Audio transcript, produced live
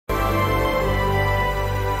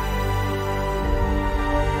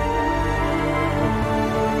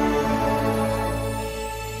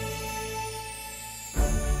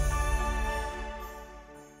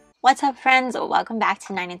What's up, friends? Welcome back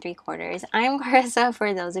to 9 3/4. I'm Carissa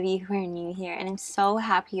for those of you who are new here, and I'm so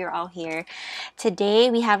happy you're all here. Today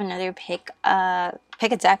we have another pick a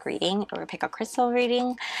deck reading or pick a crystal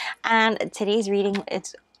reading, and today's reading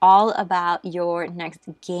it's all about your next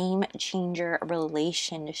game changer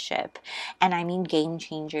relationship. And I mean game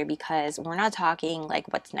changer because we're not talking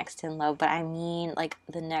like what's next in love, but I mean like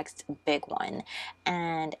the next big one.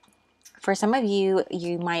 And for some of you,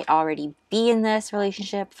 you might already be in this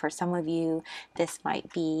relationship. For some of you, this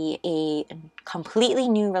might be a completely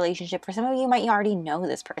new relationship. For some of you, you might already know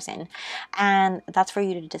this person. And that's for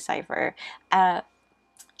you to decipher.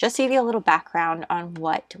 Just to give you a little background on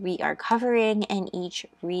what we are covering in each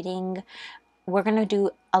reading, we're going to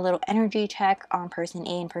do a little energy check on person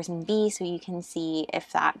A and person B so you can see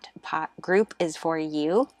if that group is for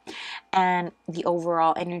you and the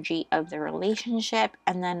overall energy of the relationship,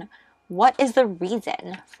 and then what is the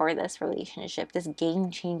reason for this relationship, this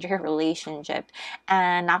game changer relationship.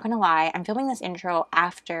 And not gonna lie, I'm filming this intro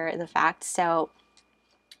after the fact, so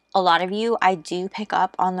a lot of you, I do pick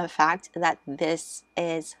up on the fact that this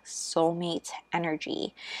is soulmate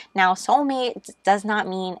energy. Now, soulmate does not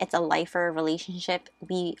mean it's a lifer relationship.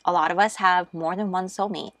 A lot of us have more than one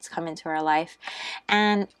soulmates come into our life,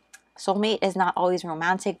 and soulmate is not always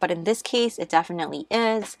romantic, but in this case, it definitely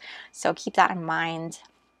is. So keep that in mind.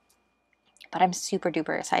 But I'm super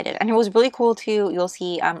duper excited, and it was really cool too. You'll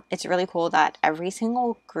see, it's really cool that every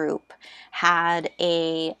single group had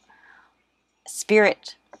a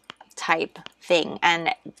spirit type thing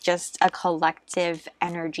and just a collective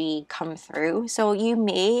energy come through. So you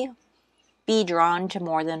may be drawn to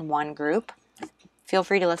more than one group. Feel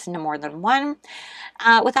free to listen to more than one.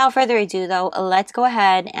 Without further ado though, let's go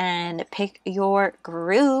ahead and pick your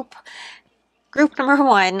group. Group number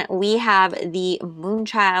one, we have the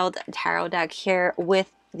Moonchild Tarot deck here with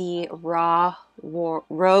the raw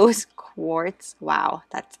rose quartz. Wow,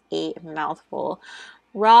 that's a mouthful.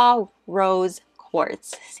 Raw rose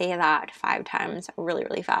quartz. Say that 5 times really,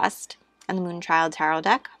 really fast. And the Moonchild Tarot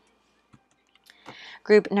deck.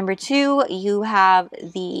 Group number two, you have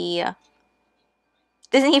the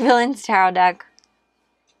Disney Villains Tarot deck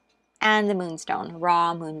and the Moonstone,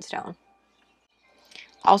 raw Moonstone.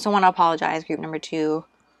 Also want to apologize, group number two.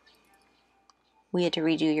 We had to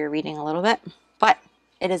redo your reading a little bit, but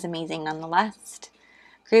it is amazing nonetheless.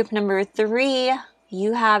 Group number three,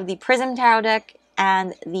 you have the Prism Tarot deck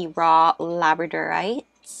and the raw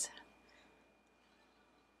Labradorites.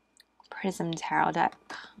 Prism Tarot deck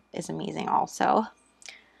is amazing also.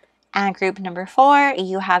 And group number four,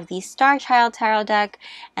 you have the Starchild Tarot deck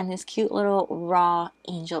and this cute little raw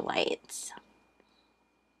Angel Lights.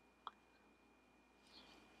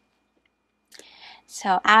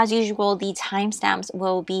 So as usual, the timestamps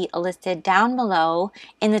will be listed down below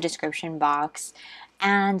in the description box,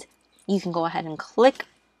 and you can go ahead and click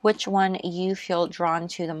which one you feel drawn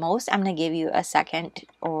to the most. I'm going to give you a second,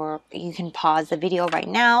 or you can pause the video right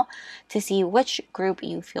now to see which group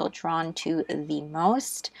you feel drawn to the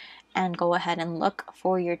most, and go ahead and look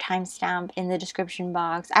for your timestamp in the description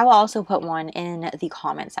box. I will also put one in the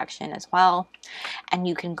comment section as well, and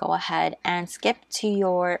you can go ahead and skip to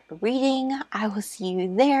your reading. I will see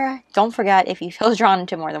you there. Don't forget, if you feel drawn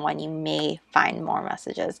to more than one, you may find more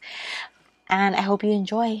messages, and I hope you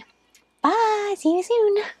enjoy. Bye, see you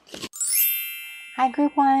soon. Hi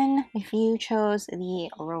group one, if you chose the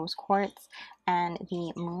rose quartz and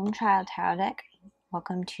the Moonchild Tarot deck,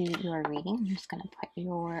 welcome to your reading. I'm just going to put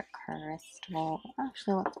your crystal,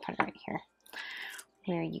 actually let's put it right here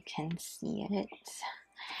where you can see it.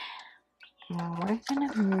 Now we're going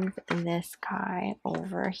to move this guy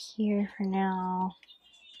over here for now,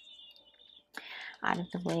 out of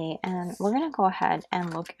the way, and we're going to go ahead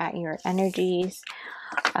and look at your energies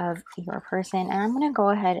of your person, and I'm going to go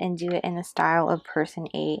ahead and do it in the style of person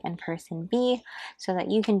A and person B so that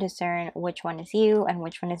you can discern which one is you and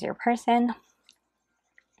which one is your person.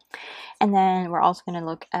 And then we're also going to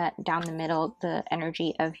look at down the middle the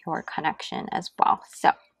energy of your connection as well.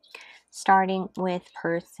 So starting with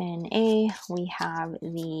person A, we have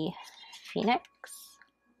the Phoenix,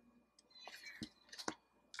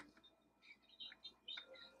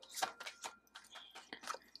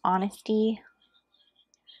 honesty.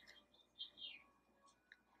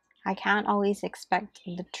 I can't always expect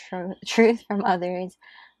the truth from others,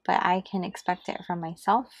 but I can expect it from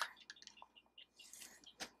myself.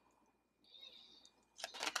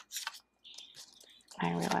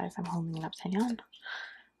 I realize I'm holding it upside down.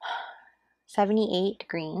 78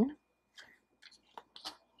 green.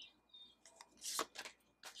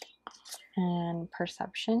 And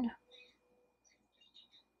perception.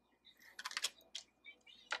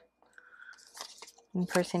 In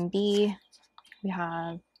person B, we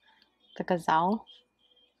have the Gazelle.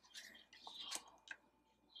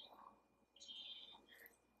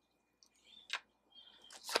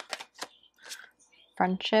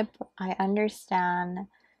 Friendship, I understand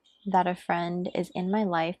that a friend is in my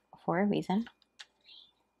life for a reason.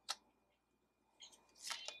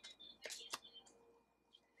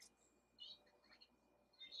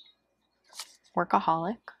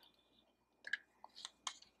 Workaholic.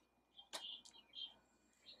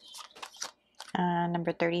 And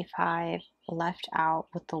number 35, left out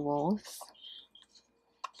with the wolves.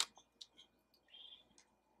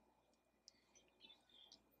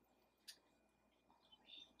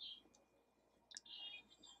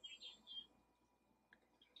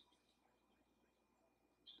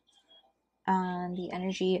 And the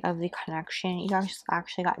energy of the connection, you guys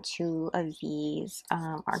actually got 2 of these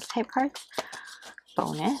archetype cards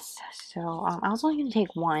bonus. So I was only going to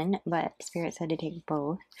take 1, but Spirit said to take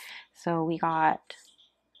both. So we got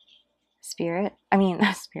Spirit,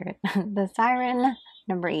 the Siren,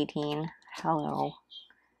 number 18, hello.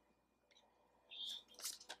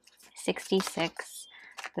 66,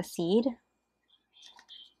 the Seed.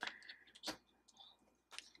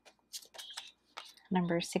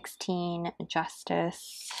 Number 16,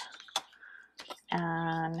 Justice.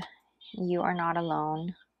 And You Are Not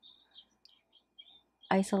Alone.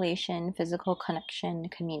 Isolation, Physical Connection,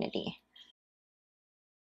 Community.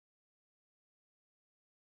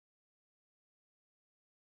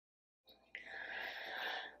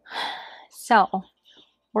 So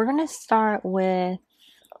we're gonna start with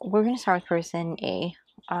person A.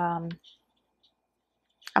 I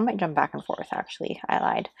might jump back and forth, actually. I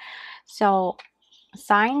lied. So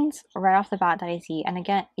signs right off the bat that I see, and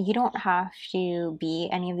again, you don't have to be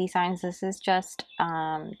any of these signs. This is just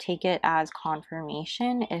take it as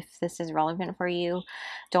confirmation if this is relevant for you.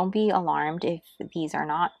 Don't be alarmed if these are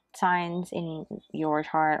not signs in your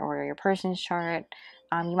chart or your person's chart.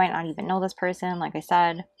 You might not even know this person, like I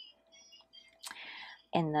said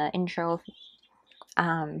in the intro.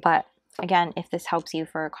 But again, if this helps you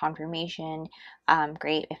for confirmation,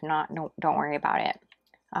 great. If not, no, don't worry about it.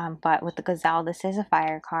 But with the Gazelle, this is a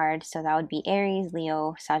fire card, so that would be Aries,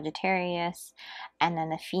 Leo, Sagittarius, and then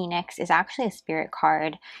the Phoenix is actually a spirit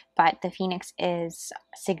card, but the Phoenix is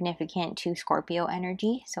significant to Scorpio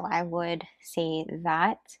energy, so I would say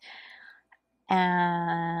that.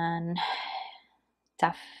 And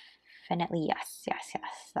definitely yes,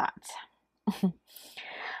 that.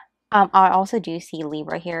 I also do see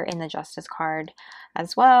Libra here in the Justice card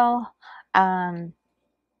as well.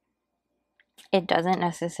 It doesn't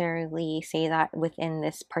necessarily say that within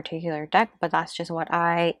this particular deck, but that's just what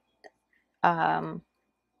I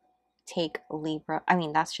take Libra. I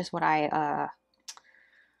mean, that's just what I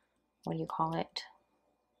what do you call it?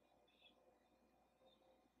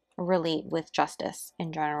 Relate with Justice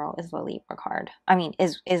in general is the Libra card. I mean,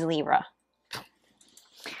 is Libra.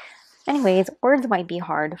 Anyways, words might be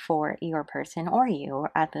hard for your person or you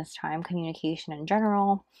at this time. Communication in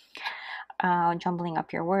general. Jumbling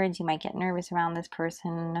up your words. You might get nervous around this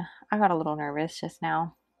person. I got a little nervous just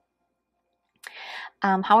now.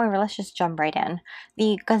 However, let's just jump right in.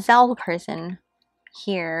 The Gazelle person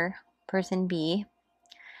here, person B,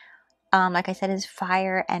 like I said, is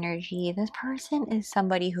fire energy. This person is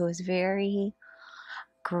somebody who is very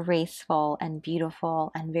graceful and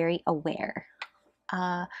beautiful and very aware.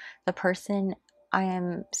 The person I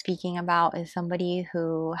am speaking about is somebody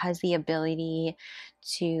who has the ability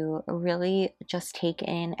to really just take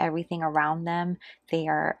in everything around them. They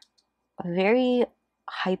are very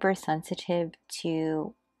hypersensitive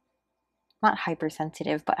to, not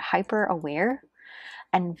hypersensitive, but hyper aware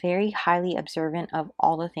and very highly observant of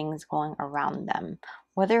all the things going around them,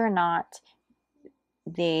 whether or not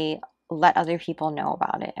they let other people know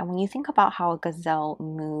about it. And when you think about how a gazelle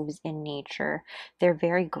moves in nature, they're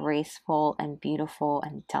very graceful and beautiful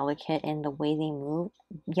and delicate in the way they move,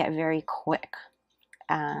 yet very quick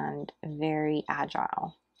and very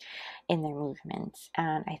agile in their movements.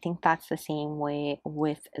 And I think that's the same way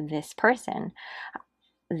with this person.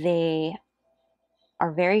 They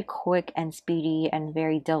are very quick and speedy and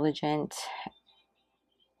very diligent,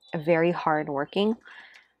 very hardworking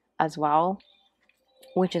as well,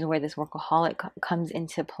 which is where this workaholic comes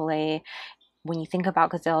into play. When you think about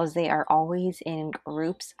gazelles, they are always in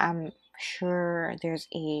groups. I'm sure there's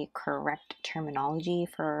a correct terminology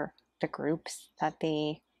for the groups that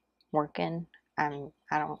they work in. I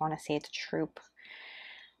don't want to say it's a troop.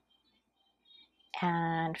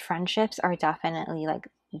 And friendships are definitely like,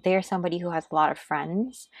 they're somebody who has a lot of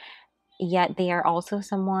friends, yet they are also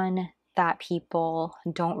someone that people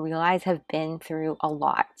don't realize have been through a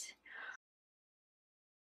lot.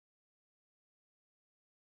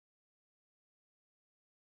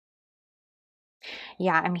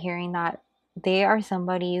 Yeah, I'm hearing that they are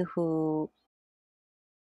somebody who,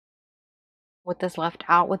 with this left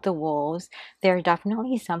out with the wolves, they're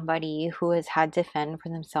definitely somebody who has had to fend for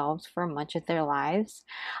themselves for much of their lives.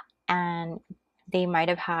 And they might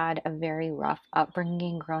have had a very rough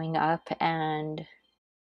upbringing growing up and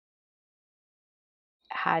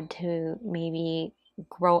had to maybe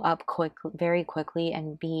grow up very quickly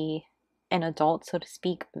and be an adult, so to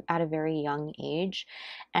speak, at a very young age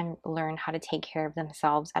and learn how to take care of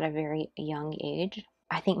themselves at a very young age.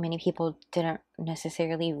 I think many people didn't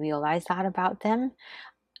necessarily realize that about them.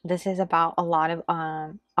 This is about a lot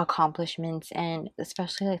of accomplishments, and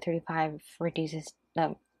especially like 35 reduces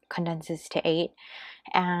condenses to 8,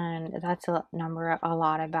 and that's a number a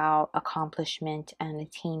lot about accomplishment and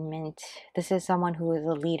attainment. This is someone who is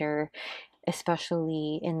a leader,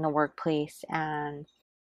 especially in the workplace, and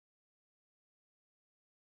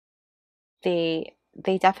they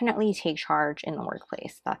definitely take charge in the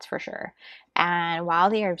workplace, that's for sure. And while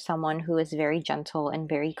they are someone who is very gentle and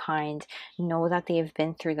very kind, know that they've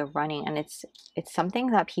been through the running, and it's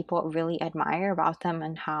something that people really admire about them,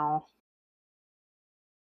 and how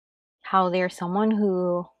they're someone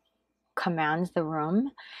who commands the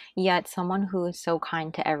room, yet someone who is so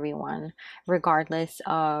kind to everyone, regardless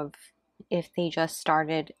of if they just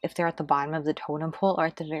started, if they're at the bottom of the totem pole or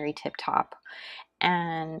at the very tip top.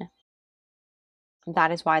 And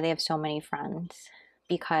that is why they have so many friends,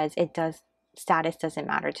 because status doesn't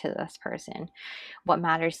matter to this person. What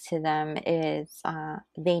matters to them is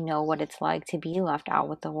they know what it's like to be left out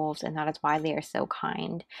with the wolves, and that is why they are so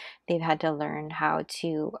kind. They've had to learn how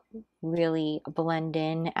to really blend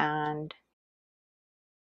in, and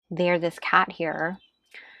they're this cat here.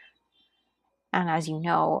 And as you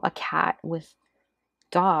know, a cat with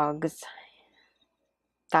dogs,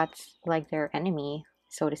 that's like their enemy,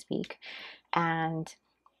 so to speak. And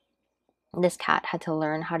this cat had to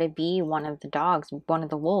learn how to be one of the dogs, one of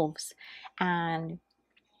the wolves, and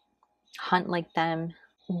hunt like them,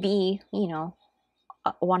 be,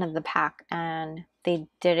 one of the pack. And they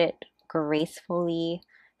did it gracefully,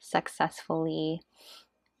 successfully,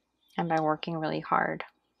 and by working really hard.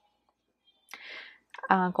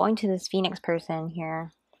 Going to this Phoenix person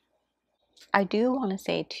here, I do want to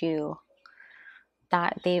say too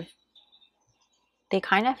that they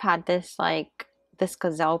kind of had this, like, this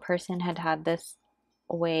gazelle person had this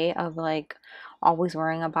way of like always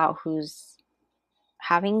worrying about who's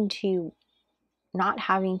having to not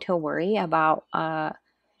having to worry about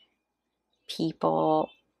people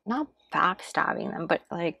not backstabbing them, but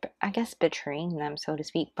like, I guess, betraying them, so to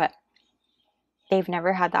speak. But they've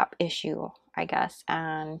never had that issue, I guess.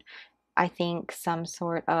 And I think some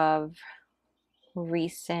sort of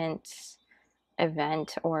recent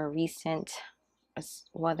event or recent,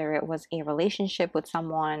 whether it was a relationship with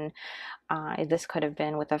someone, this could have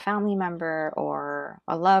been with a family member or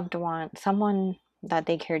a loved one, someone that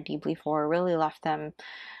they cared deeply for, really left them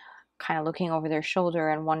kind of looking over their shoulder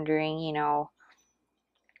and wondering,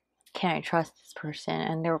 can I trust this person?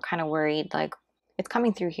 And they were kind of worried, like, it's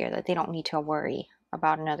coming through here that they don't need to worry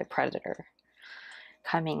about another predator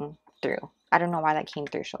coming through. I don't know why that came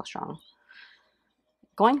through so strong.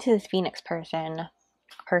 Going to this Phoenix person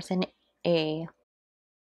A,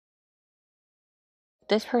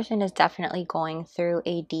 this person is definitely going through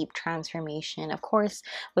a deep transformation. Of course,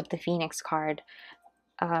 with the Phoenix card,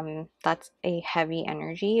 that's a heavy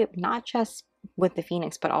energy, not just with the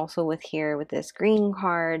Phoenix, but also with here with this green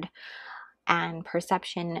card and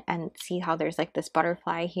perception. And see how there's like this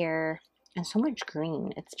butterfly here and so much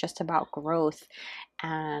green. It's just about growth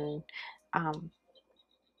and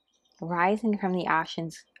rising from the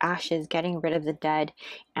ashes, getting rid of the dead.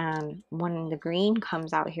 And when the green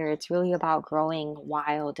comes out here, it's really about growing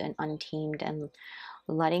wild and untamed and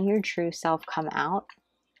letting your true self come out,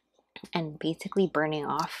 and basically burning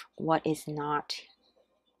off what is not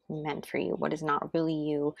meant for you, what is not really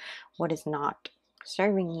you, what is not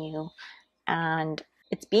serving you. And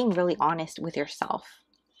it's being really honest with yourself,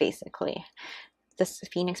 basically. This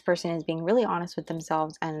Phoenix person is being really honest with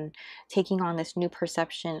themselves and taking on this new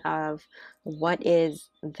perception of what is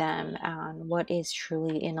them and what is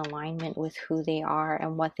truly in alignment with who they are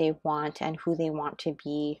and what they want and who they want to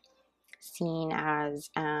be seen as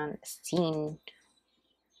and seen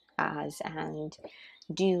as, and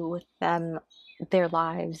do with them their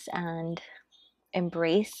lives, and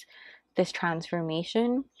embrace this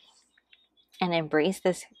transformation and embrace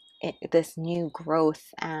this new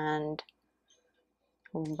growth and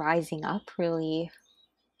rising up. Really,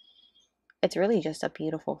 it's really just a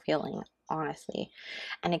beautiful feeling, honestly,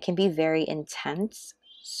 and it can be very intense.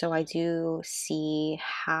 So I do see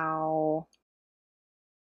how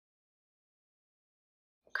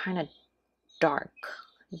kind of dark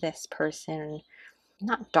this person,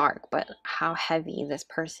 not dark, but how heavy this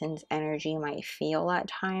person's energy might feel at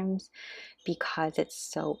times because it's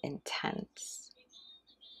so intense.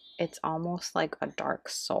 It's almost like a dark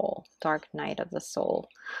soul, dark night of the soul,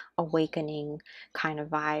 awakening kind of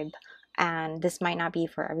vibe. And this might not be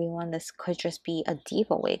for everyone. This could just be a deep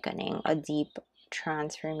awakening, a deep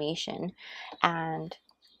transformation. And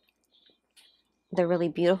the really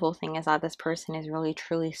beautiful thing is that this person is really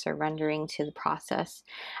truly surrendering to the process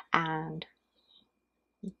and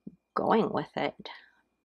going with it.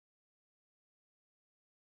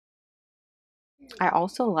 I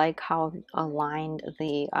also like how aligned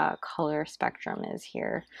the color spectrum is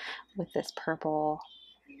here with this purple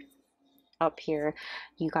up here.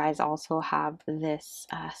 You guys also have this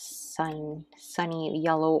sunny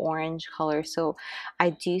yellow orange color. So I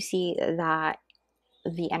do see that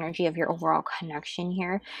the energy of your overall connection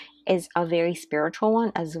here is a very spiritual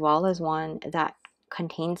one, as well as one that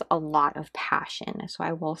contains a lot of passion. So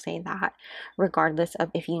I will say that regardless of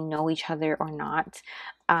if you know each other or not,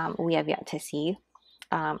 we have yet to see.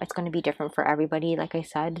 It's going to be different for everybody. Like I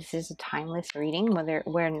said, this is a timeless reading.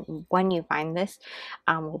 When you find this,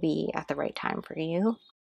 will be at the right time for you.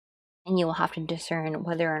 And you will have to discern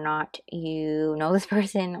whether or not you know this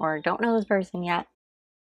person or don't know this person yet.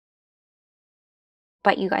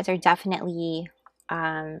 But you guys are definitely,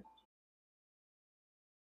 from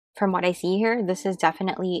what I see here, this is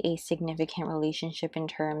definitely a significant relationship in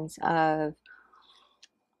terms of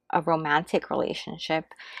a romantic relationship,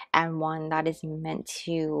 and one that is meant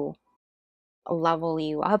to level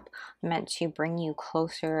you up, meant to bring you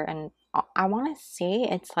closer. And I want to say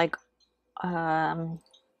it's like,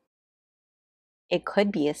 it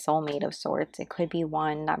could be a soulmate of sorts. It could be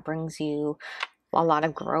one that brings you a lot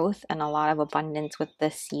of growth and a lot of abundance with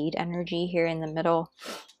the seed energy here in the middle.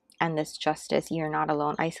 And this justice, you're not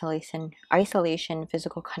alone. Isolation,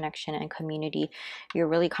 physical connection, and community. You're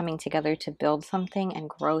really coming together to build something and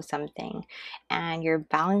grow something. And you're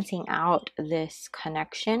balancing out this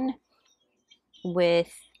connection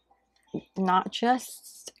with not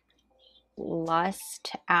just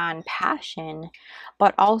lust and passion,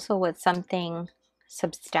 but also with something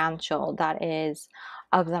substantial that is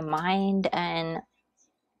of the mind and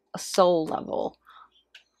soul level.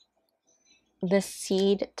 This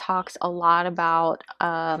seed talks a lot about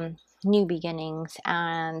new beginnings,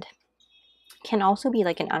 and can also be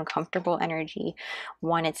like an uncomfortable energy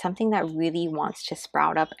when it's something that really wants to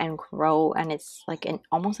sprout up and grow, and it's like an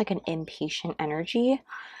almost like an impatient energy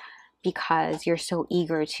because you're so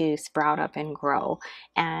eager to sprout up and grow.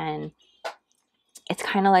 And it's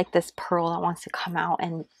kind of like this pearl that wants to come out,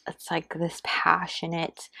 and it's like this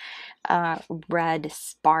passionate red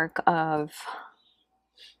spark of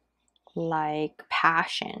like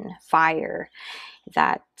passion, fire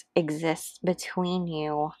that exists between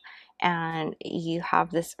you. And you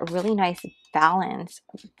have this really nice balance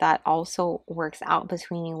that also works out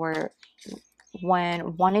between you, where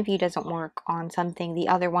when one of you doesn't work on something, the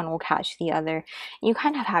other one will catch the other. You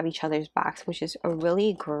kind of have each other's backs, which is a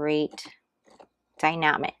really great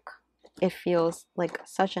dynamic. It feels like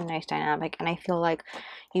such a nice dynamic, and I feel like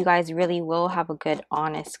you guys really will have a good,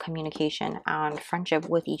 honest communication and friendship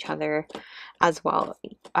with each other as well.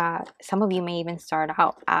 Some of you may even start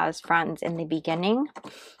out as friends in the beginning.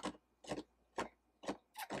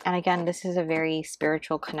 And again, this is a very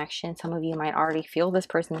spiritual connection. Some of you might already feel this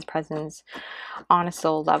person's presence on a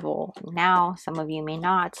soul level now. Some of you may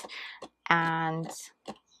not. And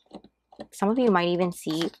some of you might even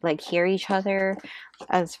hear each other.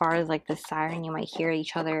 As far as like the siren, you might hear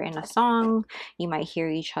each other in a song. You might hear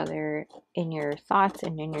each other in your thoughts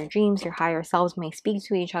and in your dreams. Your higher selves may speak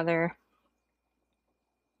to each other.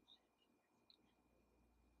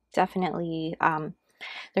 Definitely,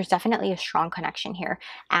 there's definitely a strong connection here.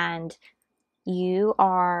 And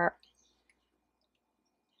I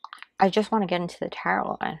just want to get into the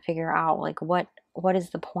tarot and figure out like what is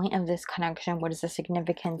the point of this connection? What is the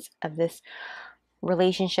significance of this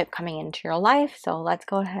relationship coming into your life? So let's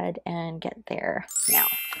go ahead and get there now.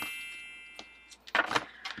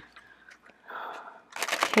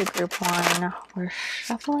 Okay, group one, we're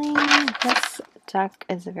shuffling. This deck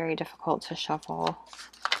is very difficult to shuffle,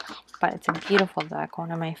 but it's a beautiful deck.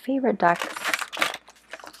 One of my favorite decks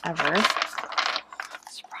ever.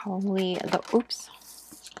 It's probably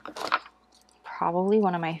probably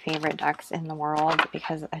one of my favorite decks in the world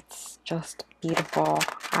because it's just beautiful.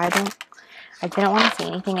 I didn't want to say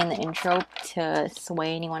anything in the intro to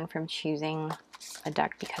sway anyone from choosing a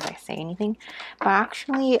deck because I say anything, but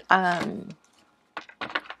actually I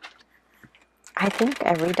think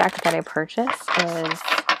every deck that I purchase is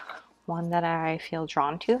one that I feel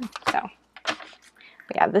drawn to. So,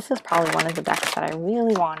 but yeah, this is probably one of the decks that I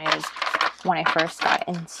really wanted when I first got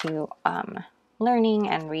into learning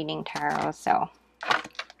and reading tarot. So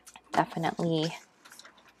definitely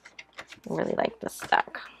really like this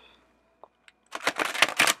deck.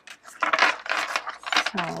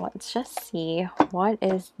 So let's just see, what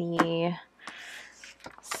is the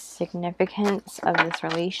significance of this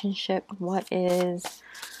relationship? What is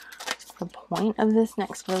the point of this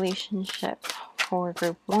next relationship for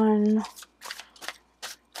group 1?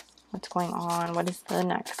 What's going on? What is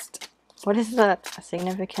the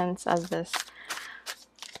significance of this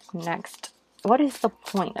next? What is the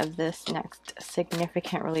point of this next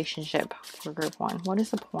significant relationship for group 1? What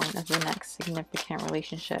is the point of the next significant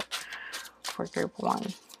relationship for group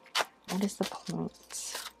 1? What is the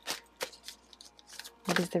point?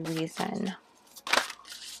 What is the reason?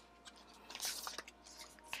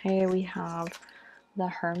 Okay, we have the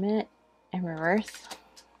Hermit in reverse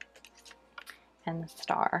and the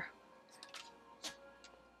Star.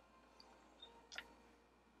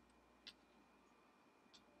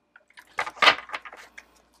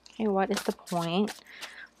 Okay, what is the point?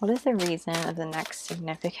 What is the reason of the next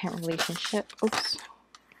significant relationship? Oops,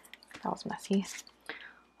 that was messy.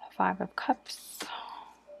 5 of Cups.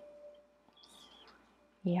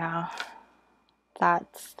 Yeah,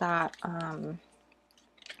 that's that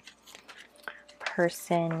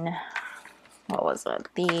person. What was it?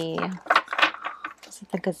 Was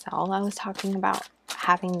it the gazelle I was talking about?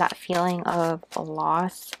 Having that feeling of a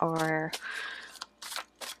loss or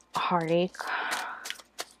heartache.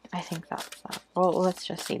 I think that's that. Well, let's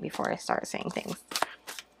just see before I start saying things.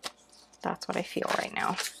 That's what I feel right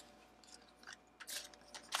now.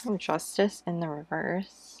 Justice in the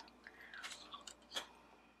reverse.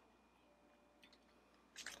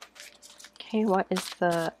 Okay, what is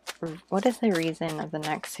the reason of the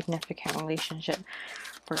next significant relationship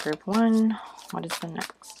for group 1? What is the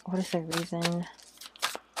reason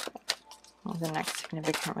of the next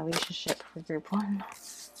significant relationship for group 1?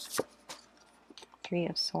 3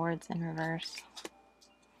 of Swords in reverse.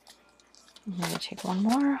 I'm going to take one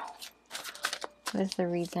more. What is the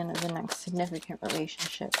reason of the next significant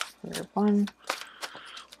relationship for group 1?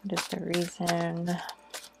 What is the reason?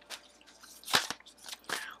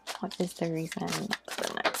 What is the reason of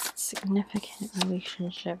the next significant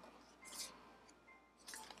relationship?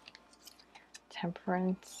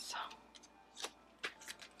 Temperance.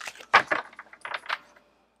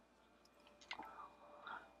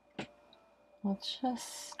 Let's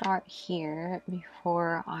just start here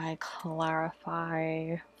before I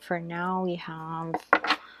clarify. For now,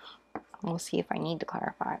 we'll see if I need to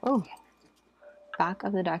clarify. Oh, back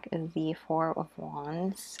of the deck is the 4 of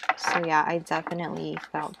Wands. So yeah, I definitely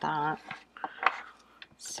felt that.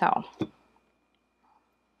 So,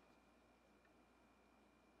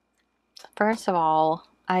 first of all,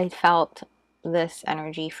 I felt this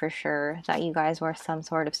energy for sure, that you guys were some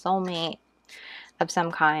sort of soulmate of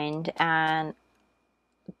some kind, and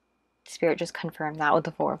Spirit just confirmed that with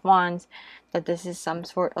the 4 of Wands, that this is some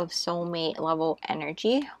sort of soulmate level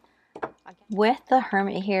energy. With the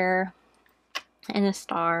Hermit here and the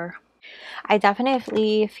Star, I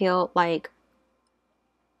definitely feel like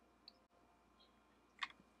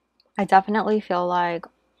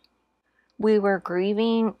we were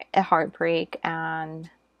grieving a heartbreak, and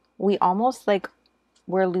we almost like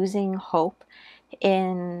we're losing hope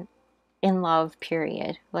in love,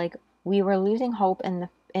 period. Like, we were losing hope in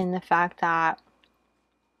the fact that,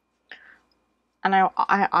 and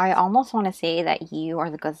I almost want to say that you are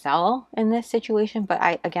the gazelle in this situation, but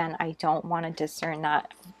I don't want to discern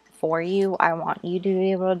that for you. I want you to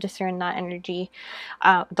be able to discern that energy.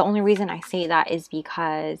 The only reason I say that is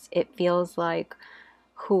because it feels like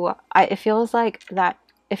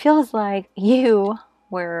you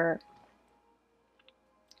were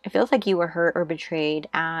hurt or betrayed,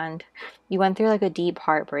 and you went through like a deep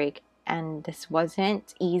heartbreak, and this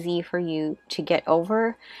wasn't easy for you to get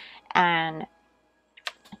over, and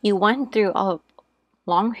you went through a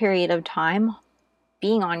long period of time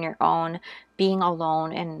being on your own, being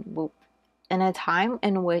alone, and in a time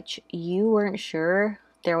in which you weren't sure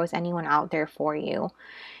there was anyone out there for you.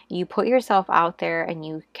 You put yourself out there and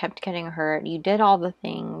you kept getting hurt. You did all the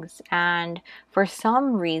things, and for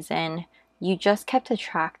some reason you just kept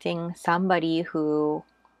attracting somebody who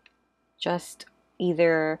just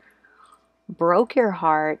either broke your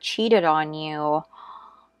heart, cheated on you,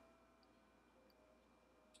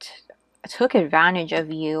 took advantage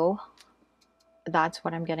of you. That's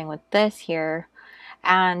what I'm getting with this here.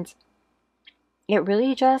 And it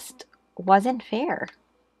really just wasn't fair.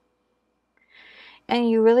 And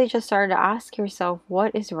you really just started to ask yourself,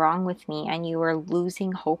 what is wrong with me? And you were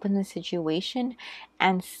losing hope in the situation,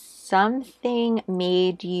 and something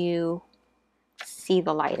made you see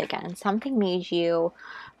the light again. Something made you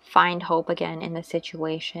find hope again in the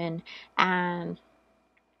situation, and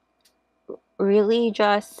really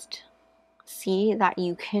just see that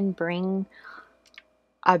you can bring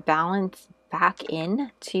a balance back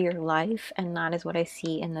in to your life. And that is what I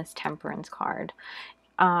see in this Temperance card.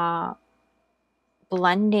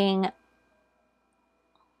 Blending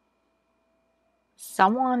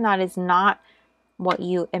someone that is not what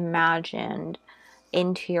you imagined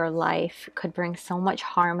into your life could bring so much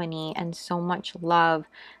harmony and so much love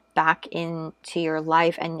back into your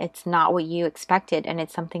life, and it's not what you expected, and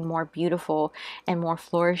it's something more beautiful and more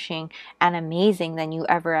flourishing and amazing than you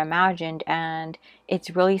ever imagined. And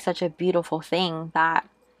it's really such a beautiful thing that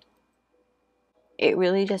it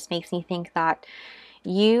really just makes me think that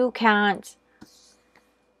you can't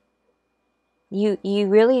you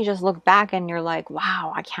really just look back and you're like,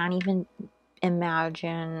 wow, I can't even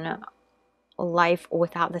imagine life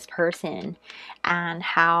without this person. And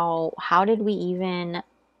how did we even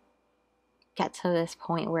get to this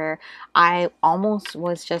point where I almost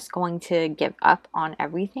was just going to give up on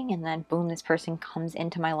everything, and then boom, this person comes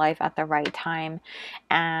into my life at the right time,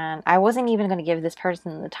 and I wasn't even going to give this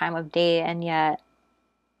person the time of day, and yet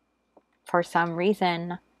for some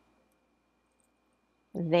reason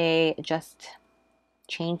they just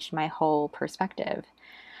changed my whole perspective.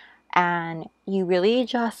 And you really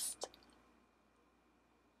just,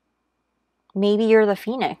 maybe you're the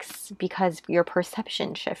phoenix because your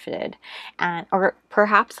perception shifted, and or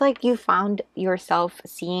perhaps like you found yourself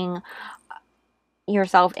seeing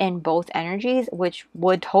yourself in both energies, which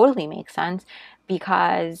would totally make sense,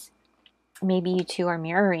 because maybe you two are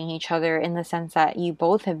mirroring each other in the sense that you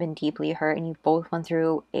both have been deeply hurt and you both went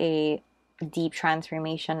through a deep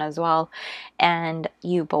transformation as well, and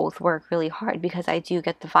you both work really hard, because I do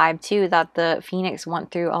get the vibe too that the phoenix went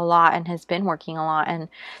through a lot and has been working a lot, and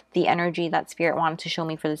the energy that spirit wanted to show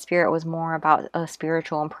me for the spirit was more about a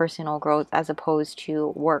spiritual and personal growth as opposed to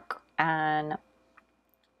work and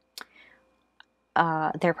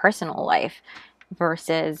their personal life,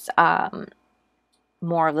 versus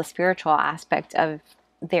more of the spiritual aspect of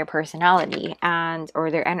their personality and or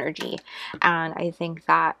their energy. And I think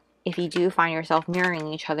that if you do find yourself mirroring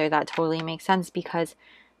each other, that totally makes sense, because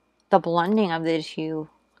the blending of the two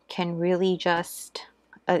can really just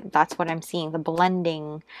that's what I'm seeing, the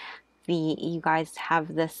blending. You guys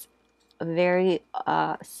have this very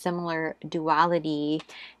similar duality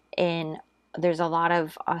in, there's a lot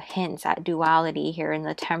of hints at duality here in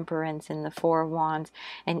the Temperance and the Four of Wands,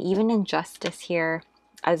 and even in Justice here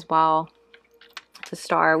as well. The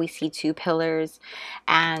Star, we see two pillars,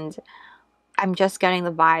 and I'm just getting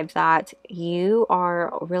the vibe that you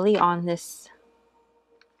are really on this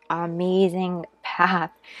amazing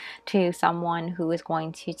path to someone who is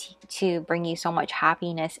going to bring you so much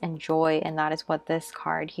happiness and joy. And that is what this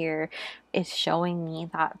card here is showing me,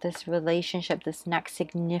 that this relationship, this next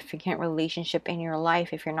significant relationship in your life,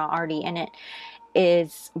 if you're not already in it,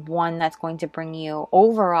 is one that's going to bring you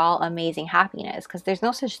overall amazing happiness. Because there's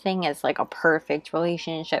no such thing as like a perfect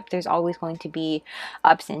relationship. There's always going to be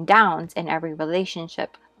ups and downs in every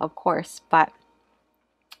relationship, of course, but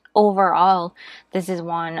overall this is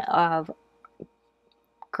one of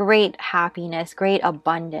great happiness, great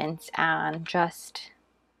abundance, and just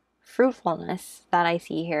fruitfulness that I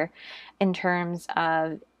see here, in terms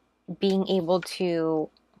of being able to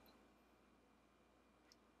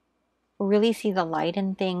really see the light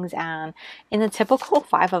in things. And in the typical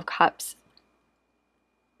Five of Cups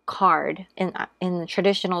card in the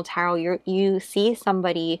traditional tarot, you see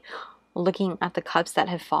somebody looking at the cups that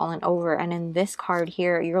have fallen over, and in this card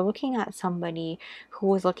here you're looking at somebody who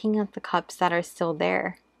was looking at the cups that are still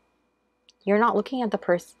there. You're not looking at the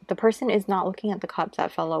person is not looking at the cups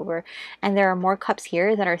that fell over, and there are more cups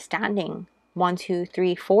here that are standing. 1, 2,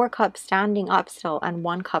 3, 4 cups standing up still, and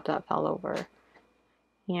 1 cup that fell over,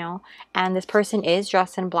 you know. And this person is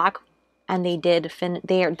dressed in black, and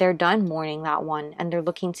they're done mourning that one, and they're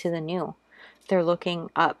looking to the new. They're looking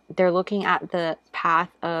up, they're looking at the path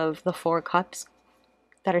of the 4 cups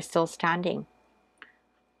that are still standing.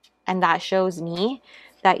 And that shows me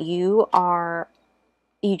that you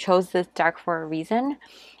chose this deck for a reason,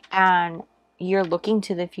 and you're looking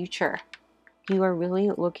to the future. You are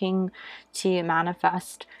really looking to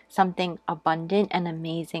manifest something abundant and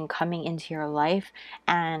amazing coming into your life,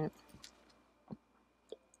 and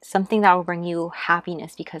something that will bring you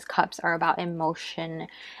happiness, because cups are about emotion.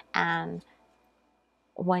 And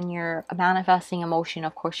when you're manifesting emotion,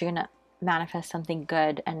 of course you're going to manifest something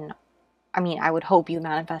good and I mean, I would hope you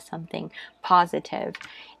manifest something positive.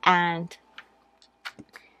 And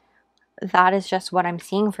that is just what I'm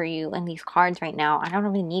seeing for you in these cards right now. I don't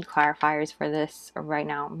really need clarifiers for this right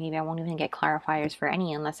now. Maybe I won't even get clarifiers for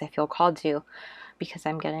any unless I feel called to, because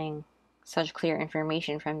I'm getting such clear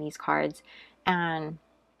information from these cards. And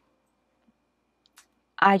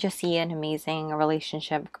I just see an amazing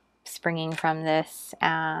relationship springing from this.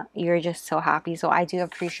 You're just so happy. So I do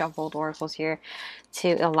have pre-shuffled oracles here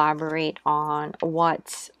to elaborate on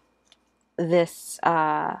what this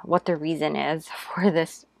what the reason is for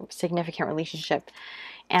this significant relationship.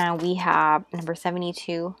 And we have number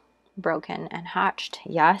 72, broken and hatched.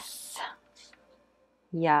 Yes,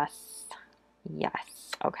 yes,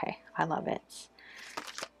 yes. Okay, I love it.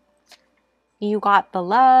 You got the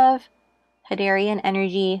love, Hadarian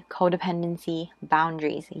energy, codependency,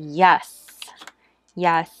 boundaries. Yes,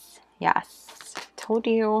 yes, yes. Told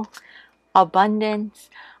you. Abundance.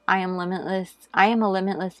 I am limitless. I am a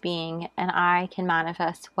limitless being, and I can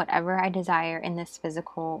manifest whatever I desire in this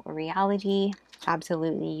physical reality.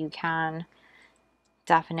 Absolutely, you can.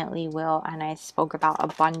 Definitely will. And I spoke about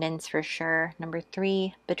abundance for sure. Number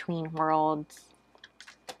 3, between worlds.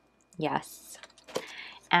 Yes.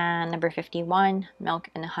 And number 51, milk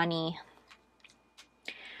and honey.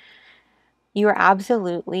 You are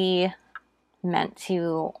absolutely meant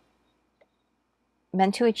to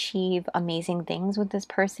achieve amazing things with this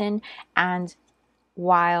person, and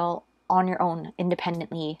while on your own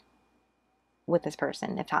independently with this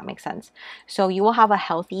person, if that makes sense. So you will have a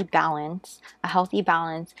healthy balance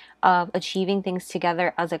of achieving things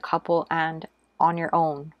together as a couple and on your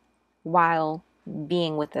own while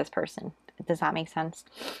being with this person. Does that make sense?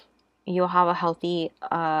 You'll have a healthy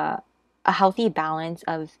balance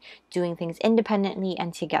of doing things independently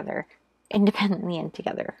and together. Independently and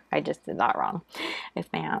together. I just did that wrong with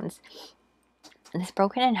my hands. This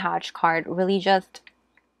broken and hatched card really just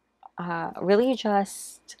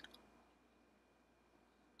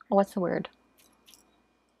what's the word?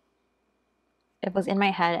 It was in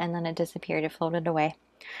my head and then it disappeared. It floated away.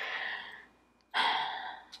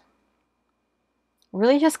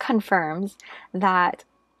 Really just confirms that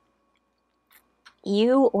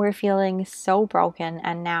you were feeling so broken,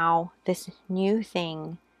 and now this new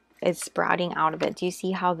thing is sprouting out of it. Do you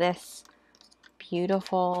see how this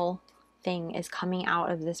beautiful thing is coming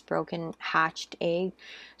out of this broken hatched egg?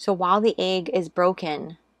 So while the egg is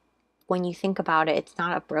broken, when you think about it, it's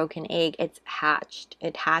not a broken egg, it's hatched.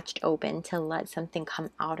 It hatched open to let something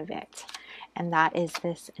come out of it. And that is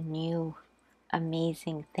this new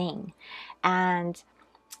amazing thing. And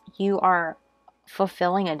you are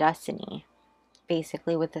fulfilling a destiny.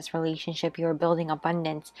 Basically, with this relationship, you're building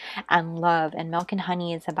abundance and love. And milk and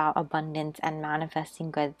honey is about abundance and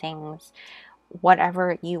manifesting good things.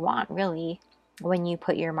 Whatever you want, really. When you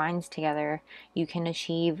put your minds together, you can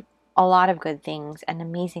achieve a lot of good things and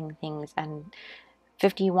amazing things. And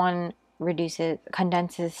 51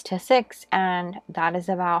 condenses to 6, and that is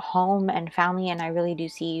about home and family. And I really do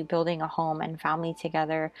see you building a home and family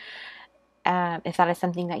together. If that is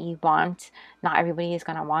something that you want, not everybody is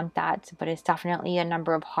going to want that, but it's definitely a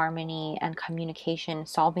number of harmony and communication,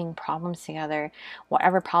 solving problems together.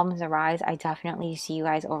 Whatever problems arise, I definitely see you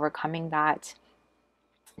guys overcoming that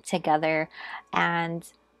together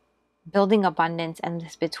and building abundance. And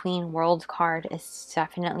this between worlds card is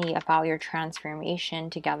definitely about your transformation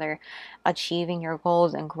together, achieving your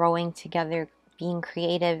goals and growing together, being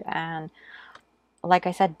creative, and like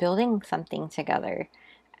I said, building something together.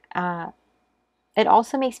 It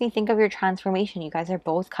also makes me think of your transformation. You guys are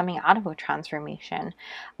both coming out of a transformation,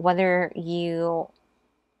 which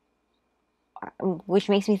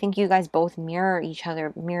makes me think you guys both mirror each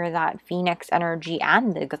other, mirror that Phoenix energy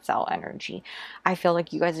and the Gazelle energy. I feel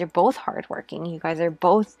like you guys are both hardworking. You guys have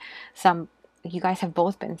both been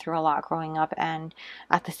through a lot growing up, and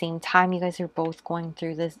at the same time, you guys are both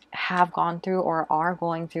have gone through or are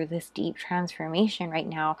going through this deep transformation right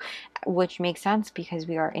now, which makes sense because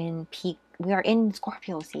we are in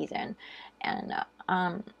Scorpio season, and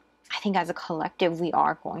I think as a collective we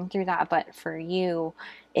are going through that, but for you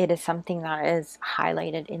it is something that is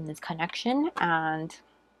highlighted in this connection. And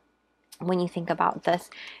when you think about this,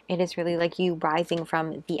 it is really like you rising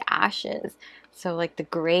from the ashes. So like the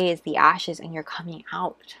gray is the ashes and you're coming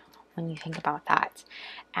out when you think about that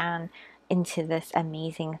and into this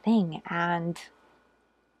amazing thing. And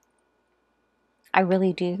I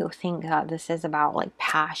really do think that this is about like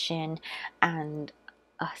passion and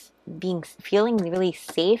us feeling really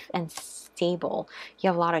safe and stable. You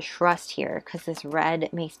have a lot of trust here because this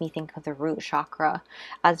red makes me think of the root chakra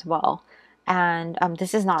as well. And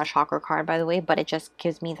this is not a chakra card, by the way, but it just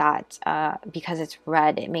gives me that, because it's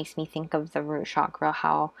red, it makes me think of the root chakra,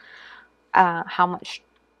 how much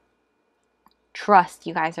trust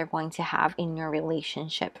you guys are going to have in your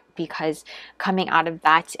relationship, because coming out of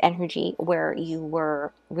that energy where you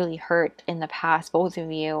were really hurt in the past, both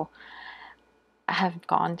of you have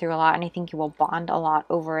gone through a lot, and I think you will bond a lot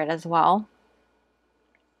over it as well,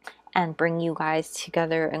 and bring you guys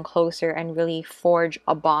together and closer and really forge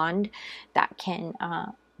a bond that can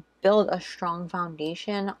build a strong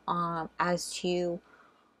foundation as to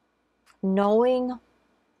knowing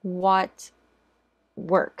what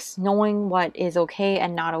works, knowing what is okay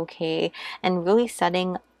and not okay, and really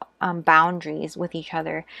setting boundaries with each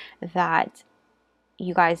other that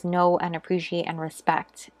you guys know and appreciate and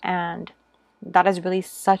respect. And that is really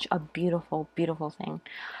such a beautiful, beautiful thing.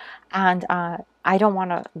 And I don't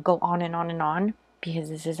want to go on and on and on because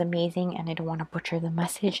this is amazing and I don't want to butcher the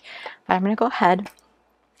message, but I'm going to go ahead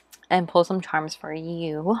and pull some charms for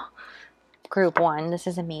you. Group 1, this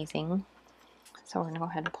is amazing. So we're going to go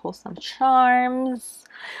ahead and pull some charms.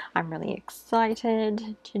 I'm really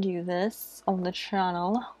excited to do this on the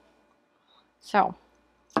channel. So,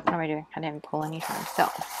 what am I doing? I didn't pull any charms. So,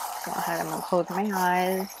 go ahead, I'm going to close my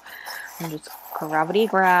eyes and just gravity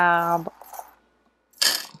grab.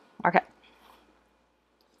 Okay.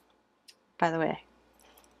 By the way,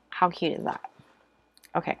 how cute is that?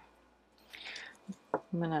 Okay.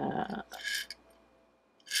 I'm gonna,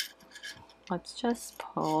 let's just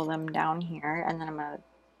pull them down here and then I'm gonna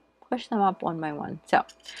push them up one by one. So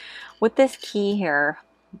with this key here,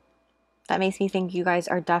 that makes me think you guys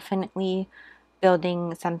are definitely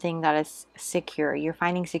building something that is secure. You're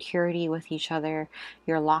finding security with each other.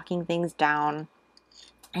 You're locking things down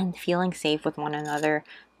and feeling safe with one another.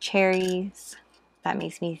 Cherries, that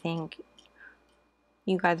makes me think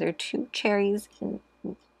you guys are two cherries.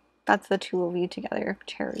 That's the two of you together,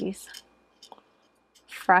 cherries.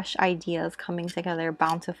 Fresh ideas coming together,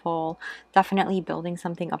 bountiful, definitely building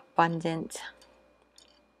something abundant.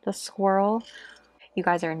 The squirrel, you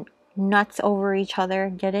guys are nuts over each other.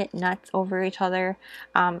 Get it? Nuts over each other.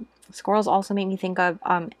 Squirrels also make me think of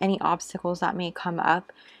any obstacles that may come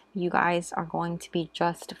up. You guys are going to be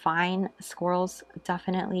just fine. Squirrels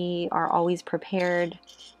definitely are always prepared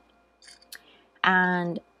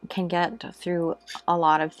and can get through a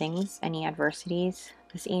lot of things, any adversities.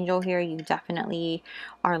 This angel here, you definitely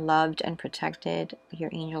are loved and protected. Your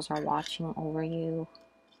angels are watching over you.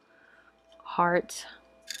 Heart.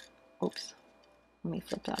 Oops. Let me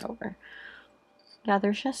flip that over. Yeah,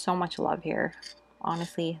 there's just so much love here.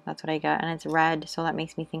 Honestly, that's what I get. And it's red, so that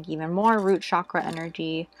makes me think even more root chakra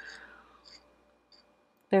energy.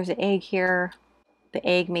 There's an egg here. The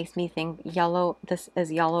egg makes me think yellow. This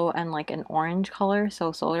is yellow and like an orange color.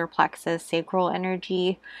 So solar plexus, sacral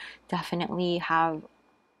energy. Definitely have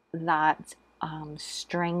that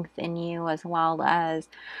strength in you, as well as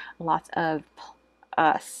lots of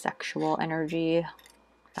sexual energy.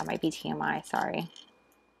 That might be TMI, sorry.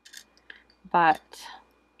 But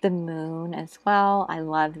the moon as well, I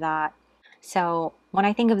love that. So when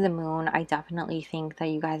I think of the moon, I definitely think that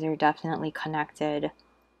you guys are definitely connected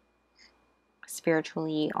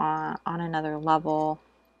spiritually on another level.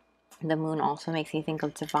 The moon also makes me think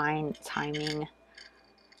of divine timing,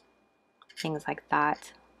 things like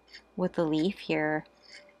that. With the leaf here,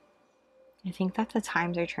 I think that the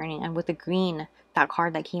times are turning. And with the green, that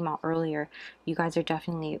card that came out earlier, you guys are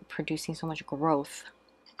definitely producing so much growth.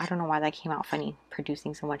 I don't know why that came out funny,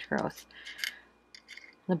 producing so much growth.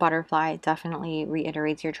 The butterfly definitely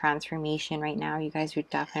reiterates your transformation right now. You guys are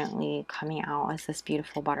definitely coming out as this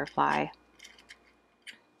beautiful butterfly.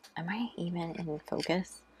 Am I even in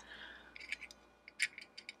focus?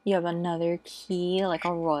 You have another key, like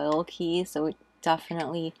a royal key, so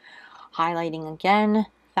definitely highlighting again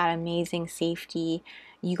that amazing safety.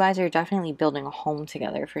 You guys are definitely building a home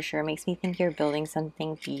together for sure. It makes me think you're building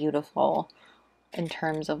something beautiful in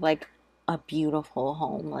terms of like a beautiful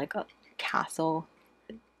home, like a castle.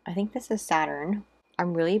 I think this is Saturn.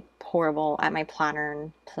 I'm really horrible at my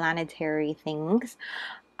planetary things.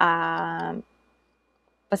 But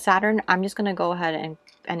Saturn, I'm just going to go ahead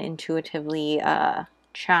and intuitively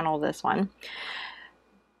channel this one.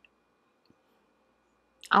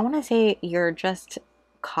 I want to say you're just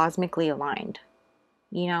cosmically aligned.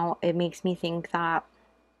 You know, it makes me think that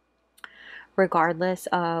regardless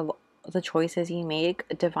of the choices you make,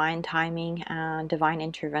 divine timing and divine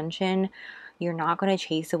intervention, you're not going to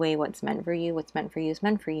chase away what's meant for you. What's meant for you is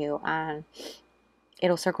meant for you. And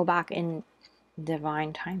it'll circle back in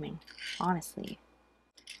divine timing, honestly.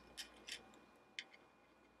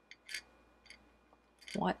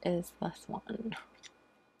 What is this one?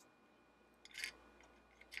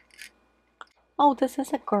 Oh, this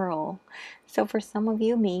is a girl. So for some of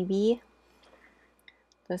you, maybe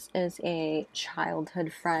this is a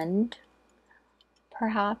childhood friend,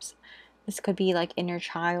 perhaps. This could be like inner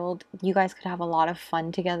child. You guys could have a lot of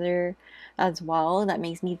fun together as well. That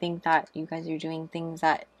makes me think that you guys are doing things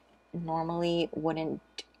that normally wouldn't.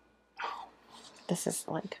 This is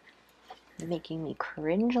like making me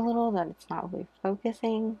cringe a little, that it's not really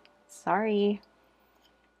focusing. Sorry.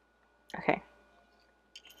 Okay.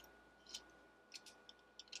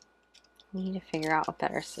 We need to figure out a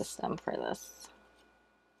better system for this.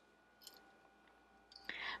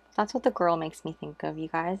 That's what the girl makes me think of, you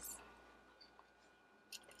guys.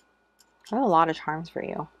 I have a lot of charms for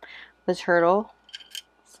you. The turtle,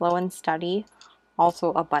 slow and steady,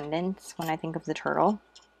 also abundance when I think of the turtle.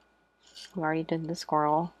 We already did the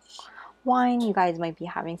squirrel. Wine, you guys might be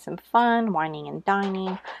having some fun, wining and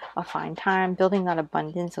dining, a fine time, building that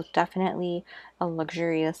abundance. So definitely a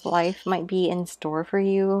luxurious life might be in store for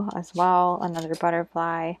you as well. Another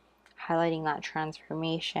butterfly, highlighting that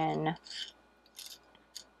transformation.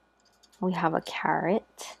 We have a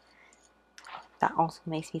carrot. That also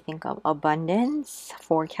makes me think of abundance.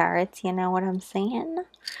 4 carrots, you know what I'm saying?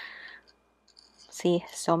 See,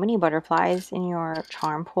 so many butterflies in your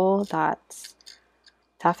charm pool. That's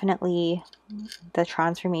definitely, the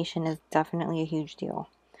transformation is definitely a huge deal.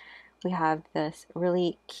 We have this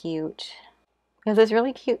really cute,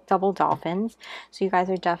 double dolphins. So you guys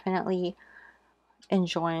are definitely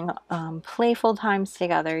enjoying playful times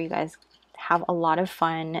together. You guys have a lot of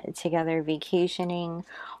fun together. Vacationing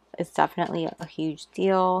is definitely a huge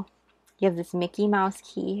deal. You have this Mickey Mouse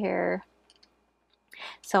key here.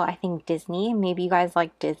 So I think Disney, maybe you guys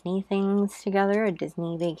like Disney things together, a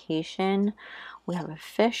Disney vacation. We have a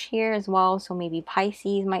fish here as well, so maybe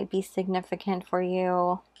Pisces might be significant for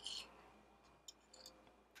you.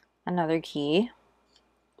 Another key.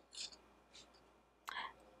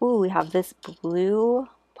 Ooh, we have this blue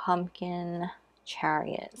pumpkin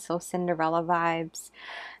chariot. So Cinderella vibes.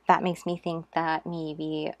 That makes me think that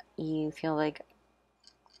maybe you feel like,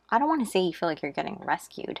 I don't want to say you feel like you're getting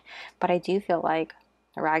rescued, but I do feel like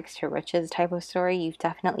a rags to riches type of story. You've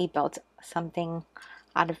definitely built something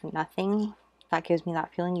out of nothing. That gives me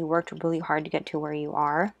that feeling. You worked really hard to get to where you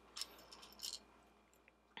are.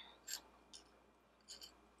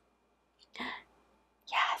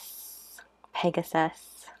 Yes.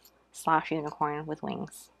 Pegasus / unicorn with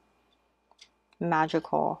wings.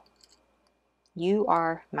 Magical. You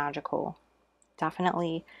are magical.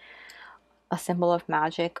 Definitely a symbol of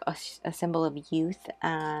magic, a symbol of youth,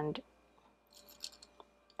 and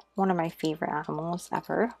one of my favorite animals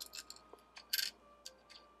ever.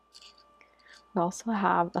 We also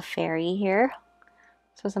have a fairy here.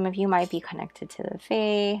 So some of you might be connected to the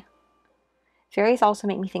fae. Fairies also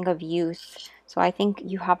make me think of youth. So I think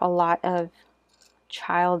you have a lot of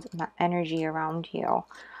child energy around you.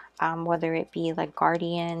 Whether it be like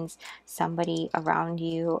guardians, somebody around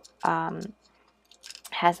you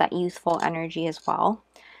has that youthful energy as well.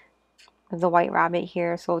 The white rabbit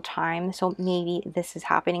here, so time. So maybe this is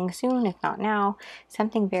happening soon, if not now.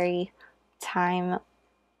 Something very time.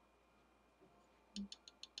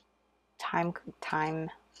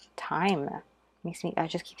 Makes me, I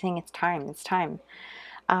just keep saying it's time.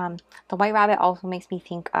 The white rabbit also makes me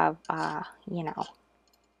think of, you know,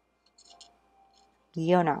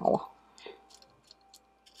 you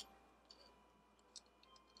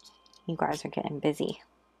guys are getting busy.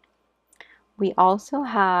 We also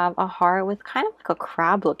have a heart with kind of like a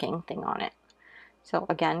crab looking thing on it. So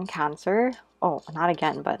again, Cancer. Oh, not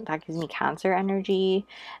again, but that gives me Cancer energy.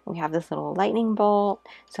 We have this little lightning bolt.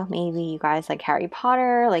 So maybe you guys like Harry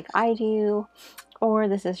Potter, like I do. Or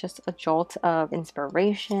this is just a jolt of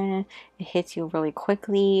inspiration. It hits you really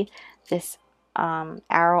quickly. This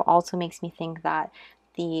arrow also makes me think that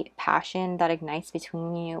the passion that ignites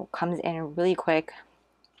between you comes in really quick,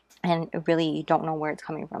 and really you don't know where it's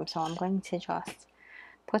coming from. So I'm going to just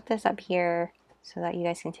put this up here so that you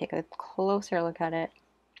guys can take a closer look at it.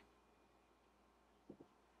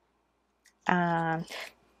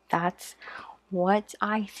 That's what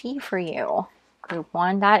I see for you. Group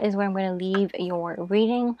 1, that is where I'm going to leave your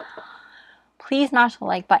reading. Please smash the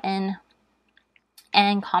like button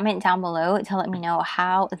and comment down below to let me know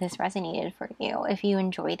how this resonated for you. If you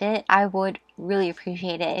enjoyed it, I would really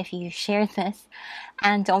appreciate it if you shared this.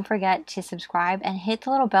 And don't forget to subscribe and hit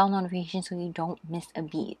the little bell notification so you don't miss a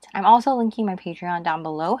beat. I'm also linking my Patreon down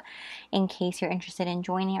below in case you're interested in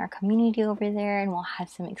joining our community over there, and we'll have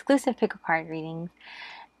some exclusive pick a card readings.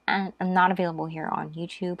 And I'm not available here on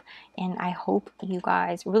YouTube. And I hope you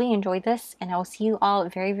guys really enjoyed this, and I will see you all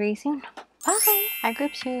very, very soon. Bye! Hi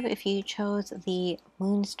group 2, if you chose the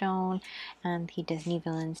Moonstone and the Disney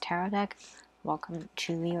Villains Tarot deck, welcome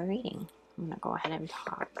to your reading. I'm going to go ahead and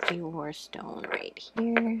pop your stone right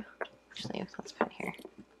here. Actually, let's put it here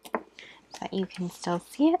so that you can still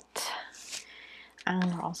see it.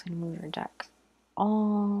 And we're also going to move your deck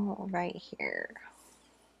all right here.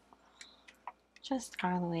 Just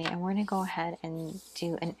out of the way, and we're going to go ahead and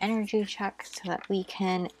do an energy check so that we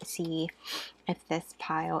can see if this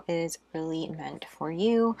pile is really meant for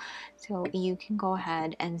you. So you can go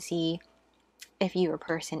ahead and see if you're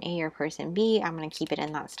person A or person B. I'm going to keep it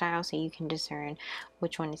in that style so you can discern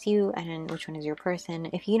which one is you and which one is your person.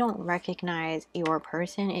 If you don't recognize your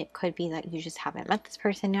person, it could be that you just haven't met this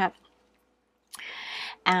person yet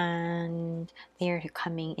and they're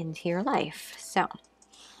coming into your life. So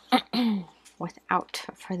without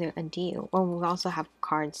further ado, we also have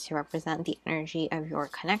cards to represent the energy of your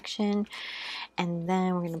connection, and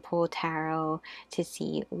then we're going to pull tarot to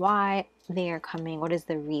see why they are coming, what is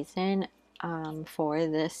the reason for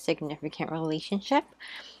this significant relationship,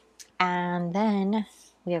 and then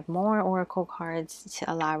we have more oracle cards to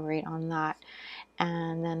elaborate on that,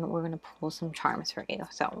 and then we're going to pull some charms for you.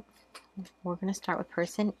 So we're going to start with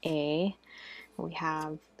person A. We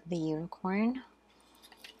have the unicorn,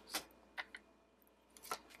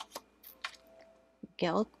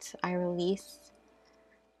 guilt. I release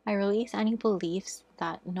any beliefs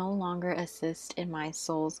that no longer assist in my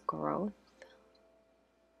soul's growth.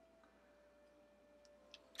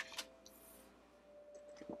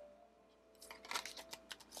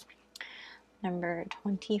 Number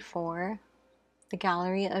 24, the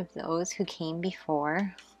gallery of those who came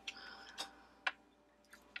before.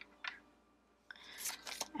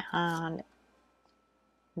 And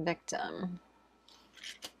victim,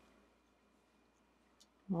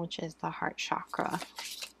 which is the heart chakra.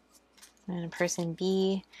 And person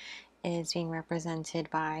B is being represented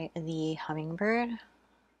by the hummingbird.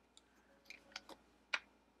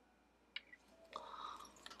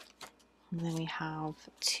 And then we have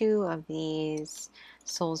 2 of these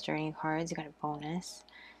soul's journey cards. You got a bonus.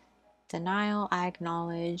 Denial, I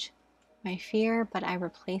acknowledge my fear, but I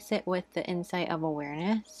replace it with the insight of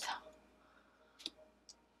awareness.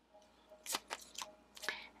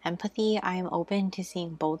 Empathy, I am open to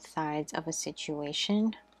seeing both sides of a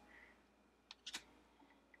situation.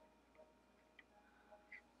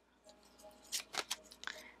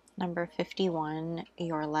 Number 51,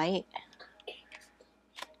 your light.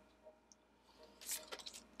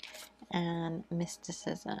 And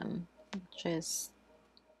mysticism, which is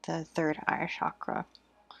the 3rd eye chakra.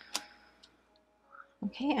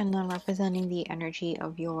 Okay, and then representing the energy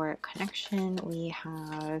of your connection, we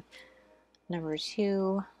have number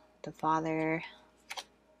 2, the Father.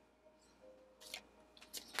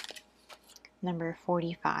 Number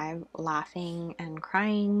 45, laughing and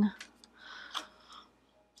crying.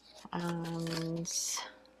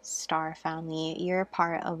 Star family, you're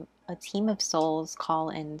part of a team of souls, call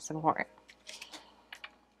in support.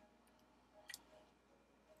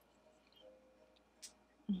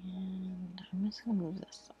 And I'm just going to move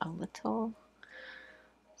this a little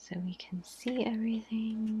so we can see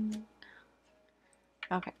everything.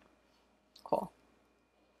 Okay, cool.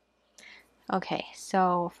 Okay,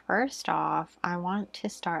 so first off, I want to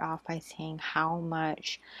start off by saying how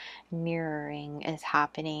much mirroring is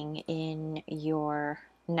happening in your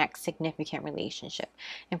next significant relationship.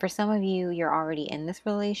 And for some of you, you're already in this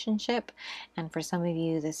relationship, and for some of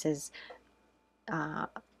you, this is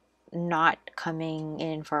not coming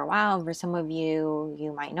in for a while. For some of you,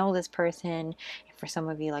 you might know this person. For some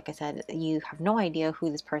of you, like I said, you have no idea who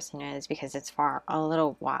this person is because it's far a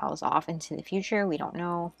little whiles off into the future. We don't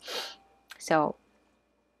know. So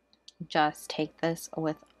just take this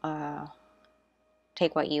with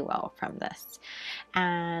take what you will from this.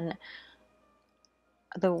 And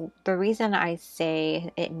the reason I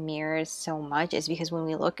say it mirrors so much is because when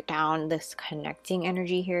we look down this connecting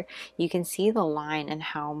energy here, you can see the line and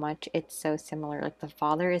how much it's so similar. Like the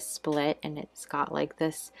Father is split and it's got like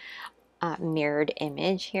this mirrored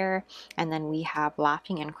image here, and then we have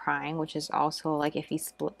laughing and crying, which is also like if you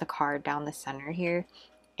split the card down the center here,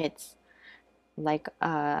 it's like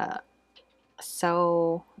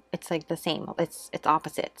so it's like the same, it's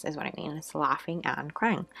opposites is what I mean. It's laughing and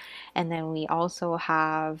crying. And then we also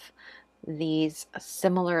have these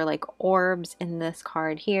similar like orbs in this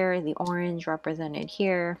card here, the orange represented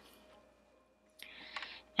here,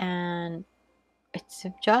 and it's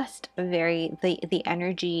just very the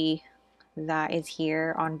energy that is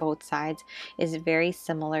here on both sides is very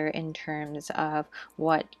similar in terms of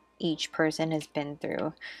what each person has been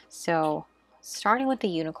through. So starting with the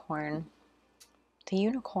unicorn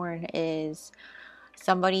is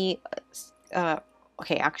somebody,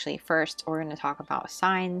 okay, actually first we're going to talk about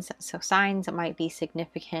signs. So signs might be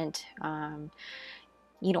significant.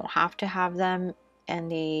 You don't have to have them,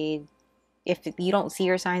 and if you don't see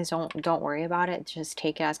your signs, don't worry about it. Just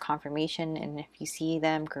take it as confirmation, and if you see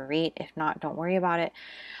them, great. If not, don't worry about it.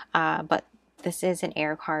 But this is an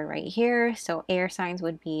air card right here. So air signs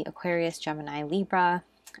would be Aquarius, Gemini, Libra.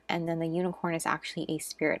 And then the unicorn is actually a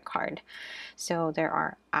spirit card. So there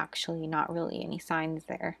are actually not really any signs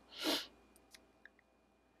there.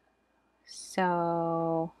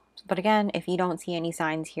 So, but again, if you don't see any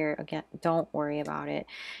signs here, again, don't worry about it.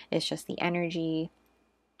 It's just the energy.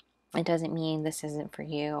 It doesn't mean this isn't for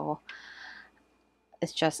you.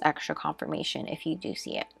 It's just extra confirmation if you do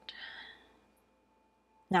see it.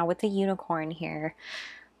 Now with the unicorn here,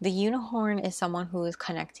 the unicorn is someone who is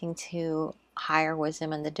connecting to higher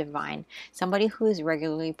wisdom and the divine. Somebody who is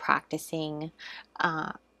regularly practicing,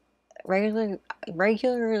 regularly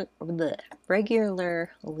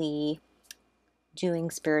doing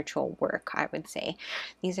spiritual work, I would say.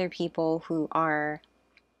 These are people who are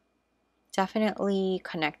definitely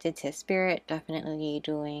connected to spirit, definitely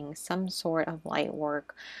doing some sort of light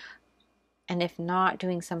work. And if not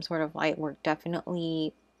doing some sort of light work,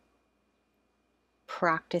 definitely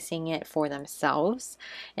practicing it for themselves,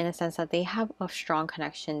 in a sense that they have a strong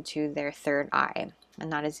connection to their third eye. And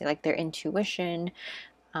that is like their intuition,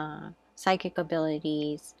 psychic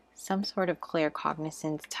abilities, some sort of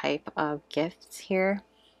claircognizance type of gifts here.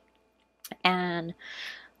 And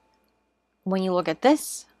when you look at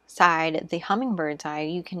this side, the hummingbird side,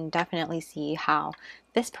 you can definitely see how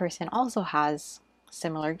this person also has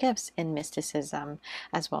similar gifts in mysticism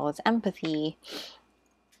as well as empathy,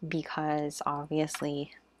 because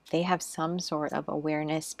obviously they have some sort of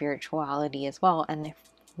awareness, spirituality as well. And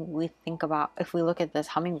if we look at this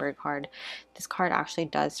hummingbird card, this card actually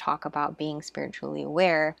does talk about being spiritually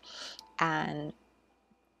aware, and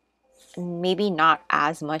maybe not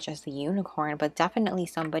as much as the unicorn, but definitely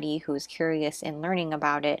somebody who's curious in learning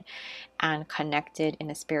about it and connected in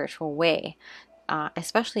a spiritual way,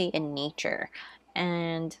 especially in nature.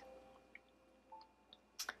 And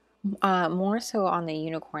more so on the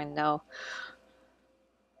unicorn though,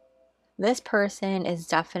 this person is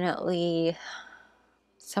definitely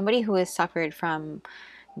somebody who has suffered from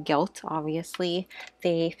guilt. Obviously,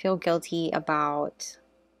 they feel guilty about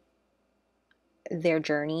their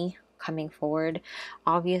journey coming forward.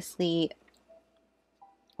 Obviously,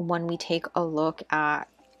 when we take a look at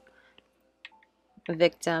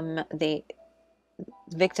victim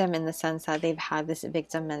in the sense that they've had this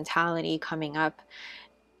victim mentality coming up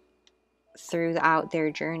throughout their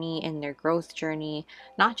journey and their growth journey,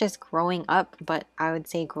 not just growing up, but I would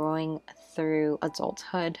say growing through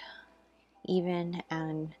adulthood even,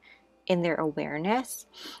 and in their awareness,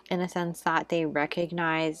 in a sense that they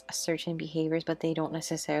recognize certain behaviors, but they don't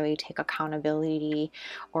necessarily take accountability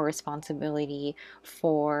or responsibility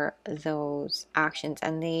for those actions.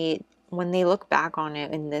 And when they look back on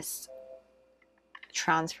it in this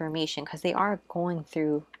transformation, because they are going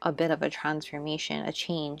through a bit of a transformation, a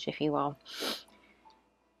change, if you will,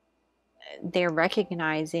 they're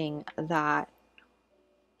recognizing that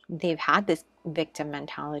they've had this victim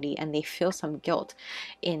mentality and they feel some guilt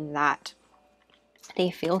in that.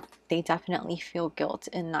 They definitely feel guilt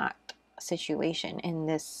in that situation, in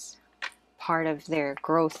this part of their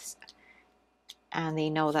growth, and they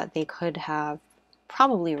know that they could have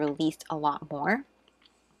probably released a lot more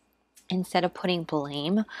instead of putting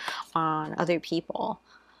blame on other people.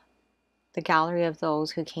 The gallery of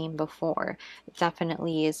those who came before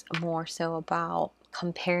definitely is more so about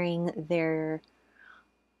comparing their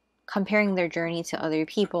journey to other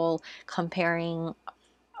people, comparing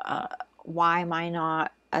why am I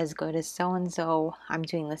not as good as so and so? I'm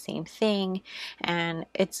doing the same thing. And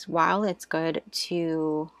while it's good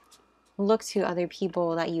to look to other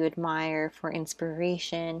people that you admire for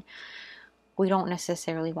inspiration, we don't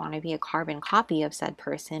necessarily want to be a carbon copy of said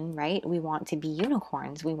person, right? We want to be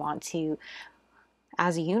unicorns. We want to,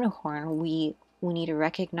 as a unicorn, we need to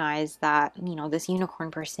recognize that, this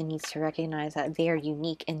unicorn person needs to recognize that they are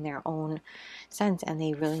unique in their own sense, and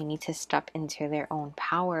they really need to step into their own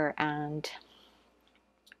power and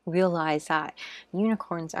realize that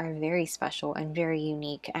unicorns are very special and very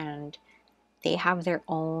unique, and they have their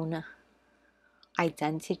own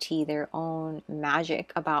identity, their own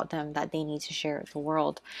magic about them that they need to share with the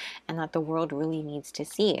world, and that the world really needs to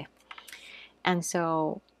see. And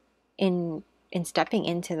so in stepping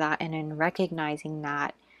into that and in recognizing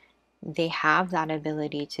that they have that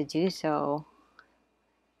ability to do so,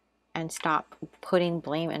 and stop putting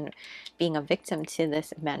blame and being a victim to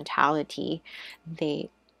this mentality, they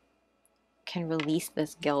can release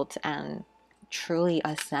this guilt and truly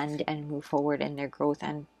ascend and move forward in their growth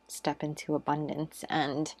and step into abundance.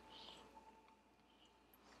 And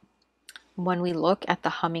when we look at the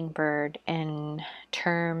hummingbird in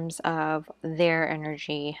terms of their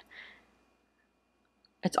energy,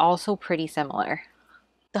 it's also pretty similar.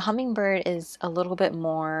 The hummingbird is a little bit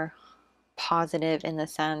more positive in the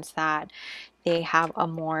sense that they have a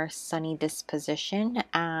more sunny disposition,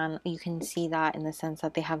 and you can see that in the sense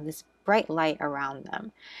that they have this bright light around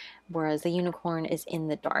them, whereas the unicorn is in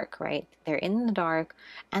the dark, right? They're in the dark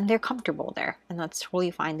and they're comfortable there, and that's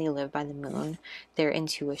totally fine. They live by the moon, their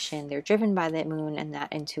intuition, they're driven by that moon and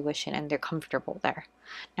that intuition, and they're comfortable there.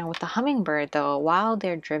 Now with the hummingbird though, while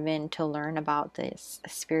they're driven to learn about this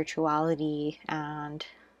spirituality and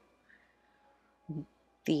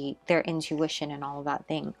their intuition and all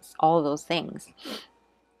of those things,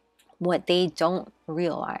 what they don't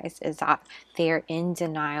realize is that they're in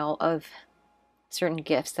denial of certain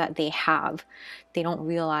gifts that they have. They don't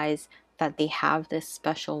realize that they have this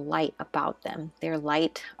special light about them. Their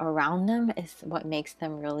light around them is what makes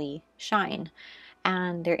them really shine.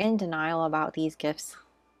 And they're in denial about these gifts,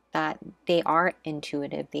 that they are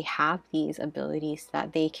intuitive. They have these abilities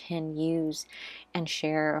that they can use and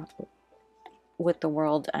share with the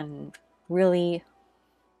world and really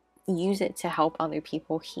use it to help other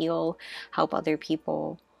people heal, help other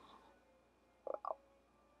people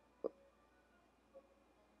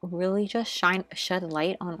really just shed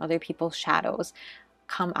light on other people's shadows,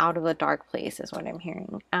 come out of a dark place is what I'm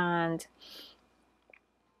hearing. And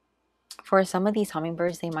for some of these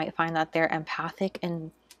hummingbirds, they might find that they're empathic,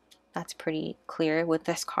 and that's pretty clear with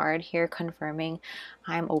this card here confirming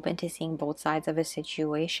I'm open to seeing both sides of a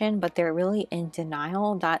situation, but they're really in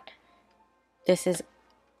denial that this is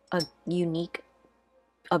a unique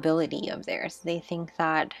ability of theirs. They think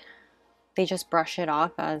that they just brush it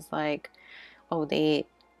off as like, oh,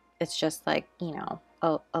 it's just like, you know,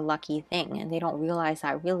 a lucky thing, and they don't realize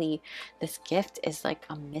that really this gift is like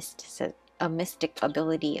a mystic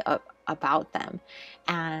ability about them,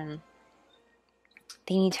 and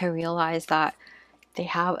they need to realize that they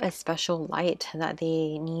have a special light that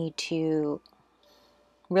they need to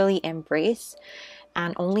really embrace,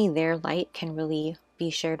 and only their light can really be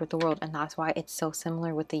shared with the world. And that's why it's so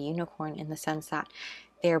similar with the unicorn, in the sense that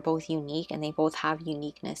they're both unique and they both have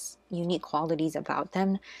unique qualities about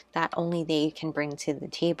them that only they can bring to the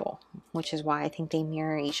table, which is why I think they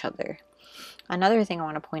mirror each other. Another thing I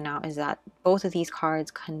want to point out is that both of these cards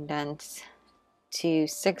condense to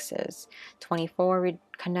sixes. 24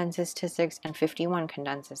 condenses to 6 and 51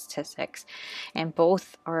 condenses to 6, and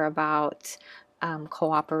both are about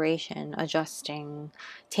cooperation, adjusting,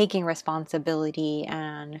 taking responsibility,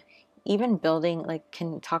 and even building, like,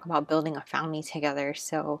 can talk about building a family together.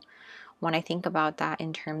 So when I think about that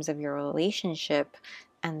in terms of your relationship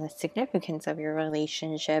and the significance of your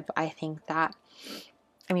relationship, I think that,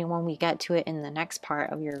 I mean, when we get to it in the next part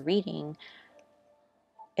of your reading,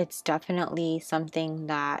 it's definitely something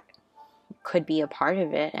that could be a part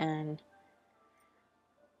of it. And,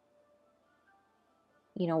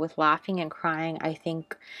 you know, with laughing and crying, I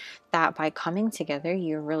think that by coming together,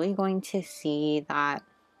 you're really going to see that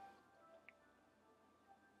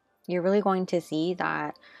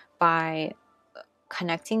by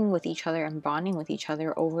connecting with each other and bonding with each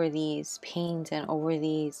other over these pains and over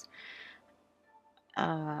these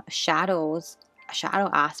shadow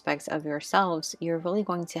aspects of yourselves, you're really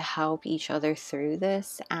going to help each other through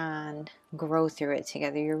this and grow through it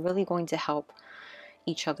together. You're really going to help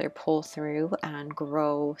each other pull through and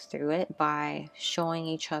grow through it by showing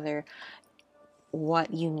each other what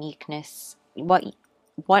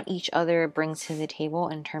each other brings to the table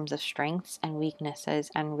in terms of strengths and weaknesses,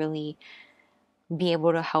 and really be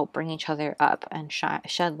able to help bring each other up and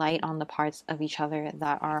shed light on the parts of each other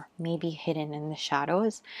that are maybe hidden in the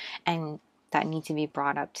shadows and that need to be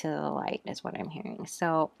brought up to the light, is what I'm hearing.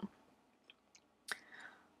 So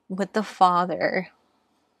with the father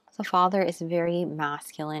is very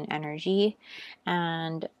masculine energy,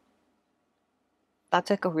 and that's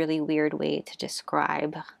like a really weird way to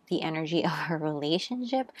describe the energy of a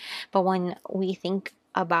relationship. But when we think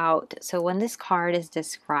about, so when this card is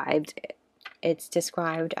described, it's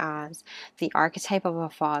described as the archetype of a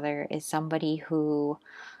father is somebody who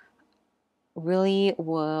really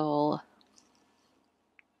will,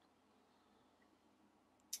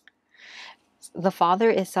 the father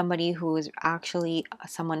is somebody who is actually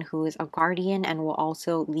someone who is a guardian and will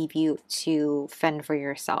also leave you to fend for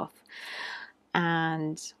yourself.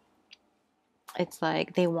 And it's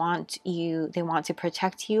like they want to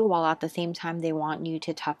protect you, while at the same time they want you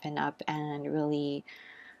to toughen up and really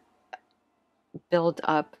build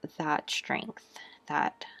up that strength,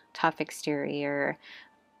 that tough exterior,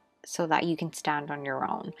 so that you can stand on your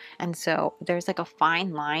own. And so there's like a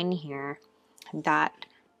fine line here that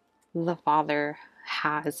the father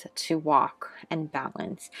has to walk and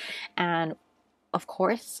balance. And of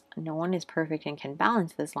course, no one is perfect and can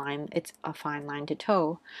balance this line. It's a fine line to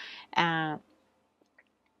toe.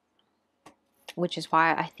 Which is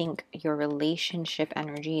why I think your relationship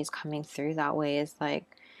energy is coming through that way. Is like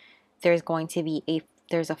there's going to be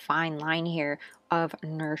there's a fine line here of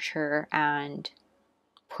nurture and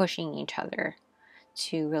pushing each other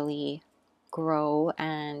to really grow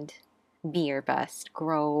and be your best,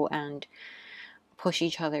 grow and push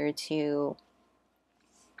each other to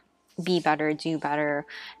be better, do better,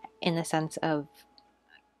 in the sense of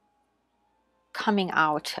getting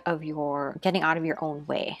out of your own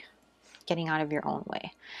way, and getting out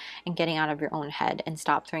of your own head, and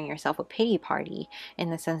stop throwing yourself a pity party, in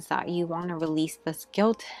the sense that you want to release this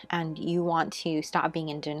guilt and you want to stop being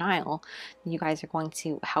in denial. You guys are going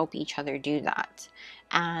to help each other do that.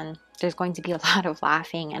 And there's going to be a lot of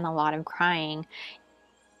laughing and a lot of crying,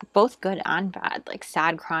 both good and bad, like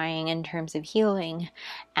sad crying in terms of healing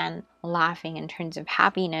and laughing in terms of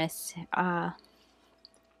happiness. And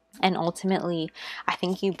ultimately, I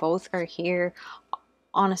think you both are here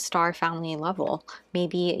on a star family level.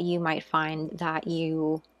 Maybe you might find that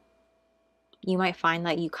you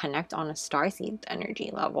connect on a starseed energy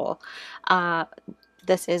level.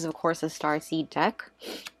 This is, of course, a starseed deck,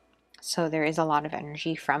 so there is a lot of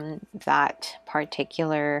energy from that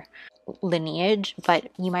particular lineage, but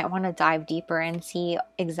you might want to dive deeper and see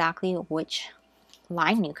exactly which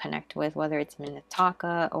line you connect with, whether it's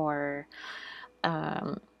Minataka or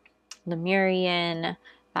Lemurian,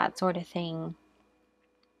 that sort of thing.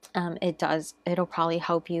 It'll probably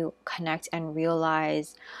help you connect and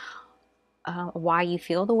realize why you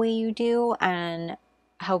feel the way you do, and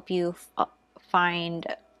help you find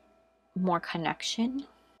more connection.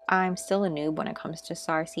 I'm still a noob when it comes to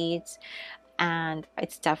star seeds, and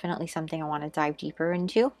it's definitely something I want to dive deeper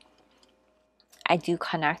into. I do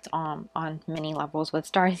connect on many levels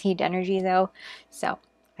with starseed energy though, so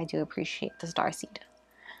I do appreciate the starseed.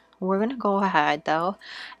 We're gonna go ahead though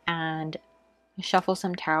and shuffle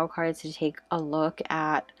some tarot cards to take a look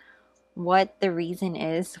at what the reason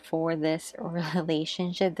is for this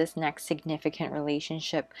relationship, this next significant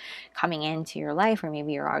relationship coming into your life, or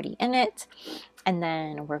maybe you're already in it. And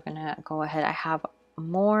then we're gonna go ahead.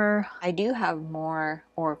 I do have more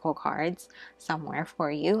oracle cards somewhere for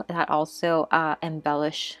you that also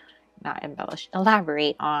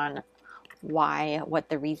elaborate on what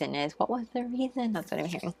the reason is. What was the reason? That's what I'm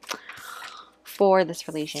hearing for this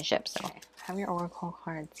relationship. So have your oracle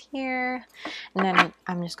cards here, and then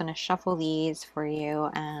I'm just going to shuffle these for you,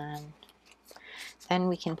 and then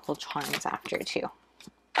we can pull charms after too.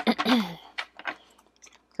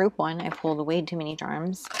 Group 1, I pulled way too many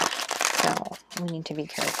charms, so we need to be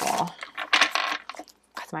careful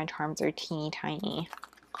because my charms are teeny tiny,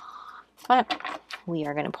 but we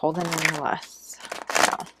are going to pull them nonetheless.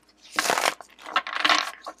 So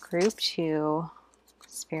group 2,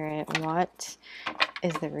 Spirit, what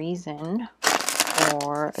is the reason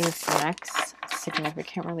for this next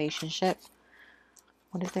significant relationship?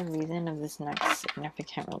 What is the reason of this next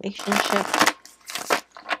significant relationship?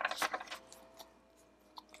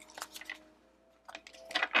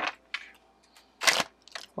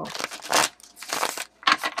 Whoa.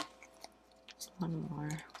 One more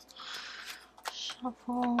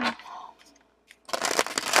shuffle.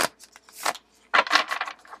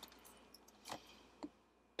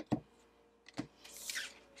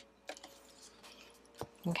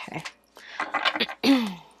 Okay.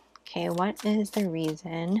 Okay, what is the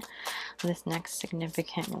reason for this next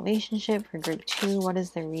significant relationship for group 2? What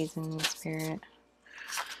is the reason, Spirit?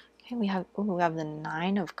 Okay, we have the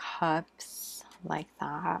 9 of Cups, like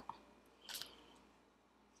that.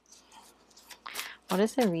 What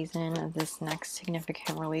is the reason of this next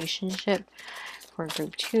significant relationship for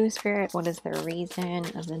group 2, Spirit? What is the reason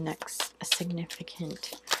of the next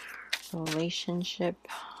significant relationship?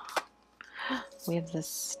 We have the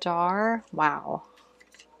Star. Wow.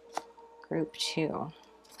 Group 2.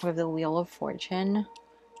 We have the Wheel of Fortune.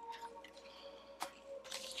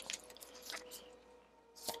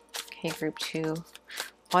 Okay, group 2.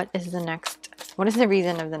 What is the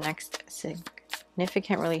reason of the next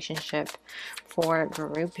significant relationship for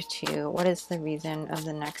group 2? What is the reason of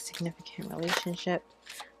the next significant relationship?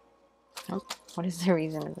 Nope. What is the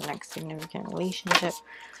reason of the next significant relationship?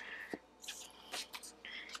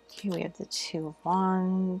 Okay, we have the 2 of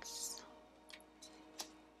Wands.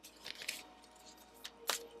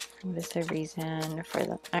 What is the reason for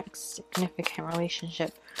the next significant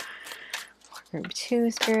relationship for group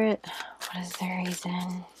 2, Spirit? What is the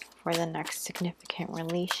reason for the next significant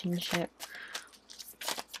relationship?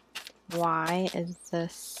 Why is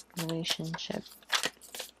this relationship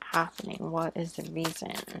happening? What is the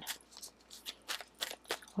reason?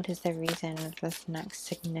 What is the reason of this next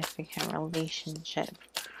significant relationship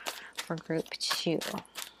for group 2?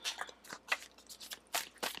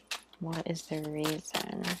 What is the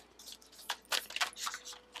reason?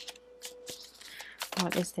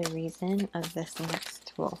 What is the reason of this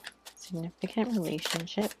next, significant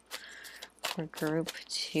relationship for group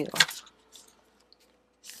 2?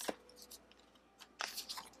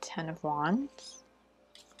 10 of Wands.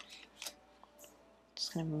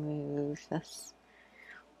 Just going to move this.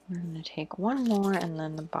 We're going to take one more and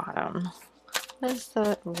then the bottom. What is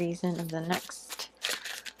the reason of the next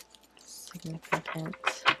significant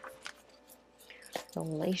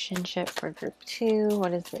relationship for group 2?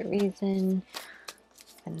 What is the reason?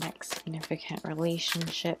 The next significant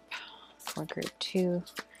relationship for group 2.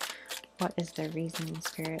 What is the reason,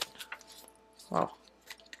 Spirit? Whoa.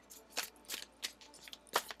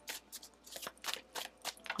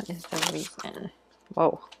 What is the reason?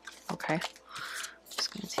 Whoa. Okay.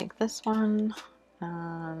 Just going to take this one.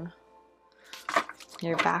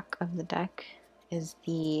 Your back of the deck is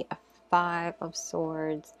the 5 of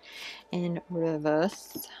Swords in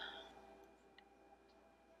reverse.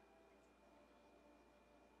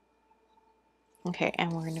 Okay,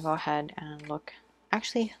 and we're going to go ahead and look.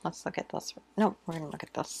 Actually, let's look at this. No, we're going to look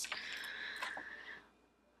at this.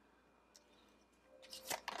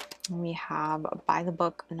 We have by the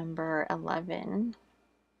book number 11.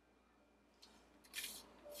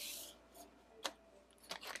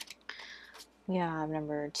 We have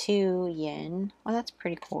number 2, Yin. Oh, that's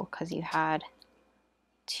pretty cool because you had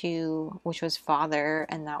 2, which was father,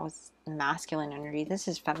 and that was masculine energy. This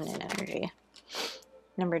is feminine energy.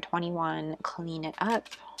 Number 21, clean it up.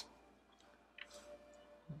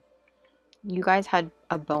 You guys had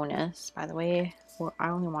a bonus, by the way. Well, I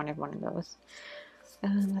only wanted one of those.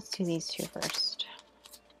 Let's do these 2 first.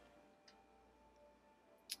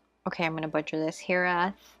 Okay, I'm going to butcher this.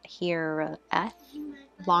 Hireth,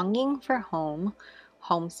 longing for home,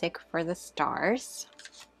 homesick for the stars.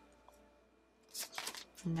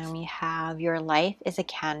 And then we have your life is a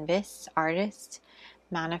canvas, artist,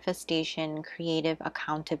 manifestation, creative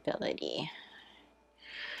accountability.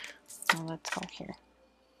 So let's go here.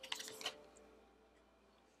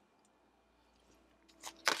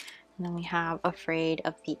 And then we have afraid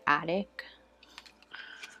of the attic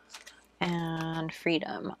and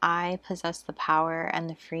freedom. I possess the power and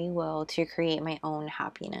the free will to create my own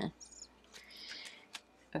happiness.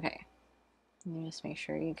 Okay, let me just make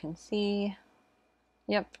sure you can see.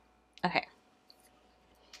 Yep. Okay.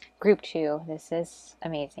 Group 2, this is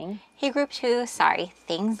amazing. Hey Group 2, sorry,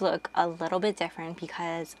 things look a little bit different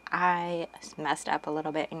because I messed up a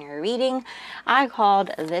little bit in your reading. I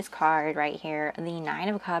called this card right here the 9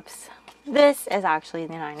 of Cups. This is actually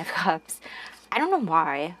the 9 of Cups. I don't know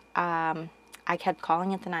why. I kept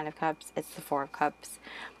calling it the 9 of Cups. It's the 4 of Cups.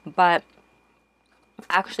 But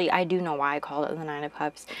actually, I do know why I called it the 9 of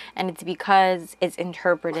Cups. And it's because it's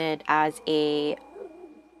interpreted as a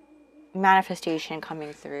manifestation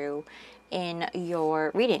coming through in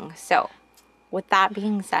your reading. So with that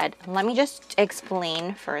being said, let me just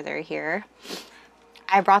explain further here.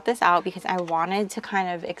 I brought this out because I wanted to kind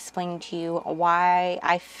of explain to you why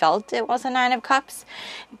I felt it was a 9 of Cups,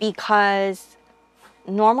 because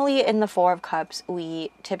normally in the 4 of Cups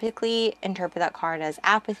we typically interpret that card as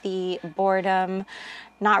apathy, boredom,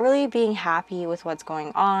 not really being happy with what's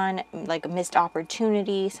going on, like a missed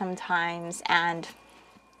opportunity sometimes. And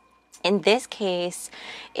in this case,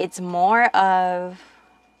 it's more of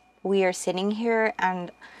we are sitting here and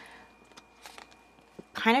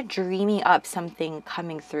kind of dreaming up something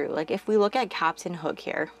coming through. Like if we look at Captain Hook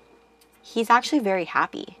here, he's actually very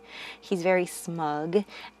happy. He's very smug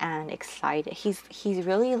and excited. He's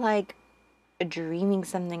really like dreaming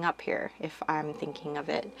something up here, if I'm thinking of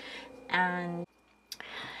it. And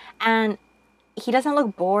he doesn't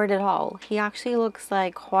look bored at all. He actually looks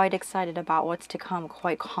like quite excited about what's to come,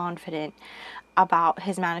 quite confident about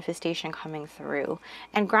his manifestation coming through.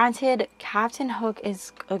 And granted, Captain Hook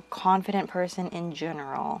is a confident person in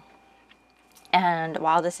general. And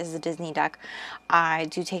while this is a Disney deck, I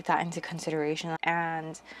do take that into consideration.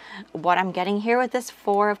 And what I'm getting here with this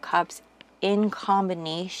 4 of Cups in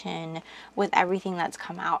combination with everything that's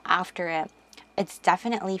come out after it, it's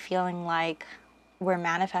definitely feeling like we're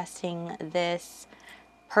manifesting this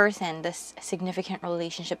person, this significant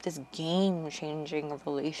relationship, this game-changing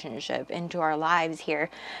relationship into our lives here,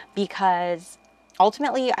 because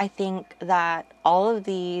ultimately I think that all of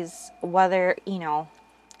these, whether, you know,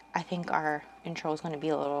 I think our intro is going to be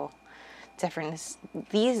a little different.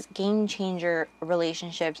 These game changer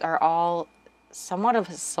relationships are all somewhat of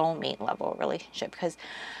a soulmate level relationship, because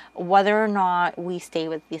whether or not we stay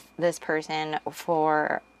with this person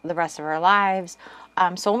for the rest of our lives,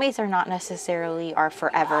 soulmates are not necessarily our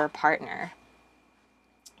forever partner.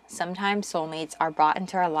 Sometimes soulmates are brought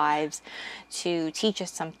into our lives to teach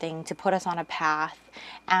us something, to put us on a path,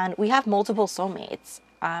 and we have multiple soulmates,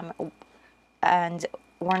 and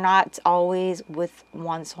we're not always with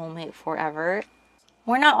one soulmate forever.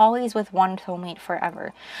 We're not always with one soulmate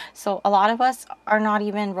forever. So a lot of us are not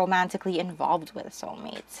even romantically involved with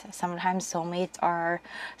soulmates. Sometimes soulmates are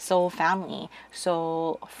soul family,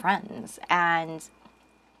 soul friends. And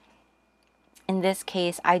in this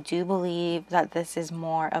case, I do believe that this is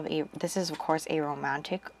of course a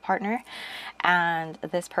romantic partner. And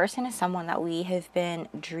this person is someone that we have been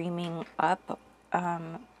dreaming up.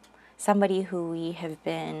 Somebody who we have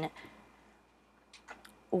been,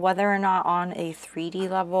 whether or not on a 3D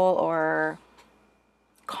level or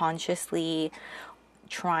consciously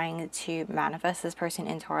trying to manifest this person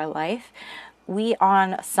into our life, we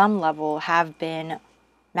on some level have been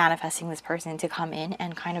manifesting this person to come in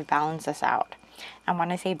and kind of balance us out. And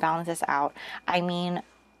when I say balance us out, I mean,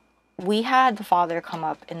 we had the Father come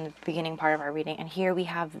up in the beginning part of our reading, and here we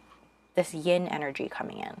have this yin energy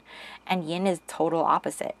coming in. And yin is total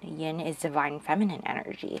opposite. Yin is divine feminine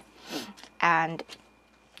energy. And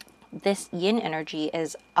this yin energy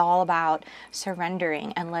is all about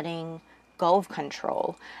surrendering and letting go of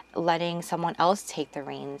control, letting someone else take the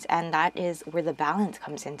reins. And that is where the balance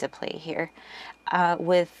comes into play here.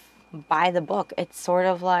 With by the book, it's sort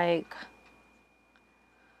of like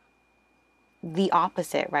the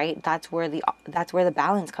opposite, right? That's where the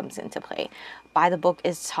balance comes into play. By the book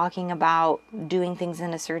is talking about doing things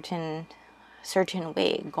in a certain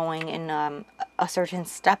way, going in a certain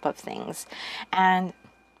step of things. And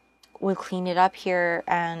we'll clean it up here.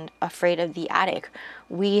 And afraid of the attic,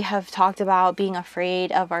 we have talked about being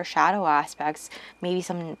afraid of our shadow aspects, maybe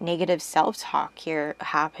some negative self-talk here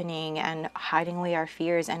happening, and hiding away our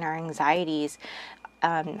fears and our anxieties.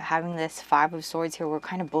 Having this Five of Swords here, we're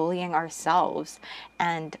kind of bullying ourselves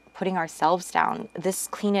and putting ourselves down. This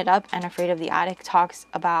clean it up and afraid of the attic talks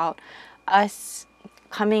about us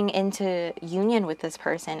coming into union with this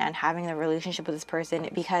person and having the relationship with this person,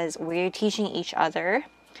 because we're teaching each other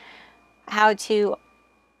how to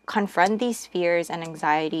confront these fears and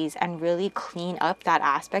anxieties and really clean up that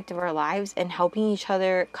aspect of our lives, and helping each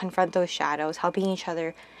other confront those shadows, helping each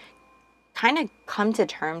other kind of come to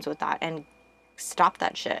terms with that and stop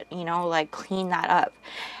that shit, you know, like clean that up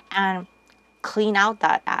and clean out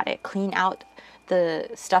that attic, clean out the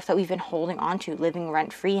stuff that we've been holding on to, living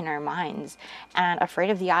rent free in our minds. And afraid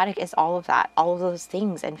of the attic is all of that, all of those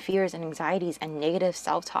things and fears and anxieties and negative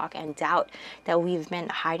self-talk and doubt that we've been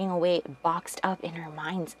hiding away, boxed up in our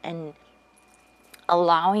minds, and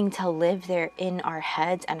allowing to live there in our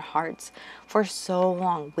heads and hearts for so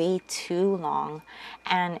long, way too long.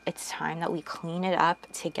 And it's time that we clean it up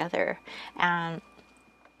together. And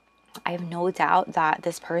I have no doubt that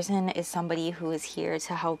this person is somebody who is here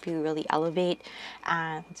to help you really elevate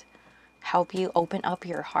and help you open up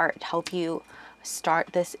your heart, help you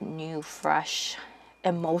start this new, fresh,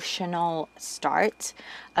 emotional start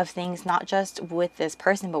of things, not just with this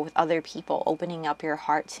person, but with other people, opening up your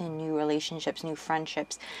heart to new relationships, new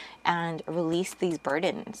friendships, and release these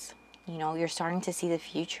burdens. You know, you're starting to see the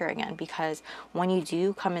future again, because when you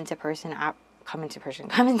do come into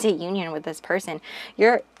union with this person,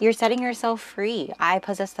 you're setting yourself free. I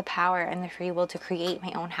possess the power and the free will to create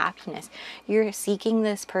my own happiness. You're seeking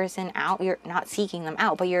this person out. You're not seeking them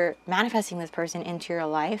out, but you're manifesting this person into your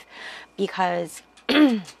life, because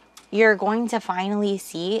you're going to finally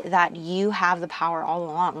see that you have the power all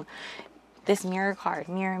along. This mirror card,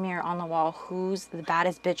 mirror, mirror on the wall, who's the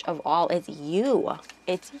baddest bitch of all? It's you.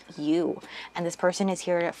 It's you. And this person is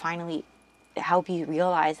here to finally help you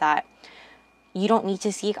realize that you don't need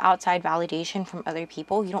to seek outside validation from other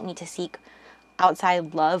people. You don't need to seek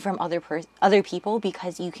outside love from other people,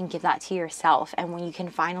 because you can give that to yourself. And when you can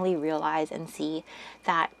finally realize and see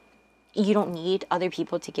that you don't need other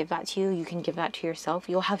people to give that to you, you can give that to yourself,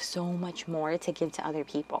 you'll have so much more to give to other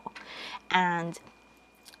people. And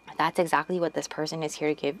That's exactly what this person is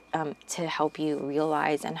here to give, to help you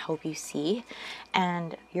realize and help you see.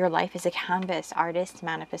 And your life is a canvas, artist,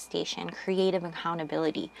 manifestation, creative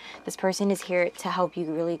accountability. This person is here to help you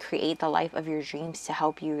really create the life of your dreams, to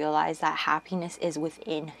help you realize that happiness is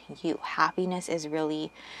within you. Happiness is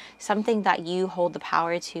really something that you hold the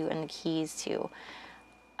power to and the keys to.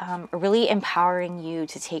 Really empowering you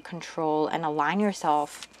to take control and align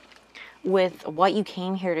yourself with what you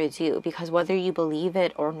came here to do, because whether you believe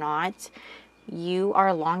it or not, you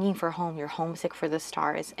are longing for home. You're homesick for the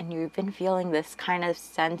stars, and you've been feeling this kind of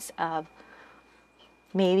sense of,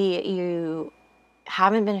 maybe you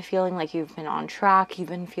haven't been feeling like you've been on track. You've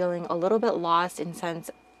been feeling a little bit lost in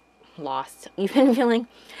sense lost. You've been feeling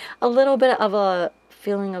a little bit of a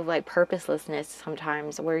feeling of like purposelessness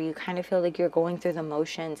sometimes, where you kind of feel like you're going through the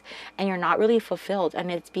motions and you're not really fulfilled.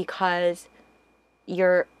 And it's because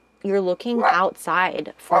you're looking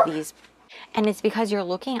outside for these, and it's because you're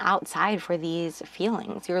looking outside for these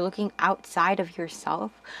feelings. You're looking outside of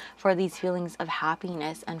yourself for these feelings of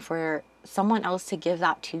happiness and for someone else to give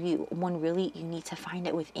that to you, when really you need to find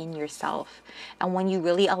it within yourself. And when you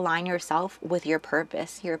really align yourself with your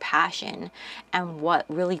purpose, your passion, and what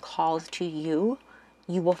really calls to you,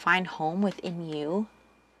 you will find home within you.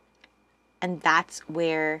 And that's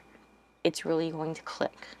where it's really going to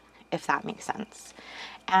click, if that makes sense.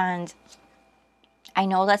 And I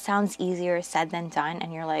know that sounds easier said than done,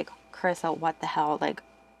 and you're like, Carissa, what the hell? Like,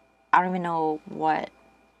 I don't even know what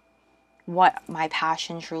my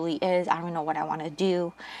passion truly is. I don't even know what I want to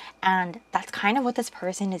do. And that's kind of what this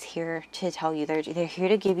person is here to tell you. They're here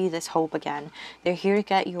to give you this hope again. They're here to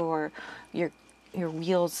get your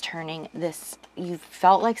wheels turning. You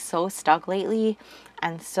felt like so stuck lately,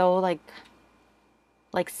 and so like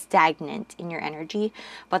stagnant in your energy,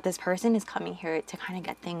 but this person is coming here to kind of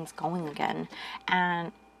get things going again.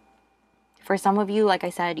 And for some of you, like I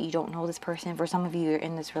said, you don't know this person. For some of you, you're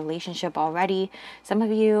in this relationship already. Some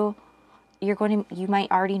of you, you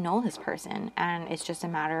might already know this person, and it's just a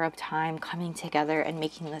matter of time coming together and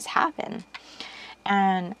making this happen.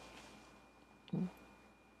 And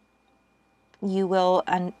you will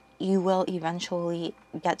eventually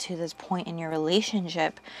get to this point in your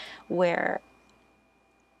relationship where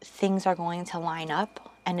things are going to line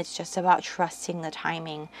up, and it's just about trusting the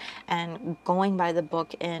timing and going by the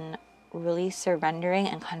book and really surrendering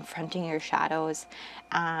and confronting your shadows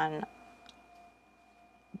and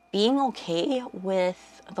being okay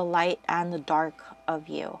with the light and the dark of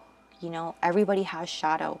you. You know, everybody has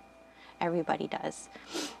shadow. Everybody does.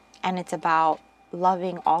 And it's about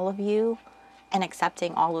loving all of you and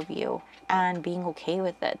accepting all of you and being okay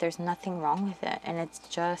with it. There's nothing wrong with it. And it's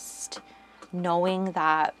just knowing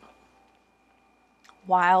that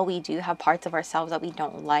while we do have parts of ourselves that we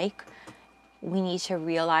don't like, we need to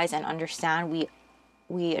realize and understand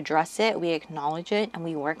we address it, we acknowledge it, and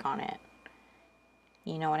we work on it.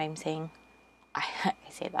 You know what I'm saying? I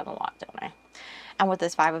say that a lot, don't I? And with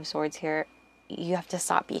this Five of Swords here, you have to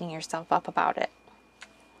stop beating yourself up about it.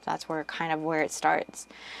 That's where it starts.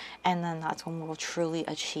 And then that's when we'll truly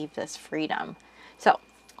achieve this freedom. So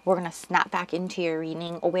we're going to snap back into your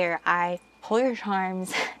reading where I pull your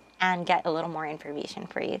charms and get a little more information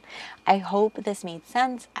for you. I hope this made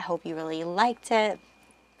sense. I hope you really liked it.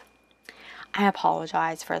 I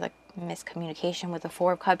apologize for the miscommunication with the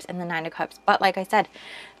Four of Cups and the Nine of Cups. But like I said,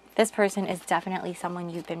 this person is definitely someone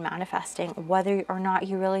you've been manifesting, whether or not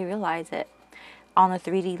you really realize it, on a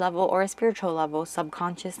 3D level or a spiritual level,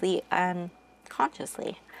 subconsciously and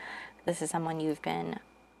consciously. This is someone you've been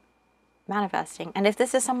manifesting. And if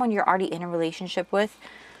this is someone you're already in a relationship with,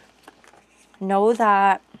 know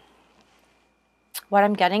that what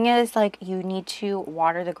I'm getting is like you need to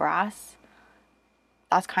water the grass.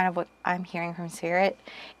 That's kind of what I'm hearing from Spirit.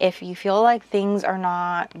 If you feel like things are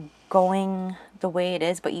not going the way it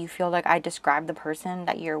is, but you feel like I described the person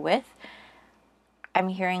that you're with, I'm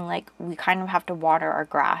hearing like we kind of have to water our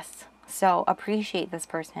grass. So appreciate this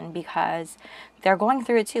person because they're going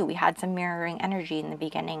through it too. We had some mirroring energy in the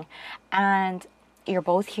beginning, and you're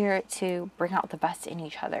both here to bring out the best in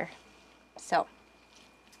each other. So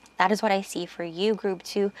that is what I see for you, group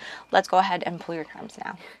 2. Let's go ahead and pull your charms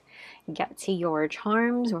now. Get to your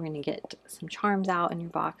charms. We're going to get some charms out in your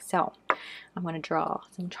box. So I'm going to draw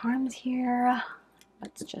some charms here.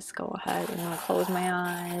 Let's just go ahead. I'm going to close my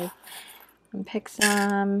eyes and pick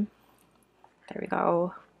some. There we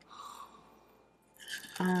go.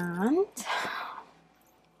 And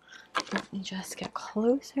let me just get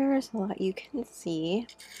closer so that you can see.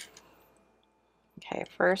 Okay,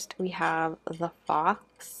 first we have the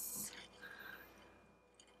fox.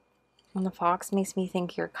 And the fox makes me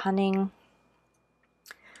think you're cunning,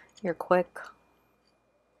 you're quick,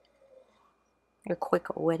 You're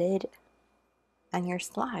quick-witted and you're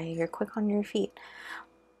sly. You're quick on your feet.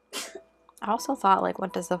 I also thought, like,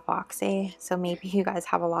 what does the fox say? So maybe you guys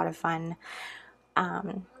have a lot of fun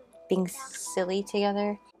being silly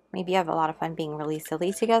together. Maybe you have a lot of fun being really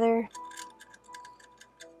silly together.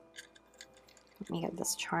 Let me get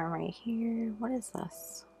this charm right here. What is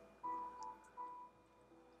this?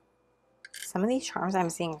 Some of these charms I'm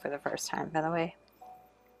seeing for the first time, by the way.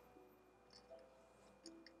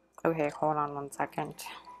 Okay, hold on one second.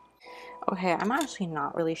 Okay, I'm actually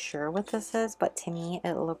not really sure what this is, but to me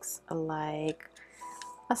it looks like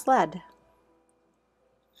a sled.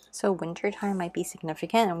 So wintertime might be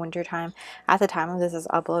significant, and wintertime, at the time of this is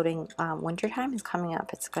uploading, wintertime is coming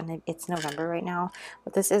up. It's November right now,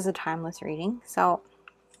 but this is a timeless reading. So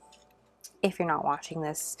if you're not watching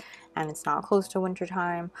this and it's not close to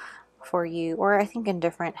wintertime for you, or I think in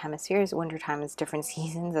different hemispheres, wintertime is different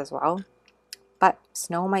seasons as well. But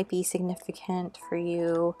snow might be significant for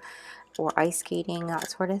you, or ice skating, that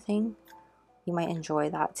sort of thing. You might enjoy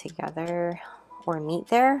that together or meet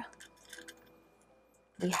there.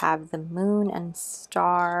 We have the moon and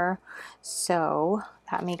star, so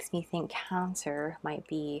that makes me think Cancer might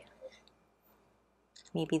be,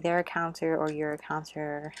 maybe they're a Cancer or you're a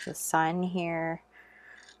Cancer. The sun here,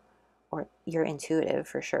 or you're intuitive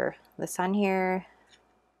for sure. The sun here,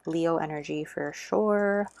 Leo energy for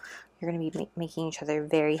sure. You're going to be making each other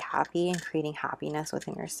very happy and creating happiness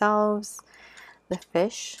within yourselves. The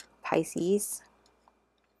fish, Pisces,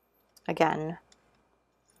 again,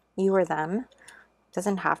 you or them,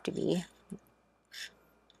 doesn't have to be,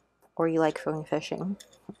 or you like going fishing.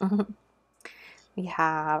 We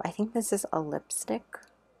have, I think this is a lipstick.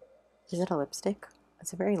 Is it a lipstick?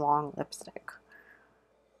 It's a very long lipstick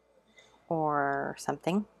or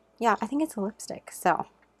something. Yeah, I think it's a lipstick. So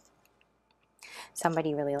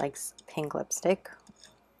somebody really likes pink lipstick,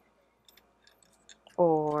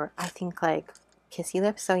 or I think like kissy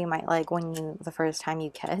lips. So you might, like, when you, the first time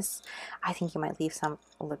you kiss, I think you might leave some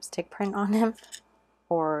lipstick print on him,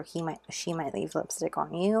 or she might leave lipstick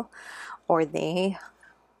on you, or they,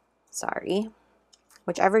 sorry,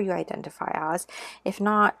 whichever you identify as. If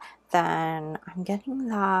not, then I'm getting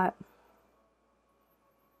that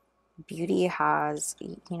beauty has,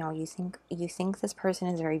 you know, you think this person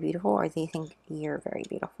is very beautiful, or they think you're very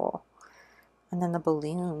beautiful. And then the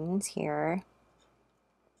balloons here,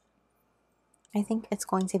 I think it's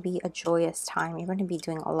going to be a joyous time. You're going to be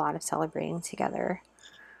doing a lot of celebrating together.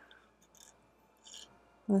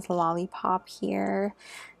 This lollipop here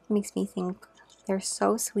makes me think they're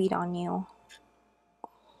so sweet on you.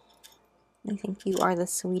 I think you are the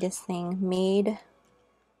sweetest thing made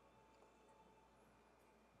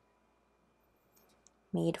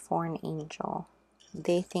for an angel.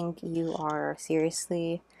 They think you are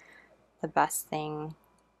seriously the best thing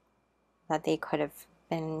that they could have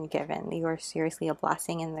been given. You are seriously a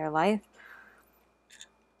blessing in their life.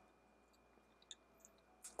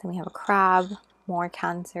 Then we have a crab, more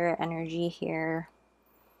Cancer energy here.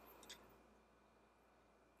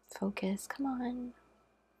 Focus, come on.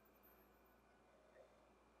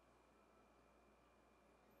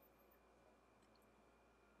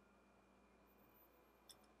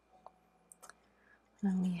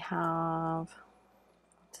 Then we have,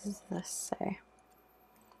 what does this say?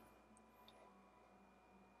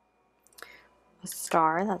 A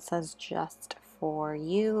star that says just for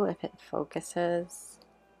you, if it focuses.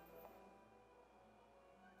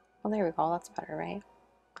 Well, there we go, that's better, right?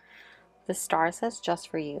 The star says just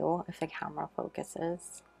for you if the camera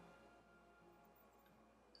focuses.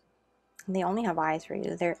 And they only have eyes for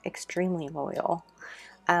you. They're extremely loyal.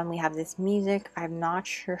 We have this music. I'm not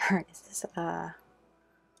sure. Is this a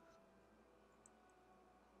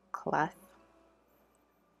clef?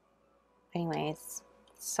 Anyways,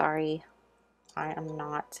 sorry. I am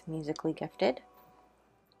not musically gifted,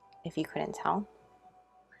 if you couldn't tell.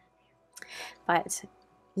 But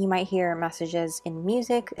you might hear messages in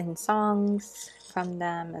music and songs from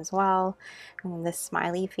them as well. And this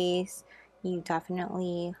smiley face, you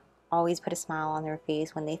definitely always put a smile on their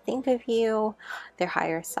face when they think of you. Their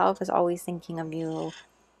higher self is always thinking of you.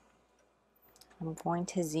 I'm going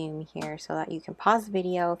to zoom here so that you can pause the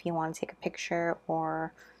video if you want to take a picture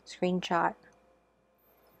or screenshot.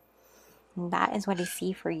 And that is what I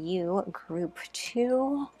see for you, group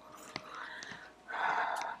 2.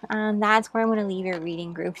 And that's where I'm going to leave your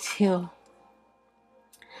reading, group 2.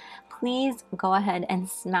 Please go ahead and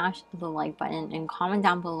smash the like button and comment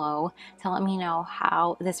down below to let me know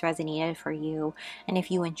how this resonated for you. And if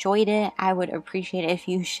you enjoyed it, I would appreciate it if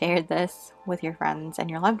you shared this with your friends and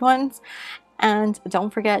your loved ones. And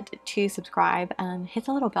don't forget to subscribe and hit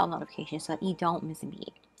the little bell notification so that you don't miss a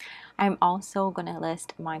beat. I'm also going to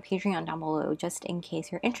list my Patreon down below just in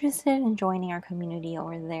case you're interested in joining our community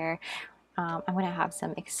over there. I'm going to have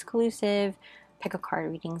some exclusive pick a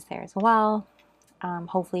card readings there as well.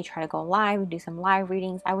 Hopefully try to go live, do some live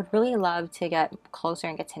readings. I would really love to get closer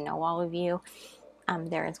and get to know all of you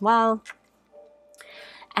there as well.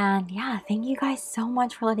 And yeah, thank you guys so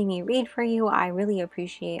much for letting me read for you. I really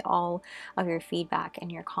appreciate all of your feedback and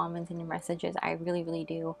your comments and your messages. I really, really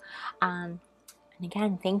do. And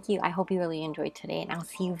again, thank you. I hope you really enjoyed today, and I'll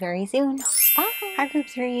see you very soon. Bye. Hi, Group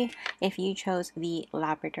 3. If you chose the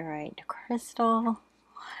Labradorite Crystal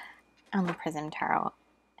and the Prism Tarot,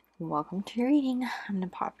 welcome to your reading. I'm going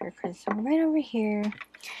to pop your crystal right over here,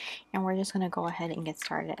 and we're just going to go ahead and get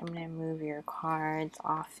started. I'm going to move your cards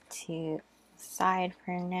off to the side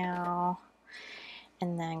for now,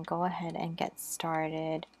 and then go ahead and get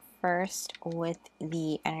started first with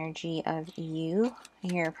the energy of you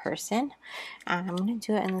and your person. And I'm going to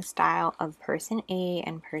do it in the style of person A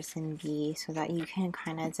and person B so that you can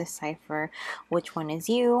kind of decipher which one is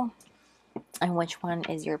you and which one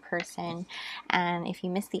is your person. And if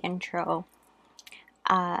you missed the intro,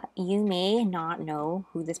 you may not know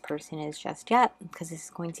who this person is just yet, because this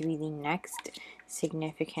is going to be the next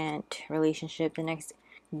significant relationship, the next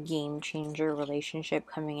game changer relationship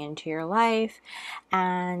coming into your life.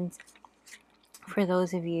 And for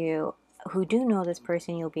those of you who do know this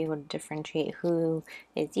person, you'll be able to differentiate who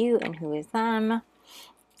is you and who is them.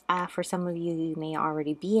 For some of you, you may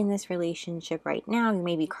already be in this relationship right now. You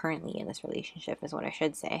may be currently in this relationship is what I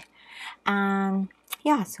should say.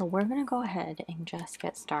 Yeah, so we're going to go ahead and just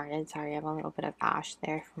get started. Sorry, I have a little bit of ash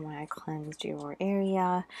there from when I cleansed your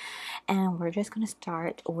area. And we're just going to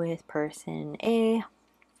start with person A.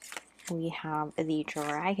 We have the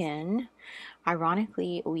dragon.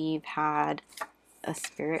 Ironically, we've had a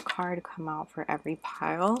spirit card come out for every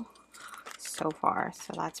pile so far,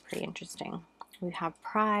 so that's pretty interesting. We have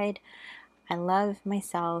pride. I love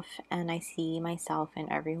myself and I see myself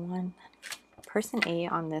in everyone. Person A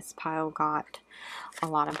on this pile got a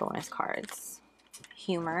lot of bonus cards.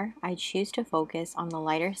 Humor. I choose to focus on the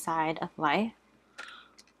lighter side of life.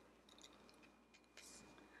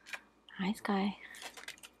 Hi, Sky.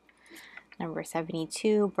 Number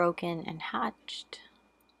 72, broken and hatched.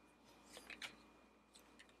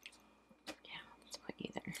 Yeah, let's put you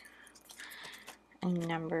there. And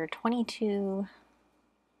number 22,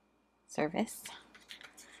 service.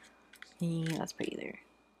 Yeah, let's put you there.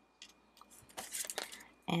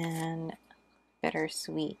 And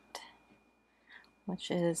bittersweet, which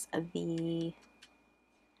is the,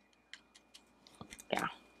 yeah,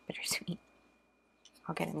 bittersweet.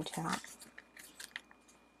 I'll get into that.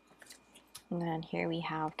 And then here we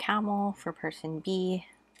have camel for person B.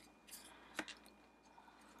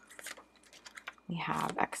 We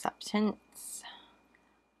have acceptance.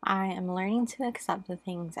 I am learning to accept the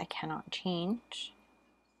things I cannot change.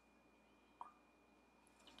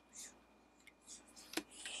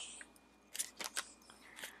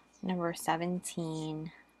 Number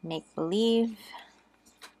 17, make believe.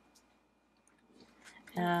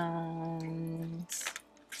 And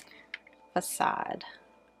facade.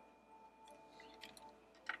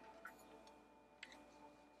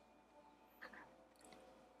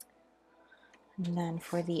 And then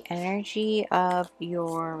for the energy of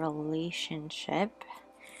your relationship,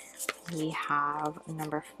 we have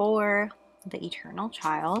number 4, the eternal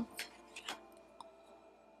child.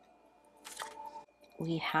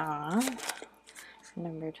 We have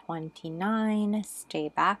number 29, stay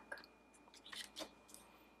back.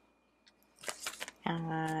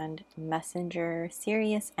 And messenger,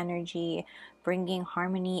 serious energy, bringing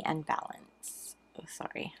harmony and balance. Oh,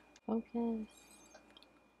 sorry. Focus.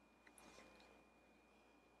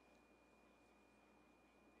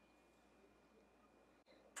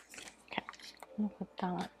 Okay, I'm gonna put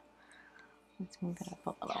that. Let's move it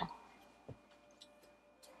up a little.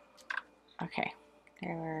 Okay,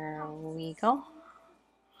 there we go.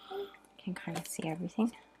 Can kind of see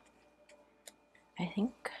everything. I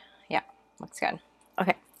think, yeah, looks good.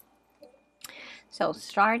 Okay, so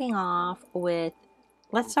starting off with,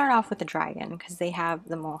 let's start off with the dragon because they have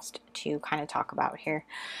the most to kind of talk about here.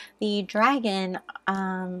 The dragon,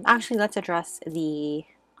 actually let's address the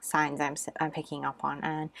signs I'm picking up on.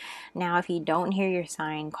 And now if you don't hear your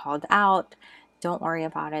sign called out, don't worry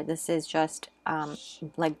about it. This is just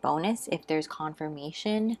like bonus if there's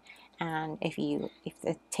confirmation, and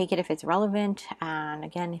take it if it's relevant. And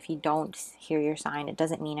again, if you don't hear your sign, it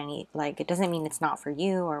doesn't mean it doesn't mean it's not for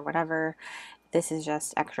you or whatever. This is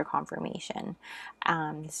just extra confirmation.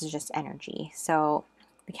 This is just energy. So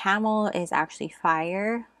the camel is actually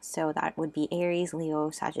fire, so that would be Aries, Leo,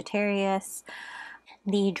 Sagittarius.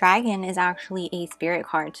 The dragon is actually a spirit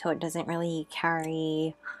card, so it doesn't really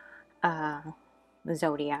carry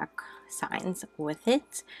zodiac signs with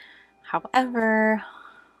it. However,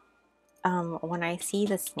 when I see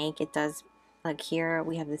the snake, it does, like here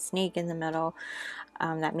we have the snake in the middle.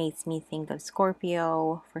 That makes me think of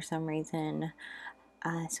Scorpio for some reason.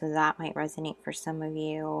 So that might resonate for some of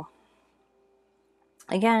you.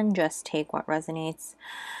 Again, just take what resonates.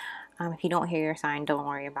 If you don't hear your sign, don't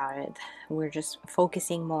worry about it. We're just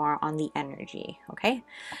focusing more on the energy, okay?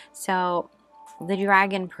 So the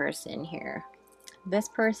dragon person here. This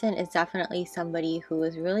person is definitely somebody who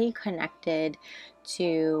is really connected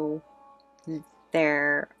to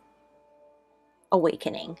their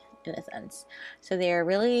awakening, in a sense. So they're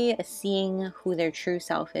really seeing who their true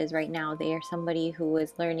self is right now. They are somebody who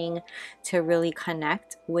is learning to really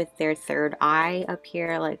connect with their third eye up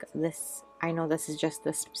here. Like this, I know this is just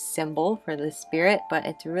this symbol for the spirit, but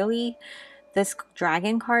it's really, this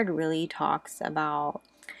dragon card really talks about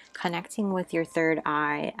connecting with your third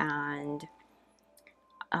eye and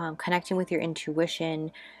connecting with your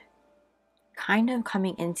intuition, kind of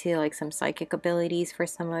coming into like some psychic abilities for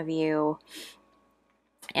some of you,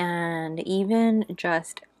 and even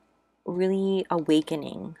just really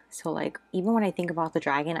awakening. So like even when I think about the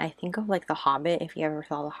dragon, I think of like the Hobbit, if you ever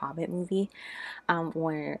saw the Hobbit movie,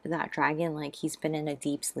 where that dragon, like he's been in a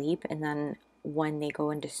deep sleep, and then when they go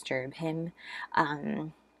and disturb him,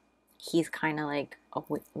 he's kind of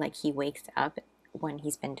like he wakes up when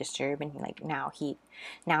he's been disturbed, and he like now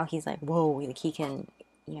he's like, whoa, like he can,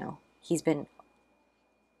 you know, he's been,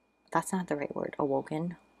 that's not the right word,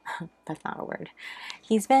 awoken. That's not a word.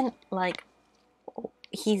 He's been like,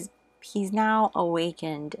 he's now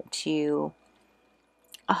awakened to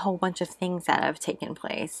a whole bunch of things that have taken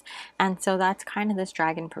place. And so that's kind of this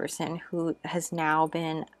dragon person who has now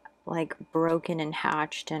been like broken and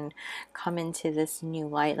hatched and come into this new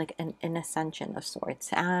light, like an ascension of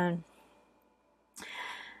sorts. And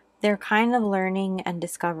they're kind of learning and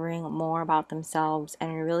discovering more about themselves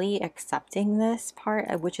and really accepting this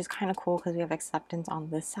part, which is kind of cool because we have acceptance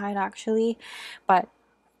on this side actually. But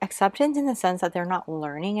acceptance in the sense that they're not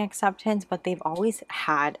learning acceptance, but they've always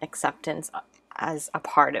had acceptance as a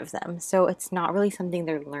part of them. So it's not really something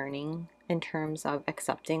they're learning in terms of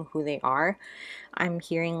accepting who they are. I'm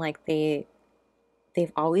hearing like they've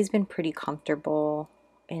always been pretty comfortable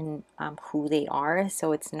in who they are.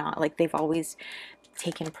 So it's not like they've always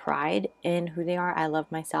taken pride in who they are. I love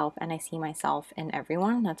myself and I see myself in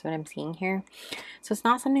everyone. That's what I'm seeing here. So it's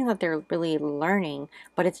not something that they're really learning,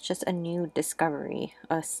 but it's just a new discovery,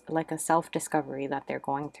 like a self-discovery that they're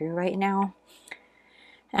going through right now.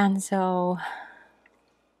 And so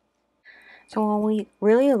when we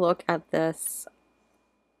really look at this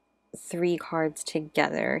three cards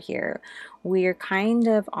together here, we're kind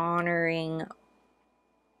of honoring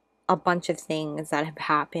a bunch of things that have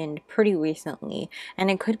happened pretty recently. And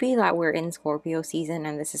it could be that we're in Scorpio season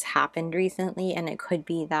and this has happened recently, and it could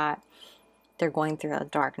be that they're going through a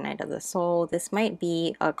dark night of the soul. This might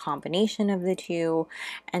be a combination of the two,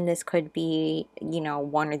 and this could be, you know,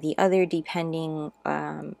 one or the other depending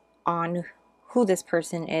on who this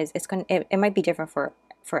person is. It might be different for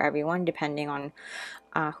everyone depending on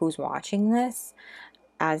who's watching this,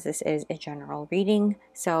 as this is a general reading.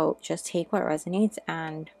 So just take what resonates.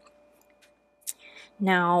 And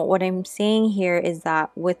now what I'm saying here is that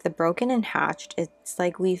with the broken and hatched, it's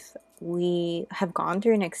like we have gone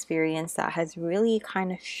through an experience that has really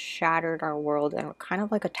kind of shattered our world, and kind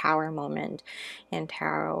of like a tower moment in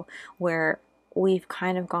tarot, where we've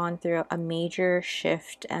kind of gone through a major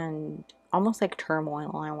shift and almost like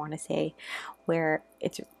turmoil, I want to say, where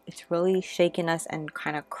it's really shaken us and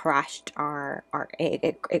kind of crashed our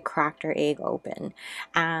egg. It cracked our egg open.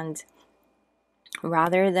 And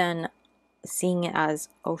rather than seeing it as,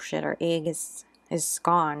 oh shit, our egg is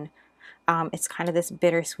gone, it's kind of this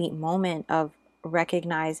bittersweet moment of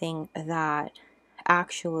recognizing that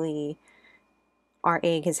actually our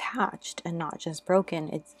egg is hatched and not just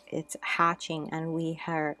broken. It's hatching, and we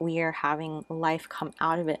are having life come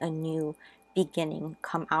out of it, a new beginning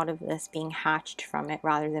come out of this, being hatched from it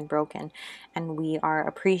rather than broken. And we are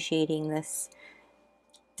appreciating this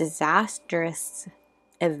disastrous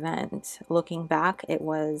event. Looking back, it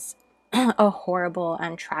was a horrible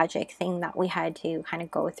and tragic thing that we had to kind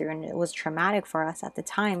of go through, and it was traumatic for us at the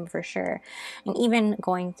time, for sure. And even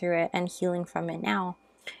going through it and healing from it now,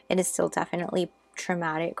 it is still definitely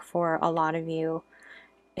traumatic for a lot of you,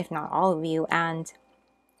 if not all of you. And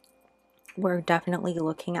we're definitely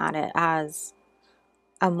looking at it as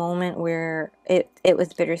a moment where it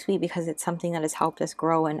was bittersweet, because it's something that has helped us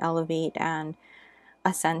grow and elevate and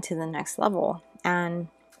ascend to the next level. And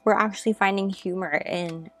we're actually finding humor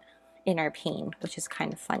in our pain, which is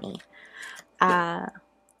kind of funny. Well,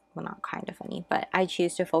 not kind of funny, but I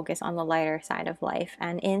choose to focus on the lighter side of life.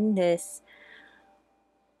 And in this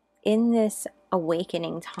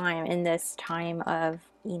awakening time, in this time of,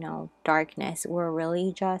 you know, darkness, we're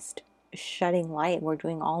really just shedding light. We're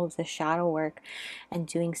doing all of the shadow work and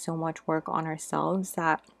doing so much work on ourselves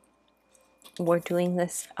that we're doing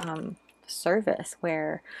this service,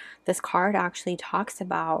 where this card actually talks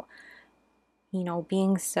about, you know,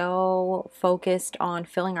 being so focused on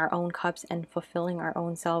filling our own cups and fulfilling our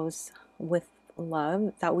own selves with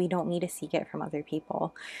love that we don't need to seek it from other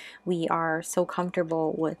people. We are so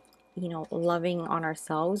comfortable with, you know, loving on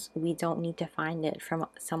ourselves. We don't need to find it from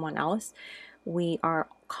someone else. We are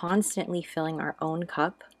constantly filling our own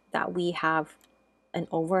cup, that we have an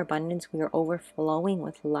overabundance. We are overflowing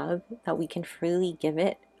with love, that we can freely give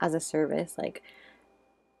it as a service, like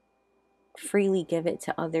freely give it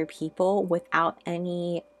to other people without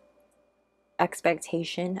any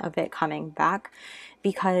expectation of it coming back,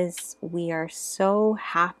 because we are so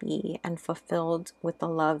happy and fulfilled with the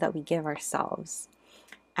love that we give ourselves.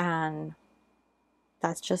 And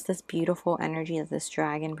that's just this beautiful energy that this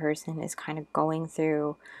dragon person is kind of going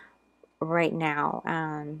through right now,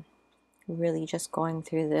 and really just going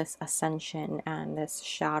through this ascension and this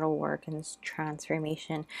shadow work and this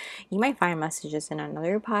transformation. You might find messages in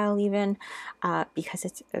another pile even, because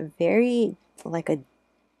it's a very like a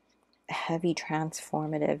heavy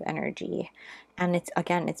transformative energy. And it's,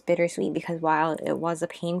 again, it's bittersweet, because while it was a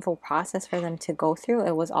painful process for them to go through,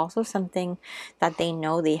 it was also something that they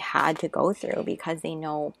know they had to go through, because they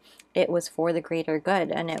know it was for the greater good,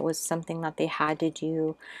 and it was something that they had to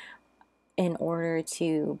do in order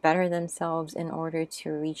to better themselves, in order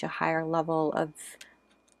to reach a higher level of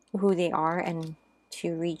who they are, and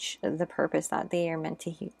to reach the purpose that they are meant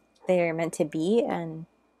to be, and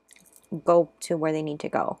go to where they need to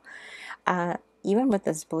go. Even with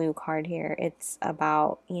this blue card here, it's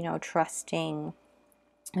about, you know, trusting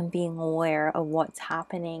and being aware of what's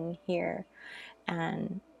happening here,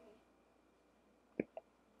 and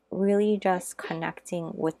really just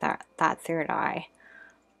connecting with that third eye.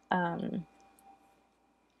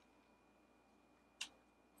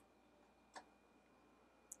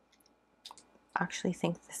 Actually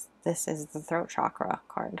think this is the throat chakra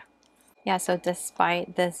card. Yeah, so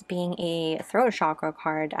despite this being a throat chakra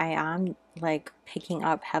card, I am like picking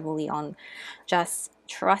up heavily on just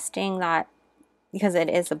trusting that, because it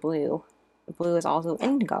is a blue. Blue is also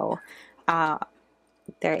indigo.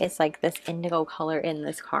 There is like this indigo color in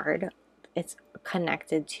this card. It's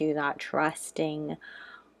connected to that trusting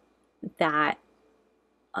that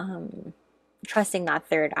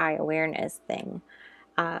third eye awareness thing.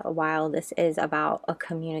 While this is about a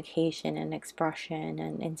communication and expression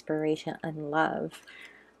and inspiration and love,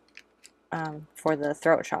 for the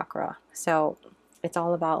throat chakra. So it's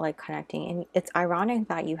all about like connecting. And it's ironic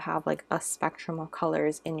that you have like a spectrum of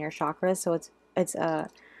colors in your chakras. So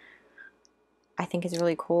I think it's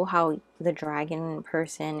really cool how the dragon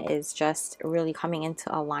person is just really coming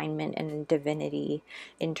into alignment and divinity,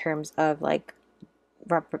 in terms of like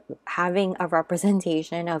having a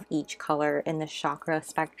representation of each color in the chakra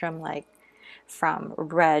spectrum, like from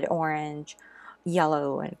red, orange,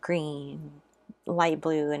 yellow, and green, light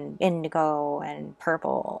blue, and indigo, and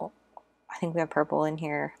purple. I think we have purple in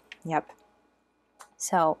here. Yep.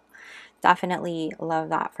 So definitely love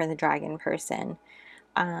that for the dragon person.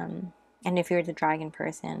 And if you're the dragon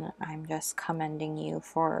person, I'm just commending you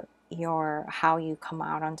for how you come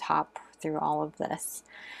out on top through all of this.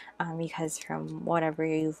 Because from whatever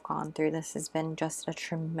you've gone through, this has been just a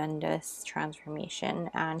tremendous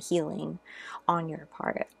transformation and healing on your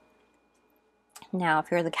part. Now,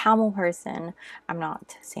 if you're the camel person, I'm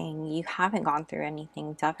not saying you haven't gone through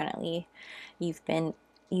anything. Definitely, you've been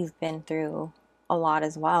through a lot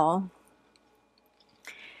as well.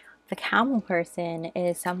 The camel person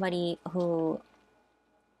is somebody who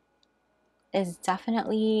is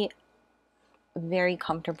definitely very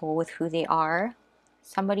comfortable with who they are.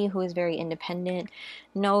 Somebody who is very independent,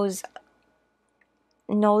 knows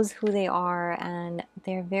who they are, and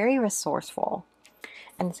they're very resourceful.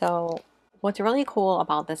 And so what's really cool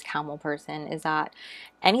about this camel person is that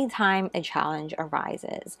anytime a challenge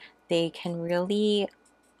arises, they can really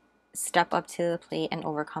step up to the plate and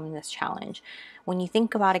overcome this challenge. When you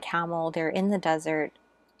think about a camel, they're in the desert,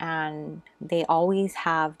 and they're always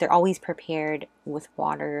prepared with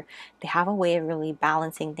water. They have a way of really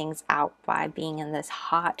balancing things out by being in this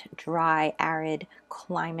hot, dry, arid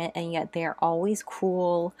climate, and yet they're always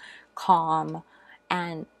cool, calm,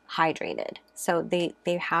 and hydrated. So they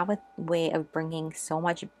have a way of bringing so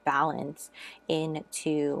much balance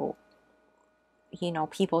into, you know,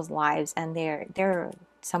 people's lives, and they're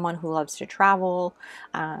someone who loves to travel.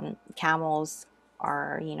 Camels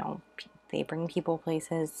are, you know, they bring people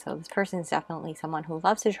places. So this person is definitely someone who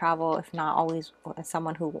loves to travel, if not always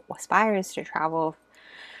someone who aspires to travel.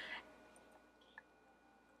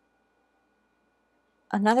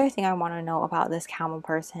 Another thing I want to know about this camel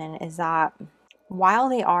person is that while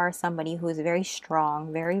they are somebody who is very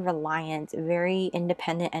strong, very reliant, very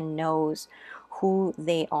independent, and knows who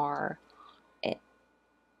they are,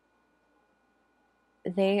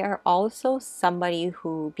 they are also somebody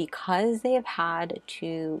who, because they have had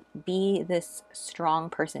to be this strong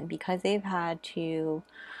person, because they've had to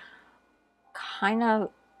kind of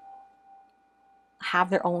have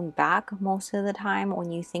their own back most of the time,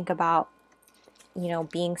 when you think about, you know,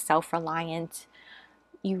 being self-reliant,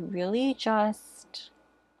 you really just,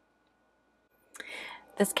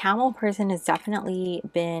 this camel person has definitely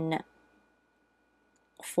been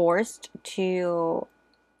forced to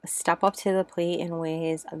step up to the plate in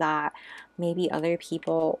ways that maybe other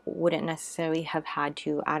people wouldn't necessarily have had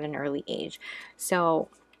to at an early age. So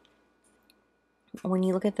when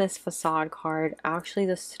you look at this facade card, actually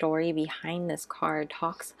the story behind this card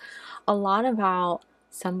talks a lot about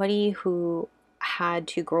somebody who had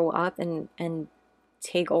to grow up and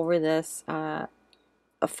take over this a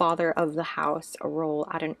father of the house a role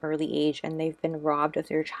at an early age, and they've been robbed of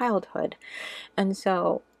their childhood. And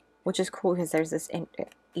so, which is cool because there's this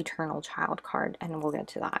eternal child card, and we'll get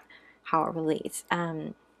to that, how it relates.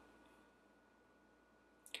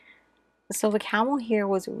 So the camel here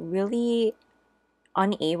was really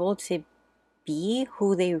unable to be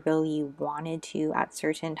who they really wanted to at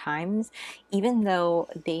certain times, even though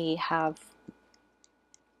they have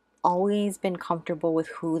always been comfortable with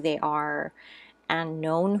who they are and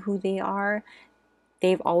known who they are.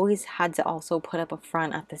 They've always had to also put up a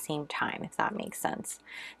front at the same time, if that makes sense.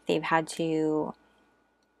 They've had to,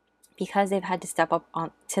 because they've had to step up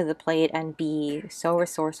on to the plate and be so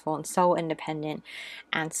resourceful and so independent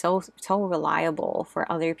and so reliable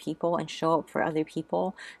for other people and show up for other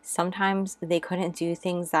people, sometimes they couldn't do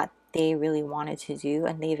things that they really wanted to do,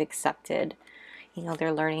 and they've accepted, you know,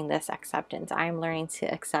 they're learning this acceptance. I'm learning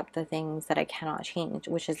to accept the things that I cannot change,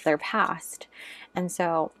 which is their past. And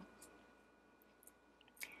so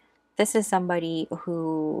this is somebody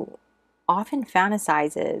who often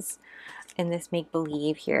fantasizes in this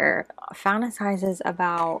make-believe here, fantasizes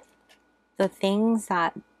about the things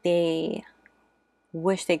that they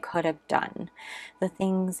wish they could have done, the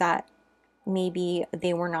things that maybe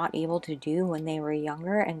they were not able to do when they were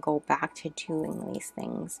younger, and go back to doing these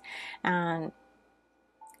things. And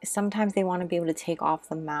sometimes they want to be able to take off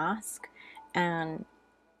the mask. And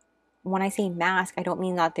when I say mask, I don't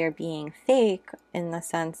mean that they're being fake in the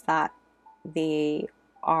sense that they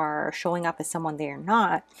are showing up as someone they're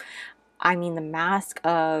not. I mean the mask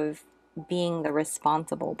of being the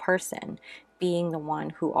responsible person, being the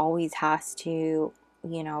one who always has to,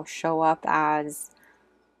 you know, show up as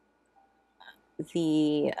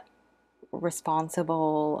the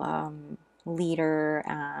responsible leader,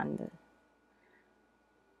 and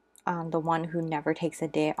the one who never takes a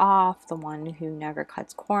day off, the one who never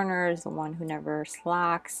cuts corners, the one who never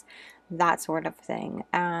slacks, that sort of thing.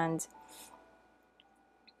 And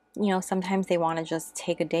you know, sometimes they want to just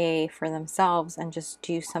take a day for themselves and just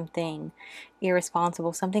do something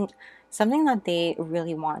irresponsible, something that they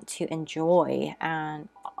really want to enjoy, and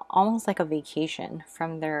almost like a vacation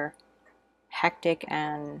from their hectic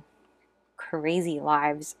and crazy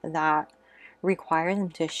lives that require them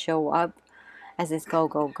to show up as this go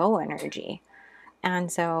go go energy.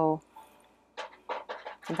 And so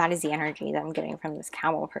that is the energy that I'm getting from this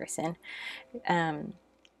camel person.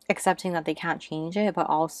 Accepting that they can't change it, but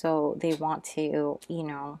also they want to, you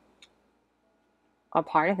know, a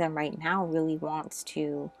part of them right now really wants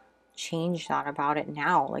to change that about it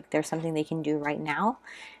now. Like there's something they can do right now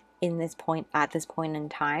in this point, at this point in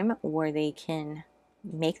time, where they can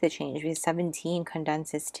make the change, because 17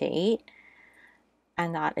 condenses to 8,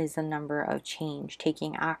 and that is the number of change,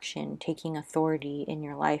 taking action, taking authority in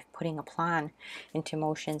your life, putting a plan into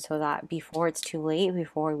motion, so that before it's too late,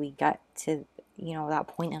 before we get to, you know, that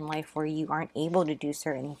point in life where you aren't able to do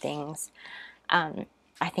certain things.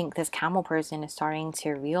 I think this camel person is starting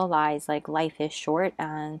to realize, like, life is short,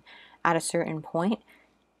 and at a certain point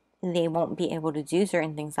they won't be able to do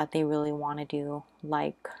certain things that they really want to do,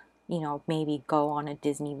 like, you know, maybe go on a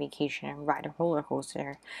Disney vacation and ride a roller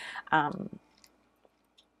coaster,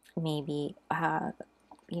 maybe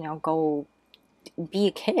you know, go be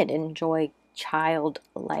a kid and enjoy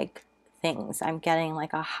childlike things. I'm getting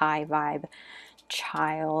like a high vibe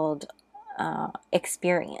child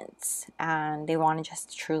experience, and they want to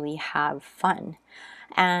just truly have fun.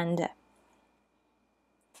 And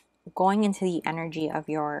going into the energy of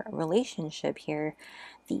your relationship here,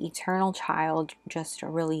 the eternal child just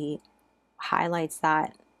really highlights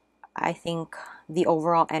that. I think the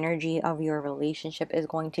overall energy of your relationship is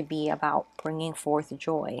going to be about bringing forth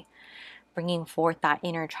joy, bringing forth that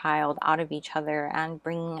inner child out of each other, and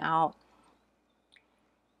bringing out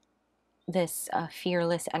this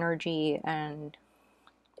fearless energy. And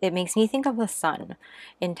it makes me think of the sun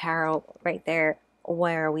in tarot right there,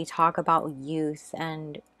 where we talk about youth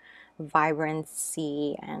and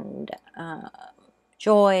vibrancy and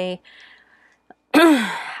joy.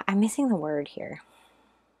 I'm missing the word here.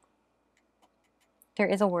 There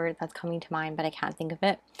is a word that's coming to mind, but I can't think of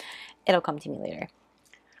it. It'll come to me later.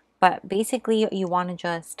 But basically, you want to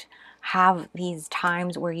just have these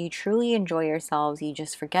times where you truly enjoy yourselves. You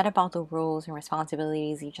just forget about the rules and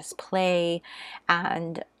responsibilities. You just play.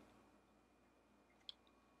 And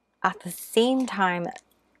at the same time,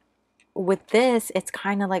 with this, it's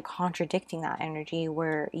kind of like contradicting that energy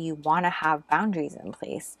where you want to have boundaries in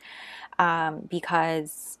place,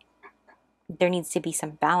 because there needs to be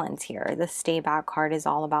some balance here. The stay back card is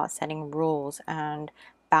all about setting rules and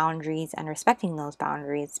boundaries and respecting those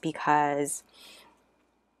boundaries, because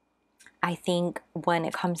I think when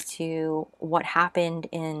it comes to what happened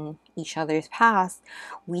in each other's past,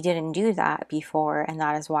 we didn't do that before, and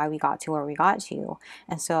that is why we got to where we got to.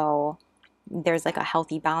 And so there's like a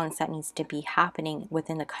healthy balance that needs to be happening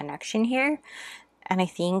within the connection here. And I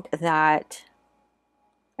think that,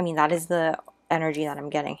 I mean, that is the energy that I'm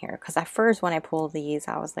getting here. Because at first when I pulled these,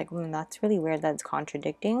 I was like, that's really weird, that's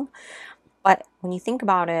contradicting. But when you think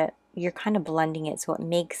about it, you're kind of blending it, so it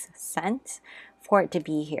makes sense for it to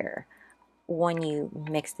be here when you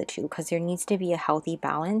mix the two, because there needs to be a healthy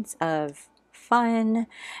balance of fun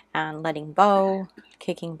and letting go,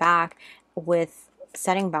 kicking back, with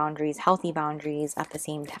setting boundaries, healthy boundaries at the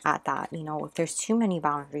same at that. You know, if there's too many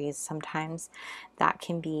boundaries, sometimes that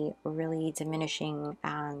can be really diminishing.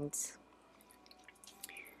 And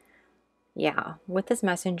yeah, with this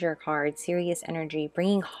messenger card, serious energy,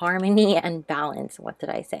 bringing harmony and balance. What did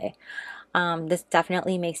I say? This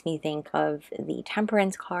definitely makes me think of the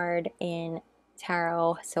Temperance card in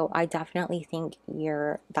tarot. So I definitely think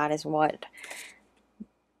that is what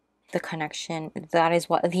the connection, that is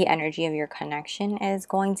what the energy of your connection is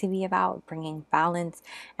going to be about, bringing balance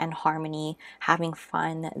and harmony, having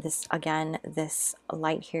fun. This, again, this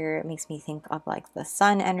light here makes me think of like the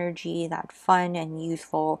sun energy, that fun and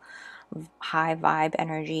youthful high vibe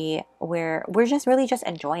energy where we're just really just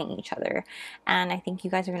enjoying each other. And I think you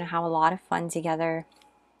guys are going to have a lot of fun together.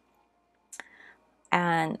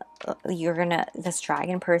 And this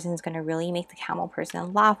dragon person is going to really make the camel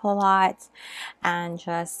person laugh a lot, and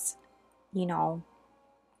just, you know,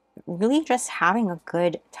 really just having a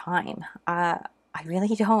good time. I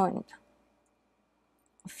really don't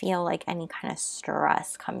feel like any kind of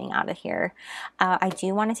stress coming out of here. I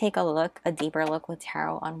do want to take a deeper look with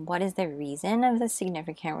tarot on what is the reason of this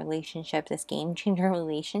significant relationship, this game changer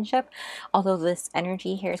relationship. Although this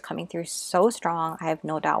energy here is coming through so strong, I have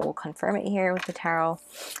no doubt we'll confirm it here with the tarot.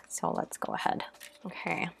 So let's go ahead.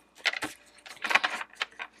 Okay.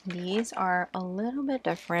 These are a little bit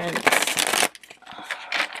different.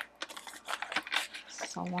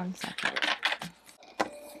 So 1 second.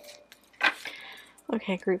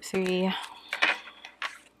 Okay, group 3.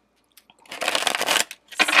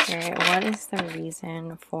 Spirit, what is the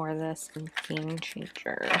reason for this game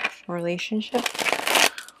changer relationship?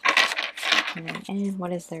 And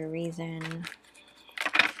what is the reason?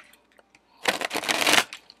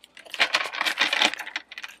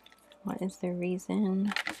 What is the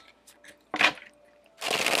reason?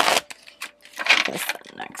 This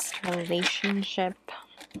next relationship.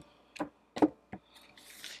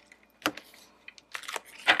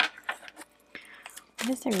 What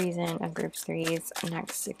is the reason of group 3's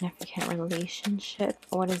next significant relationship?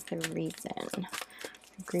 What is the reason?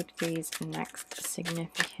 Group 3's next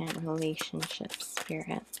significant relationship,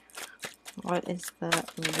 Spirit. What is the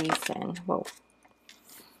reason? Whoa.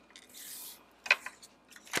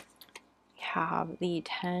 We have the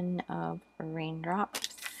 10 of raindrops.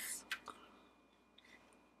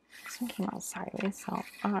 This one came out sideways, so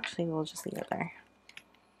actually we'll just leave it there.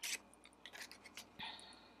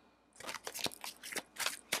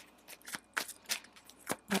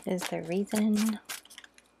 What is the reason?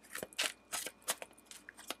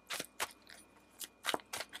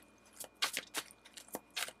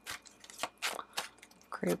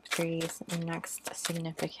 Group 3's next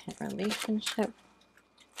significant relationship.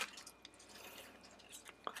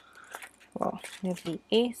 Cool. We have the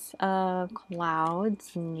Ace of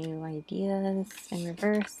Clouds, new ideas in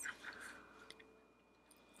reverse.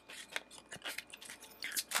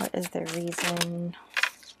 What is the reason?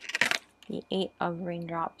 The Eight of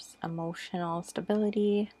Raindrops, emotional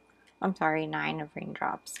stability. I'm sorry, Nine of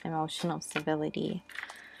Raindrops, emotional stability.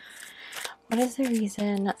 What is the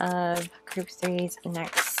reason of group threes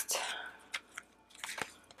next?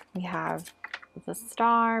 We have the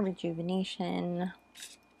Star, rejuvenation.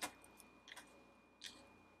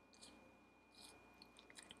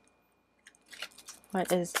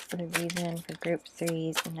 What is the reason for group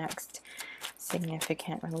threes next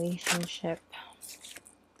significant relationship?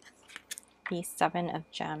 The Seven of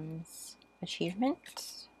Gems,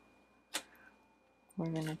 achievement. We're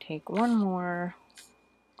going to take one more.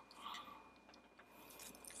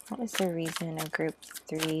 What is the reason of group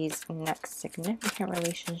threes next significant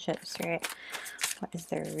relationship, Spirit? What is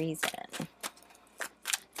the reason?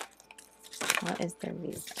 What is the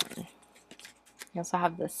reason? You also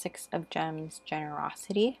have the Six of Gems,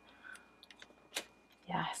 generosity.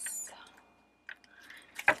 Yes.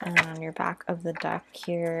 And on your back of the deck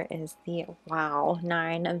here is the, wow,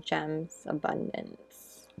 Nine of Gems,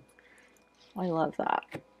 abundance. I love that.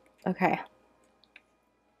 Okay.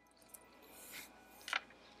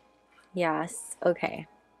 Yes, okay.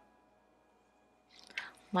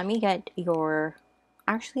 Let me get your,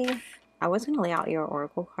 actually, I was going to lay out your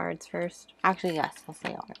oracle cards first. Actually, yes, let's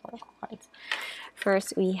lay out your oracle cards.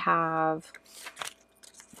 First, we have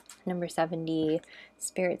number 70,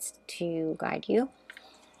 spirits to guide you.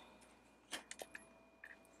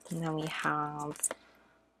 And then we have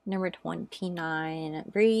number 29,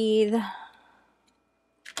 breathe.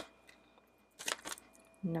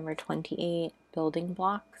 Number 28, building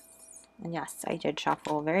blocks. And yes, I did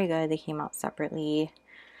shuffle. Very good. They came out separately,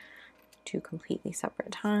 two completely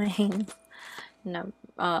separate times. No,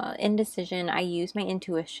 indecision. I use my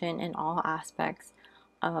intuition in all aspects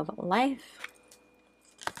of life.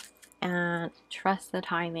 And trust the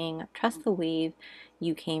timing, trust the wave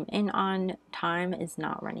you came in on. Time is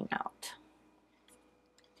not running out.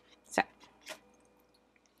 So,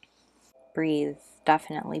 breathe.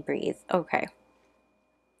 Definitely breathe. Okay.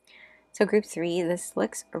 So group three, this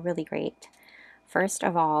looks really great. First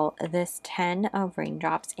of all, this 10 of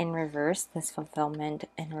raindrops in reverse, this fulfillment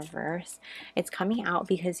in reverse, it's coming out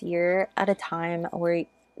because you're at a time where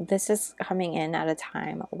this is coming in at a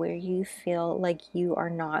time where you feel like you are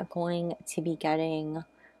not going to be getting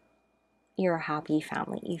your happy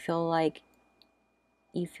family. You feel like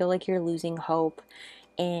you're losing hope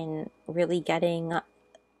in really getting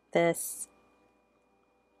this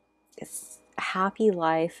happy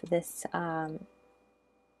life, this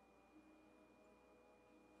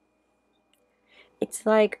it's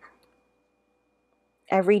like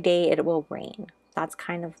every day it will rain. That's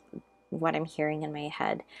kind of what I'm hearing in my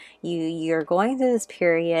head. You're going through this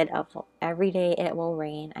period of every day it will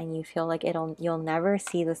rain, and you feel like you'll never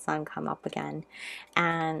see the sun come up again,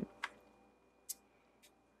 and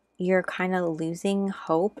you're kind of losing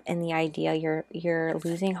hope in the idea, you're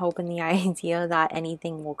losing hope in the idea that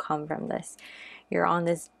anything will come from this. You're on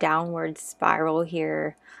this downward spiral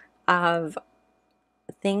here of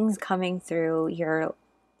things coming through.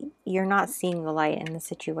 You're not seeing the light in the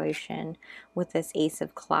situation with this Ace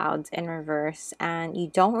of Clouds in reverse, and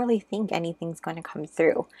you don't really think anything's going to come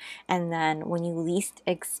through. And then when you least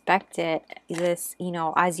expect it, this, you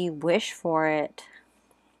know, as you wish for it,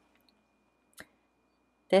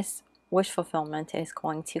 this wish fulfillment is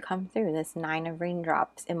going to come through. This Nine of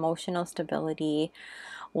Raindrops, emotional stability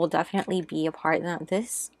will definitely be a part. Now,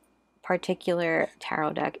 this particular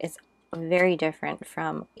tarot deck is very different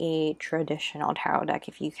from a traditional tarot deck,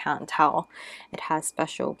 if you can't tell. It has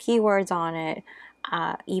special keywords on it.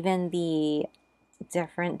 Even the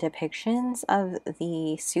different depictions of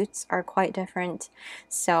the suits are quite different.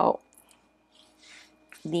 So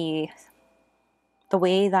the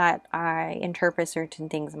way that I interpret certain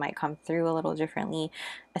things might come through a little differently,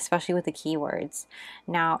 especially with the keywords.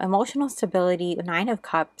 Now, emotional stability, Nine of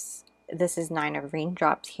Cups, this is Nine of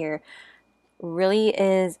Raindrops here, really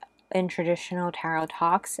is, in traditional tarot,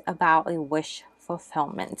 talks about a wish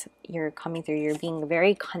fulfillment. You're coming through, you're being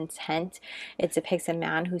very content. It depicts a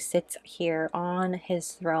man who sits here on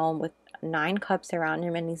his throne with 9 cups around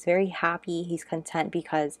him, and he's very happy, he's content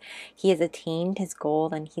because he has attained his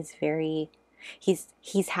goal, and he's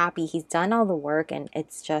happy, he's done all the work, and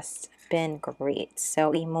it's just been great.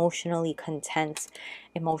 So emotionally content,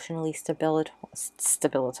 emotionally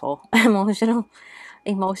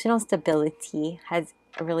emotional stability has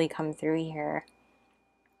really come through here,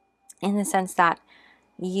 in the sense that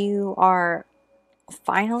you are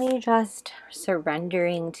finally just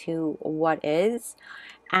surrendering to what is,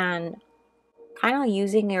 and kind of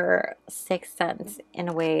using your sixth sense in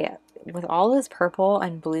a way. With all this purple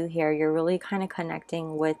and blue here, you're really kind of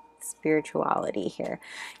connecting with spirituality here.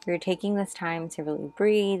 You're taking this time to really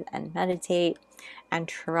breathe and meditate and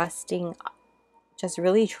trusting, just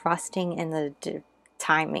really trusting in the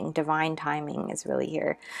timing. Divine timing is really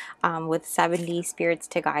here. With 70 spirits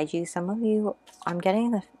to guide you, some of you, I'm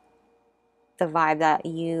getting the vibe that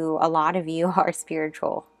a lot of you are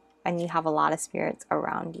spiritual, and you have a lot of spirits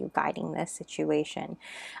around you guiding this situation.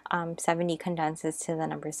 70 condenses to the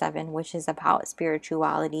number 7, which is about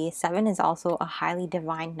spirituality. 7 is also a highly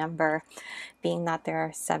divine number, being that there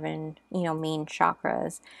are 7, main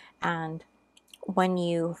chakras. And when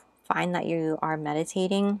you find that you are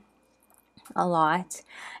meditating a lot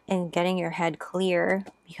and getting your head clear,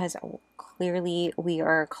 because clearly we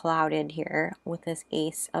are clouded here with this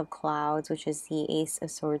Ace of Clouds, which is the Ace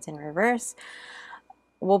of Swords in reverse,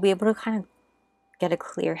 we'll be able to kind of get a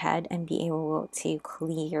clear head and be able to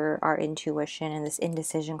clear our intuition, and this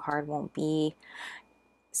indecision card won't be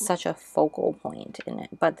such a focal point in it.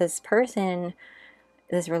 But this person,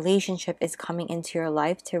 this relationship is coming into your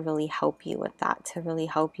life to really help you with that, to really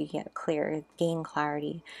help you get clear, gain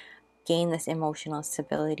clarity, gain this emotional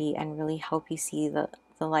stability, and really help you see the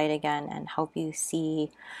light again, and help you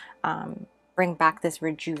see, bring back this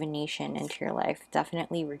rejuvenation into your life.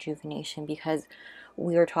 Definitely rejuvenation, because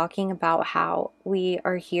we are talking about how we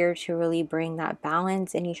are here to really bring that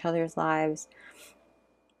balance in each other's lives,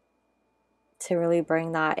 to really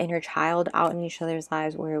bring that inner child out in each other's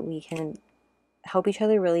lives, where we can help each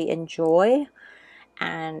other really enjoy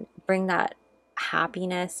and bring that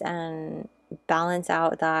happiness and balance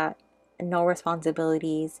out that no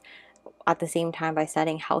responsibilities at the same time, by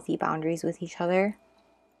setting healthy boundaries with each other.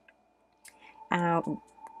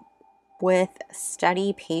 With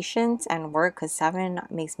steady patience and work, because 7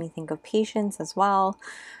 makes me think of patience as well,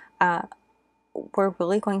 we're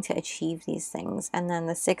really going to achieve these things. And then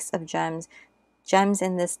the 6 of gems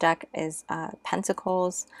in this deck is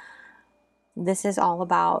Pentacles. This is all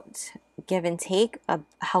about give and take, a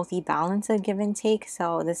healthy balance of give and take.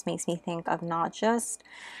 So this makes me think of not just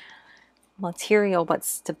material, but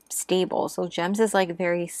stable. So gems is like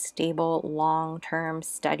very stable, long-term,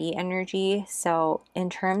 steady energy. So in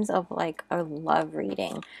terms of like a love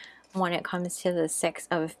reading, when it comes to the 6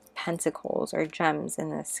 of Pentacles, or gems in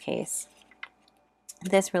this case,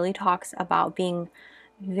 this really talks about being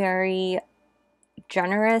very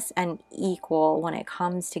generous and equal when it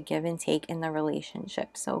comes to give and take in the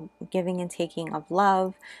relationship. So giving and taking of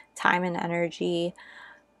love, time and energy.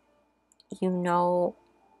 You know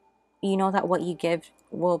that what you give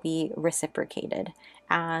will be reciprocated,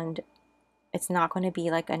 and it's not going to be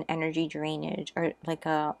like an energy drainage or like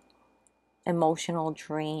a emotional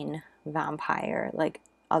drain vampire like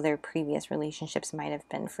other previous relationships might have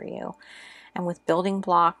been for you. And with building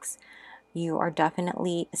blocks, you are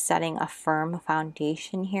definitely setting a firm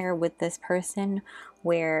foundation here with this person,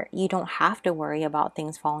 where you don't have to worry about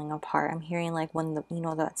things falling apart. I'm hearing like when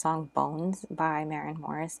that song Bones by Maren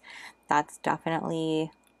Morris, that's definitely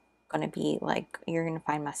going to be like, you're going to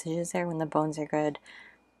find messages there. When the bones are good,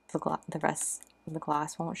 the rest of the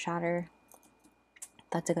glass won't shatter.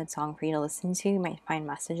 That's a good song for you to listen to. You might find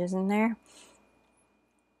messages in there.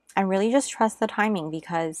 And really just trust the timing,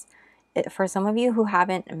 because for some of you who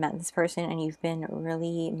haven't met this person and you've been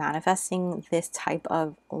really manifesting this type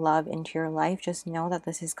of love into your life, just know that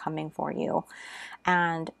this is coming for you.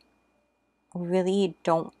 And really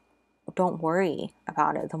don't worry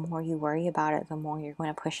about it. The more you worry about it, the more you're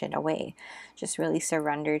going to push it away. Just really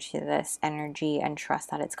surrender to this energy and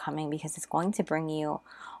trust that it's coming, because it's going to bring you,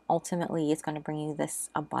 ultimately it's going to bring you this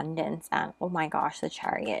abundance. And oh my gosh, the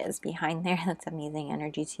Chariot is behind there. That's amazing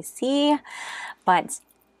energy to see. But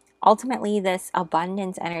ultimately this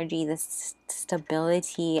abundance energy, this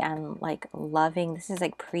stability and like loving, this is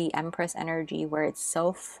like pre-Empress energy, where it's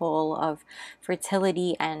so full of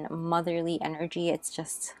fertility and motherly energy. It's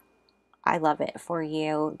just, I love it for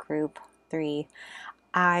you, group 3.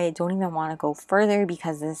 I don't even want to go further,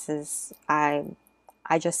 because this is, I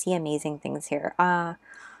just see amazing things here. I'm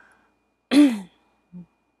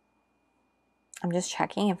just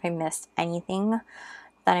checking if I missed anything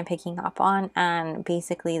that I'm picking up on, and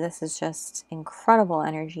basically this is just incredible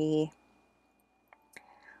energy.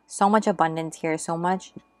 So much abundance here, so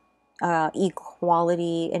much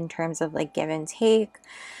equality in terms of like give and take,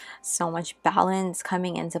 so much balance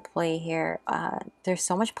coming into play here. There's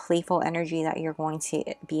so much playful energy that you're going to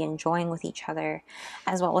be enjoying with each other,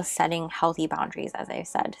 as well as setting healthy boundaries, as I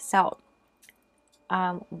said. So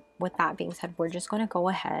with that being said, we're just going to go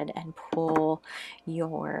ahead and pull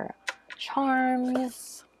your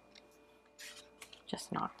charms.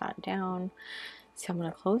 Just knock that down. So I'm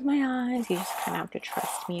going to close my eyes. You just kind of have to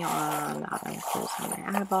trust me on that. I'm closing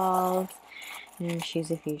my eyeballs. And choose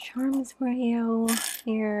a few charms for you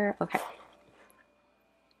here. Okay.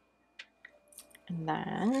 And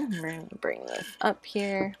then we're going to bring this up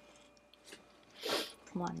here.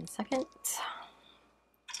 1 second.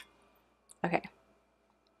 Okay.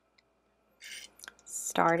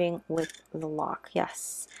 Starting with the lock.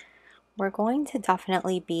 Yes. We're going to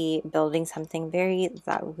definitely be building something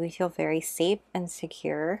that we feel very safe and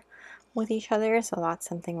secure with each other. So that's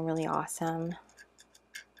something really awesome.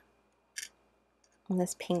 And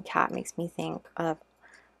this pink cat makes me think of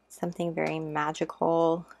something very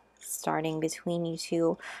magical starting between you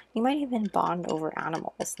two. You might even bond over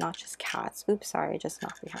animals, not just cats. Oops, sorry, I just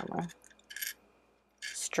knocked the camera.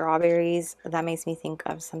 Strawberries, that makes me think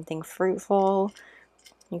of something fruitful.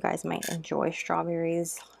 You guys might enjoy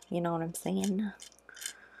strawberries, you know what I'm saying?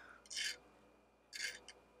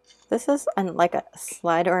 This is like a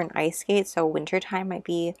sled or an ice skate, so wintertime might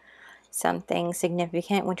be something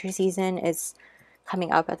significant. Winter season is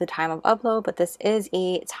coming up at the time of upload, but this is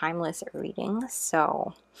a timeless reading,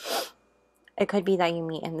 so it could be that you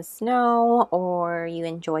meet in the snow, or you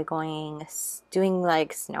enjoy doing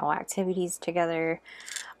like snow activities together.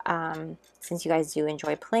 Since you guys do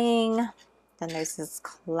enjoy playing, then there's this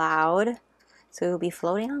cloud, so you'll be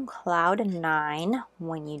floating on cloud 9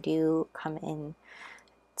 when you do come in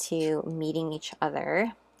to meeting each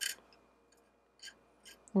other.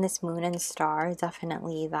 And this moon and star,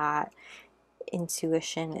 definitely that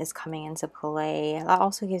intuition is coming into play. That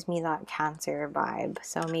also gives me that Cancer vibe.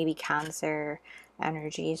 So maybe Cancer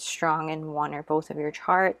energy is strong in one or both of your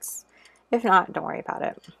charts. If not, don't worry about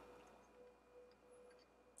it.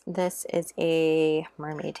 This is a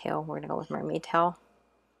mermaid tail. We're going to go with mermaid tail.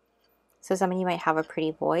 So some of you might have a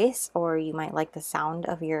pretty voice, or you might like the sound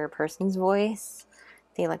of your person's voice.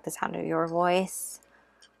 They like the sound of your voice.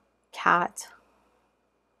 Cat.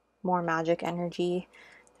 More magic energy.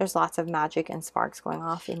 There's lots of magic and sparks going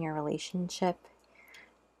off in your relationship.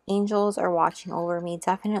 Angels are watching over me.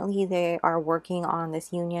 Definitely they are working on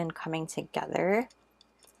this union coming together.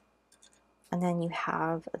 And then you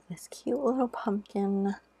have this cute little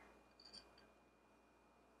pumpkin.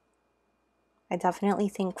 I definitely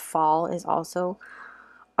think fall is also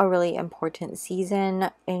a really important season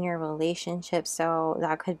in your relationship. So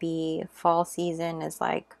that could be fall season is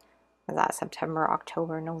like that September,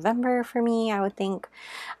 October, November for me, I would think,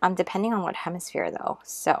 depending on what hemisphere though.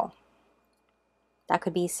 So that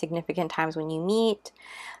could be significant times when you meet.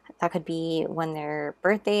 That could be when their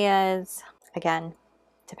birthday is, again,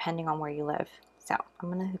 depending on where you live. So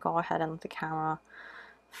I'm going to go ahead and let the camera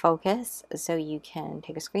focus so you can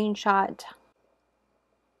take a screenshot.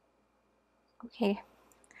 Okay.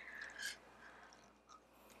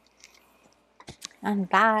 And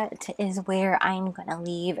that is where I'm going to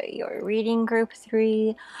leave your reading, group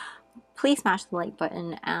 3. Please smash the like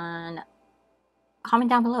button and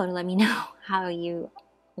comment down below to let me know how you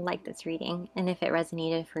like this reading and if it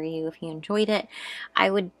resonated for you, if you enjoyed it.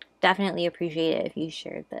 I would definitely appreciate it if you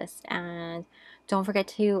shared this. And don't forget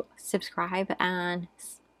to subscribe and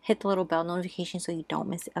hit the little bell notification so you don't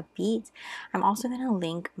miss a beat. I'm also going to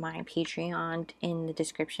link my Patreon in the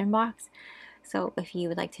description box. So if you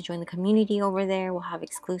would like to join the community over there, we'll have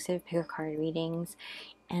exclusive pick a card readings.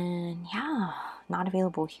 And yeah, not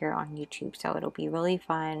available here on YouTube. So it'll be really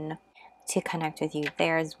fun to connect with you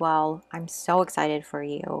there as well. I'm so excited for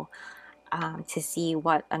you to see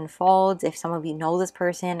what unfolds. If some of you know this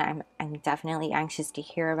person, I'm definitely anxious to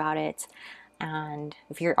hear about it. And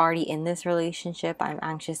if you're already in this relationship, I'm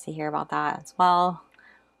anxious to hear about that as well.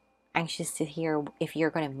 Anxious to hear if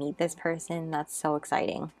you're going to meet this person. That's so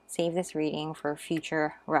exciting. Save this reading for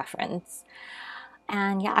future reference.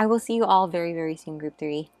 And yeah, I will see you all very, very soon, group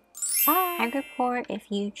 3. Bye. Hi, group 4. If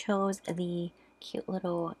you chose the cute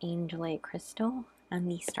little angelite crystal and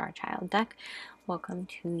the Starchild deck, welcome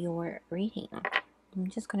to your reading. I'm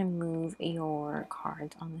just going to move your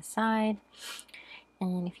cards on the side.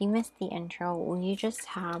 And if you missed the intro, you just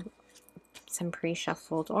have some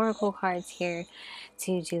pre-shuffled oracle cards here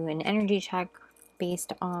to do an energy check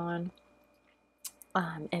based on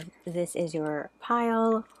if this is your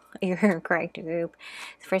pile, your correct group.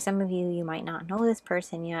 For some of you, you might not know this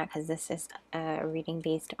person yet because this is a reading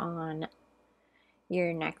based on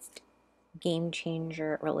your next game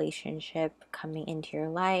changer relationship coming into your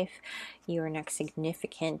life, your next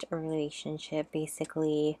significant relationship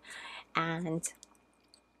basically. And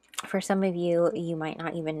for some of you, you might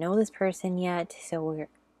not even know this person yet, so we're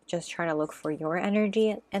just try to look for your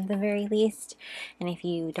energy at the very least. And if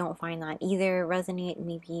you don't find that either resonate,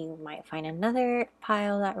 maybe you might find another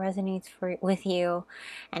pile that resonates with you.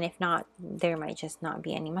 And if not, there might just not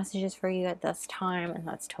be any messages for you at this time, and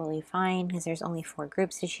that's totally fine because there's only 4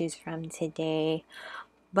 groups to choose from today.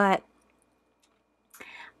 But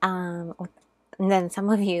and then some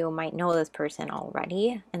of you might know this person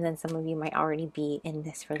already, and then some of you might already be in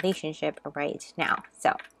this relationship right now.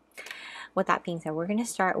 So with that being said, we're going to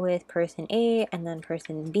start with person A and then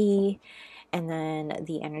person B, and then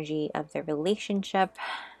the energy of the relationship,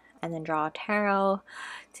 and then draw a tarot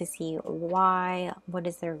to see why, what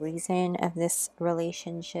is the reason of this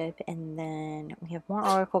relationship, and then we have more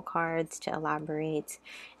oracle cards to elaborate,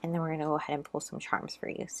 and then we're going to go ahead and pull some charms for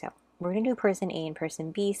you. So we're going to do person A and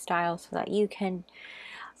person B style so that you can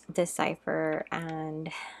decipher and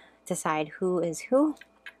decide who is who.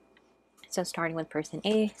 So starting with person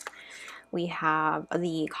A, we have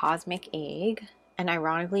the cosmic egg, and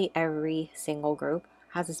ironically every single group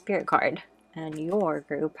has a spirit card, and your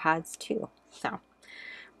group has 2. So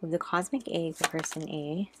with the cosmic egg for person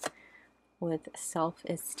A, with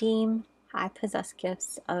self-esteem, I possess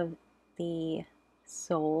gifts of the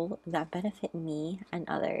soul that benefit me and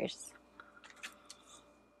others.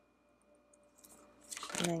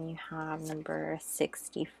 And then you have number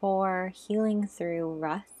 64, healing through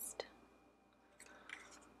rest.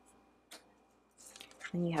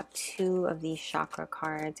 And you have 2 of these chakra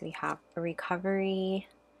cards. We have recovery,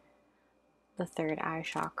 the third eye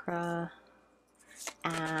chakra,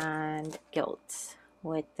 and guilt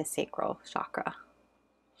with the sacral chakra.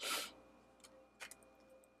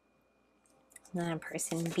 And then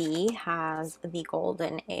person B has the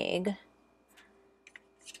golden egg.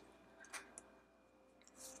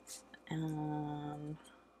 I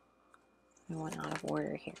went out of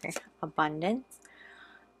order here. Abundance.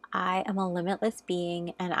 I am a limitless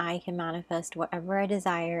being, and I can manifest whatever I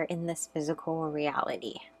desire in this physical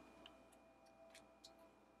reality.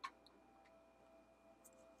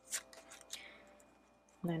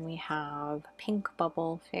 And then we have pink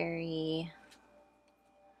bubble fairy.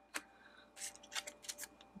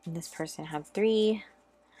 And this person had 3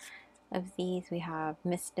 of these. We have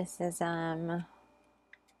mysticism.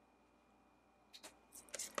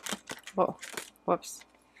 Whoa, whoops.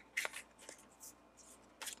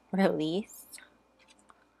 Release.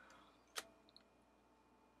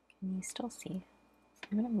 Can you still see?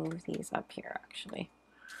 I'm going to move these up here actually.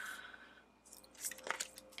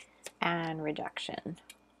 And rejection.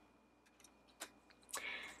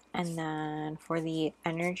 And then for the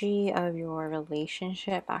energy of your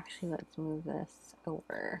relationship, actually let's move this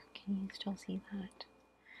over. Can you still see that?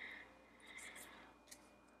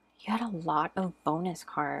 You had a lot of bonus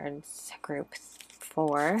cards, group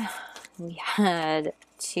 4. We had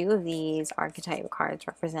 2 of these archetype cards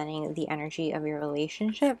representing the energy of your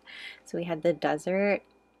relationship. So we had the desert,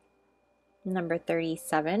 number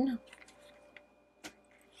 37,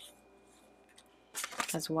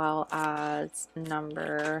 as well as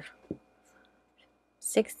number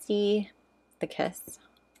 60, the kiss.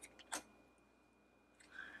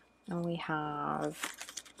 And we have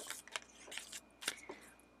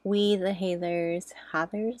we the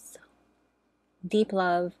Hathers, deep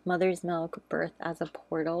love, mother's milk, birth as a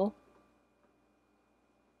portal.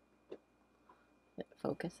 It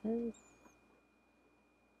focuses.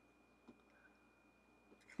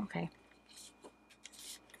 Okay.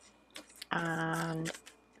 And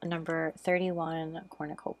number 31,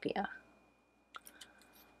 cornucopia.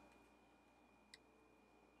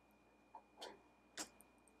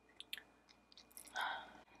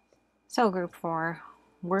 So group 4,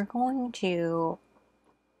 we're going to,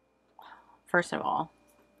 first of all,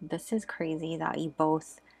 this is crazy that you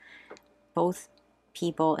both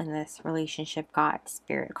people in this relationship got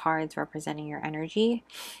spirit cards representing your energy.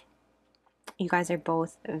 You guys are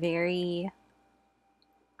both very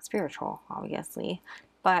spiritual, obviously,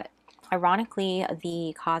 but ironically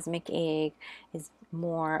the cosmic egg is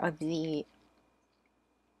more of the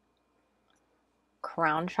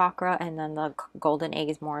crown chakra, and then the golden egg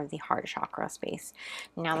is more of the heart chakra space.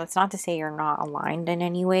 Now that's not to say you're not aligned in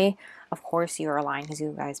any way. Of course you're aligned because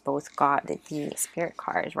you guys both got the spirit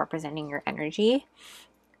cards representing your energy,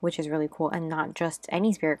 which is really cool. And not just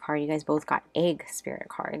any spirit card, you guys both got egg spirit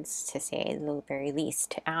cards, to say the very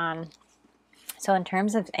least. So in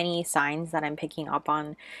terms of any signs that I'm picking up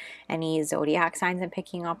on, any zodiac signs I'm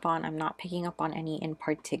picking up on, I'm not picking up on any in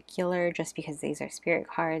particular just because these are spirit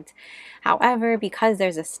cards. However, because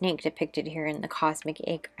there's a snake depicted here in the cosmic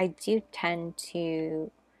egg, I do tend to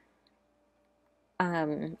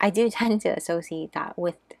associate that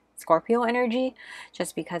with Scorpio energy,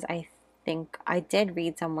 just because I think I did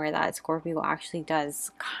read somewhere that Scorpio actually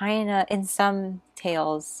does kind of, in some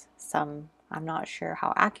tales, some, I'm not sure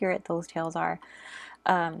how accurate those tales are,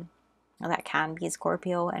 that can be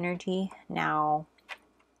Scorpio energy. Now,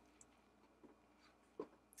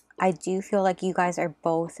 I do feel like you guys are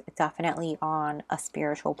both definitely on a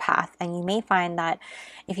spiritual path, and you may find that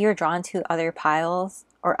if you're drawn to other piles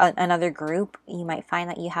or another group, you might find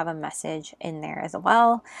that you have a message in there as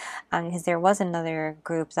well, because there was another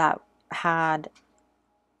group that had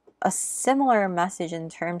a similar message in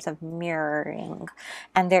terms of mirroring,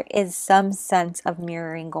 and there is some sense of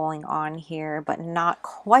mirroring going on here, but not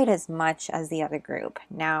quite as much as the other group.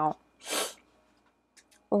 Now,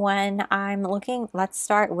 when I'm looking, let's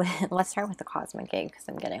start with the cosmic egg, because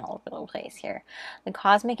I'm getting all over the place here. The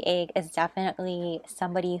cosmic egg is definitely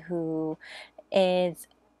somebody who is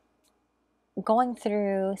going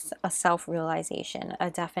through a self-realization,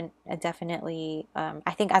 definitely,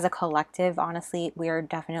 I think as a collective, honestly, we are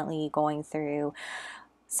definitely going through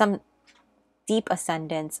some deep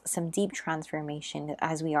ascendance, some deep transformation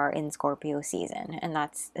as we are in Scorpio season, and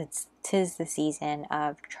tis the season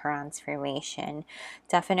of transformation.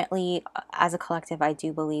 Definitely, as a collective, I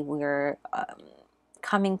do believe we're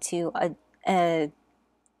coming to a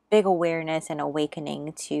big awareness and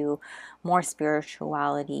awakening to more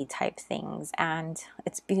spirituality type things, and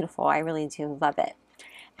it's beautiful. I really do love it.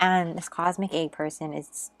 And this cosmic egg person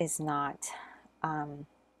is not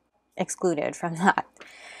excluded from that.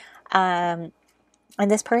 And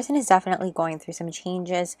this person is definitely going through some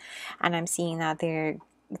changes, and I'm seeing that they're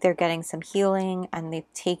getting some healing, and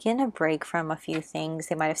they've taken a break from a few things.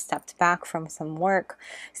 They might have stepped back from some work,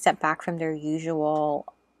 stepped back from their usual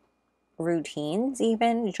routines,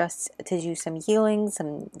 even just to do some healing,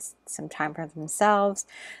 some time for themselves.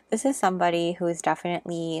 This is somebody who is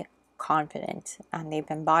definitely confident, and they've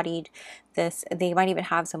embodied this. They might even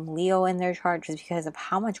have some Leo in their chart just because of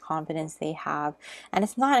how much confidence they have, and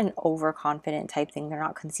it's not an overconfident type thing. They're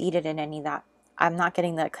not conceited in any of that. I'm not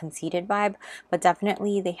getting the conceited vibe, but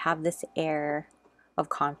definitely they have this air of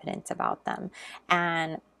confidence about them,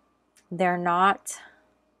 and they're not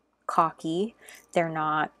cocky, they're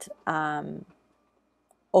not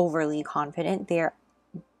overly confident.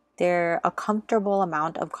 They're a comfortable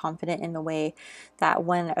amount of confident in the way that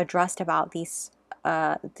when addressed about these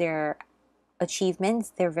their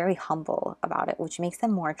achievements, they're very humble about it, which makes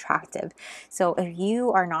them more attractive. So if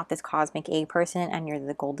you are not this cosmic egg person and you're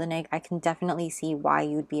the golden egg, I can definitely see why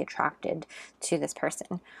you'd be attracted to this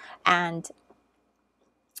person. And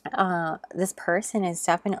this person is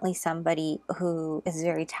definitely somebody who is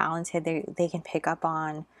very talented. They can pick up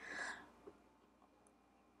on,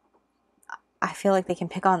 I feel like they can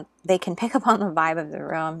pick up on the vibe of the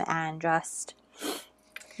room, and just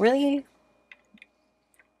really,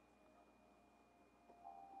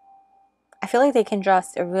 I feel like they can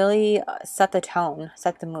just really set the tone,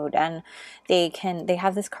 set the mood, and they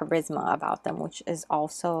have this charisma about them, which is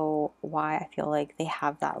also why I feel like they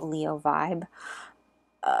have that Leo vibe.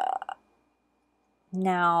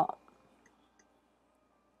 Now,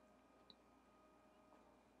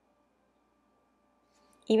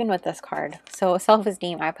 even with this card, so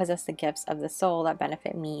self-esteem, I possess the gifts of the soul that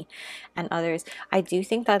benefit me and others. I do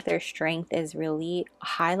think that their strength is really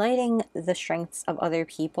highlighting the strengths of other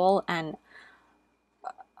people, and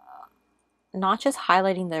not just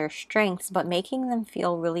highlighting their strengths, but making them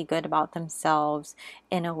feel really good about themselves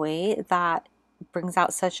in a way that brings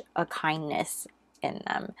out such a kindness in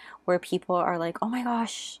them, where people are like, oh my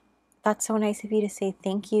gosh, that's so nice of you to say.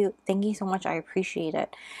 Thank you so much, I appreciate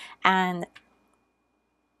it. And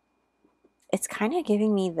it's kind of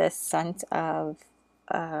giving me this sense of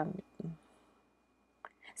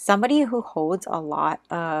somebody who holds a lot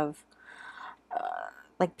of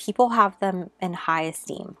like, people have them in high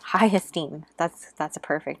esteem. That's a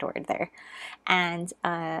perfect word there. And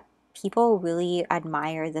people really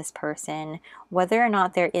admire this person, whether or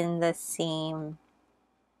not they're in the same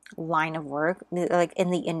line of work, like in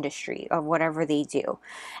the industry of whatever they do.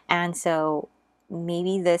 And so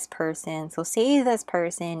maybe this person, so say this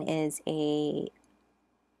person is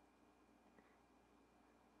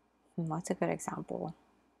what's a good example?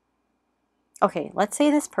 Okay, let's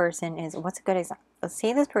say this person is, what's a good example? Let's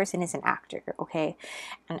say this person is an actor, okay?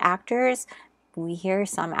 And actors, we hear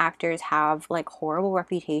some actors have like horrible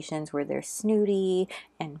reputations where they're snooty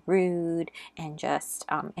and rude, and just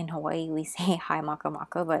in Hawaii we say hi maka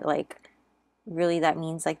maka, but like really that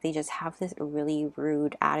means like they just have this really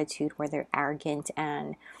rude attitude where they're arrogant,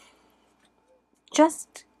 and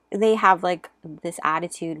just they have like this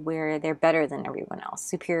attitude where they're better than everyone else,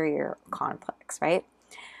 superior complex, right?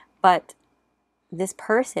 But this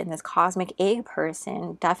person, this cosmic egg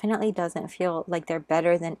person, definitely doesn't feel like they're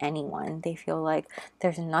better than anyone. They feel like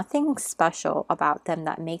there's nothing special about them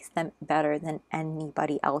that makes them better than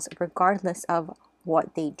anybody else, regardless of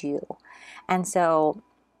what they do. And so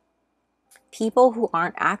people who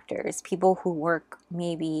aren't actors, people who work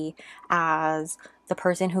maybe as the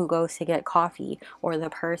person who goes to get coffee, or the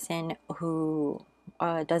person who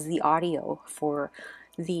does the audio for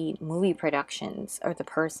the movie productions, or the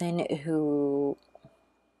person who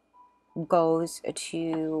goes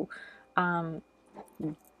to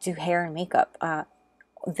do hair and makeup,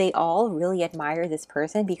 they all really admire this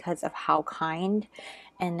person because of how kind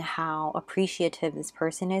and how appreciative this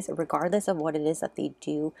person is, regardless of what it is that they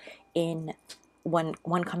do in when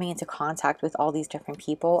coming into contact with all these different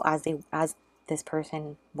people as this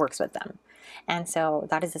person works with them. And so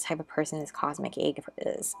that is the type of person this cosmic egg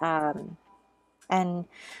is. And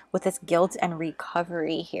with this guilt and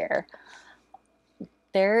recovery here,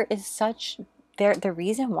 there is such the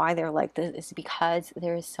reason why they're like this is because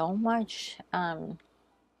there is so much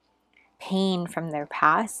pain from their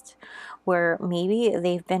past, where maybe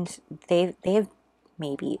they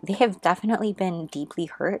have definitely been deeply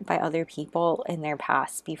hurt by other people in their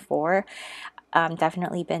past before,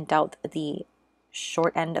 definitely been dealt the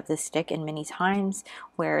short end of the stick in many times,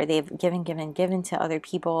 where they've given to other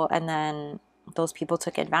people, and then those people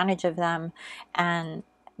took advantage of them and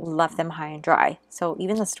left them high and dry. So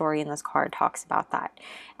even the story in this card talks about that.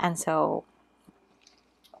 And so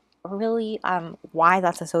really why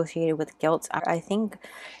that's associated with guilt, I think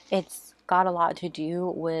it's got a lot to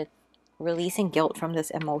do with releasing guilt from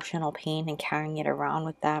this emotional pain and carrying it around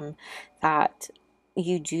with them that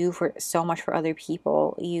you do for so much for other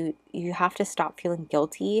people. You have to stop feeling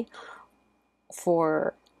guilty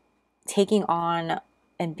for taking on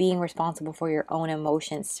and being responsible for your own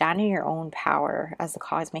emotions, stand in your own power as a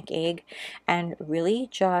cosmic egg, and really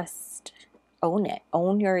just own it.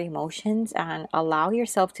 Own your emotions and allow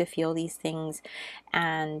yourself to feel these things,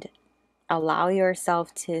 and allow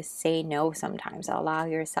yourself to say no sometimes. Allow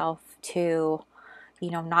yourself to,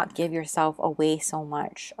 not give yourself away so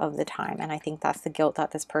much of the time. And I think that's the guilt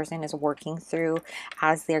that this person is working through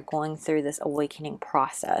as they're going through this awakening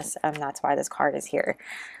process. And that's why this card is here,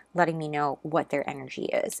 letting me know what their energy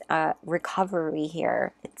is. Recovery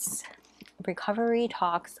here. Recovery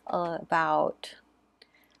talks about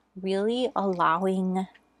really allowing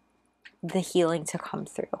the healing to come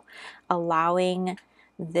through, allowing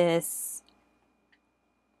this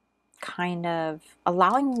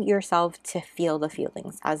allowing yourself to feel the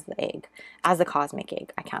feelings as the egg, as the cosmic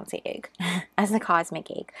egg. I can't say egg. As the cosmic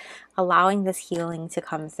egg, allowing this healing to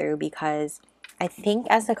come through, because I think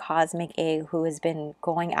as a cosmic egg who has been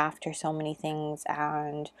going after so many things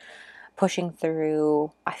and pushing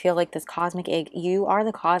through, I feel like this cosmic egg, you are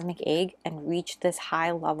the cosmic egg and reach this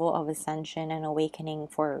high level of ascension and awakening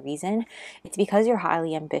for a reason. It's because you're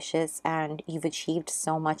highly ambitious and you've achieved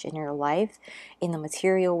so much in your life, in the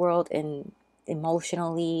material world, in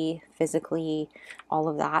emotionally, physically, all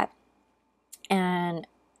of that. And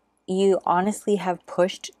you honestly have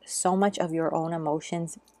pushed so much of your own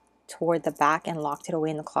emotions toward the back and locked it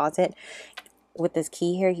away in the closet. With this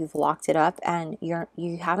key here, you've locked it up, and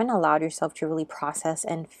you haven't allowed yourself to really process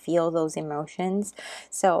and feel those emotions.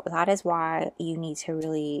 So that is why you need to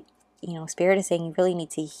really, Spirit is saying you really need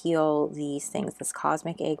to heal these things. This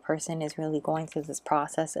cosmic egg person is really going through this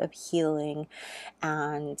process of healing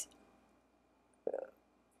and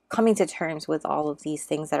coming to terms with all of these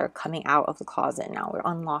things that are coming out of the closet now. We're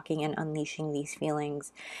unlocking and unleashing these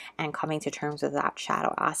feelings and coming to terms with that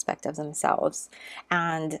shadow aspect of themselves.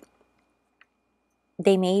 And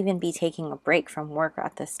they may even be taking a break from work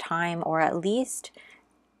at this time, or at least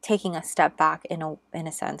taking a step back in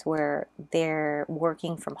a sense where they're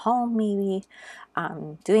working from home, maybe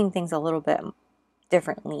doing things a little bit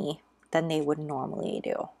differently than they would normally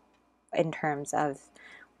do in terms of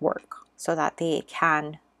work, so that they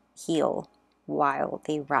can heal while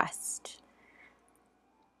they rest.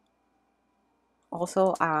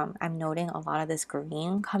 Also, I'm noting a lot of this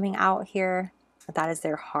green coming out here. That is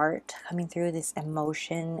their heart coming through, this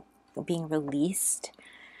emotion being released.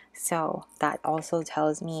 So that also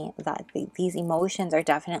tells me that these emotions are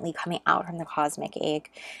definitely coming out from the cosmic egg,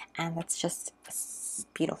 and that's just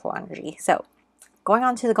beautiful energy. So going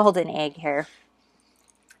on to the golden egg here.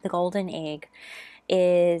 The golden egg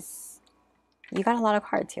is, you got a lot of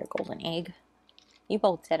cards here, golden egg. You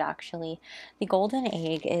both did, actually. The golden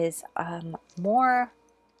egg is more,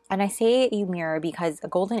 and I say you mirror because a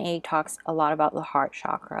golden egg talks a lot about the heart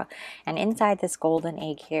chakra, and inside this golden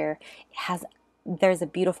egg here, there's a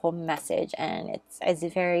beautiful message, and it's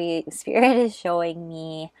very, Spirit is showing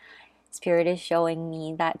me Spirit is showing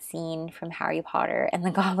me that scene from Harry Potter and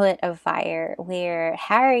the Goblet of Fire, where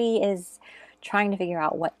Harry is trying to figure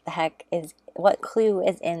out what clue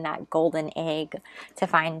is in that golden egg to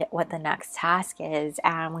find what the next task is.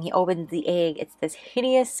 And when he opens the egg, it's this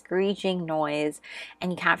hideous screeching noise,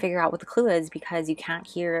 and you can't figure out what the clue is because you can't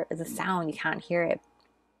hear the sound, you can't hear it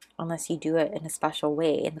unless you do it in a special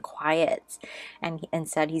way, in the quiet. And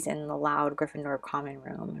instead, he's in the loud Gryffindor common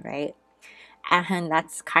room, right? And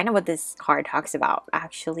that's kind of what this card talks about,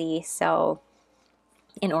 actually. So,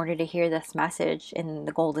 in order to hear this message in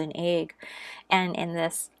the golden egg and in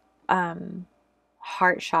this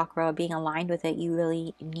heart chakra being aligned with it, you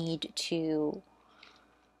really need to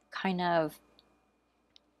kind of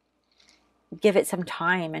give it some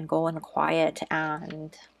time and go in the quiet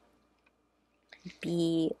and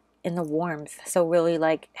be in the warmth. So really,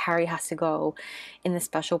 like, Harry has to go in the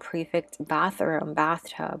special prefect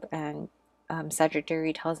bathtub, and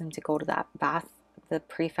Sagittarius tells him to go to the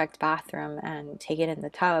prefect bathroom and take it in the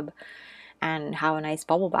tub and have a nice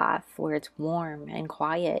bubble bath where it's warm and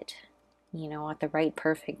quiet, you know, at the right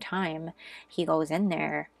perfect time. He goes in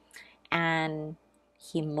there and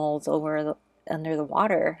he mulls under the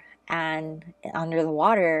water, and under the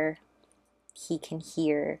water he can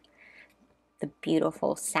hear the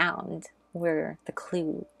beautiful sound where the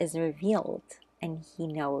clue is revealed, and he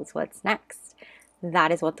knows what's next.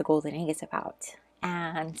 That is what the golden egg is about.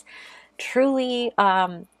 And truly,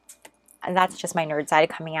 that's just my nerd side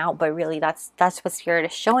coming out, but really that's what Spirit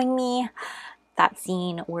is showing me. That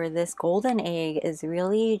scene where this golden egg is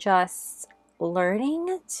really just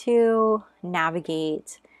learning to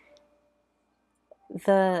navigate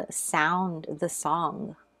the sound, the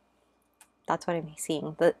song. That's what I'm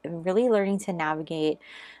seeing. But really learning to navigate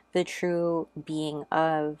the true being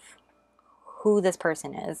of who this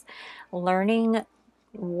person is. Learning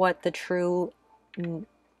what the true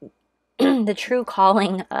the true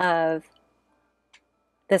calling of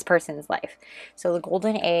this person's life. So the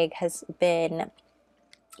golden egg has been,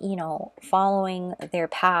 you know, following their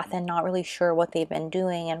path and not really sure what they've been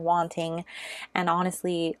doing and wanting. And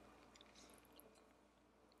honestly,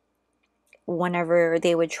 whenever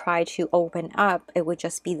they would try to open up, it would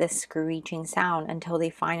just be this screeching sound until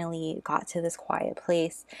they finally got to this quiet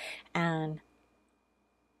place and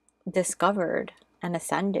discovered and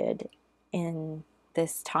ascended in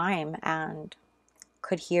this time and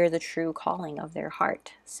could hear the true calling of their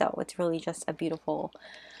heart. So it's really just a beautiful,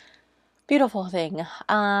 beautiful thing.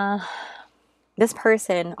 This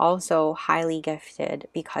person also highly gifted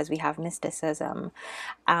because we have mysticism.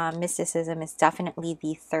 Mysticism is definitely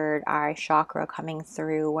the third eye chakra coming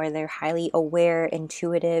through, where they're highly aware,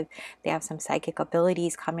 intuitive. They have some psychic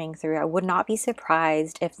abilities coming through. I would not be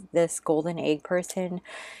surprised if this golden egg person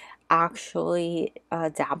actually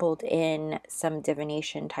dabbled in some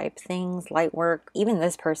divination type things, light work. Even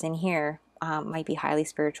this person here might be highly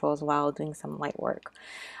spiritual as well, doing some light work.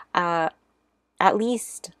 At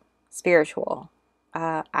least spiritual.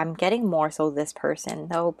 I'm getting more so this person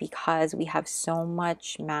though, because we have so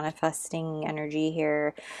much manifesting energy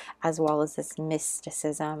here, as well as this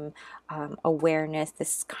mysticism, awareness.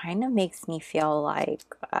 This kind of makes me feel like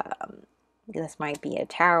this might be a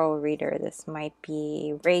tarot reader, this might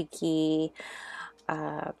be Reiki,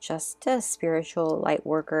 just a spiritual light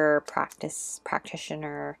worker,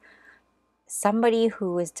 practitioner, somebody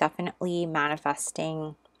who is definitely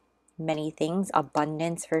manifesting many things.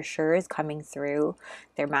 Abundance for sure is coming through.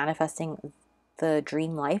 They're manifesting the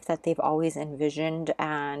dream life that they've always envisioned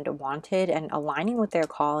and wanted, and aligning with their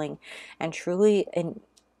calling, and truly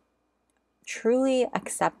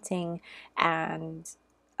accepting and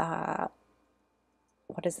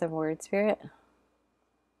what is the word, Spirit?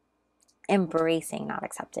 Embracing, not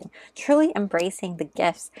accepting. Truly embracing the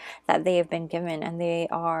gifts that they have been given, and they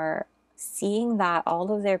are seeing that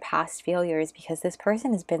all of their past failures, because this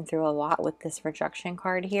person has been through a lot with this rejection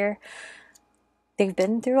card here. They've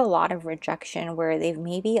been through a lot of rejection where they've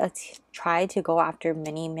maybe tried to go after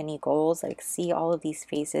many goals, like see all of these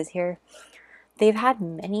faces here. They've had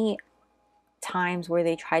many times where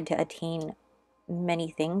they tried to attain many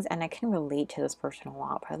things, and I can relate to this person a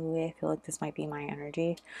lot, by the way. I feel like this might be my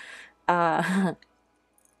energy. Not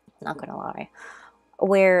gonna lie.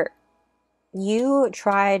 Where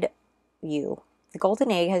the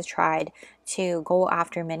golden egg has tried to go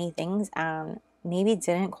after many things and maybe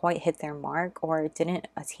didn't quite hit their mark, or didn't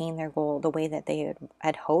attain their goal the way that they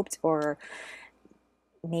had hoped, or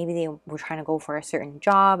maybe they were trying to go for a certain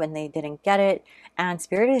job and they didn't get it. And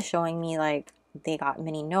Spirit is showing me like they got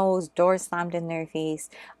many no's, doors slammed in their face,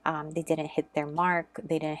 they didn't hit their mark,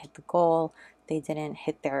 they didn't hit the goal, they didn't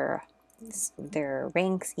hit their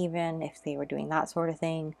ranks, even if they were doing that sort of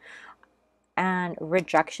thing. and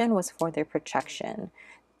rejection was for their protection.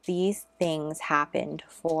 These things happened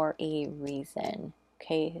for a reason.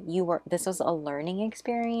 Okay, this was a learning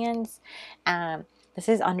experience. This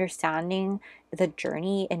is understanding the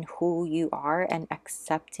journey and who you are, and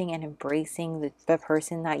accepting and embracing the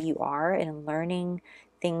person that you are, and learning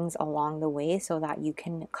things along the way so that you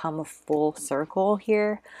can come a full circle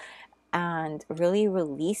here, and really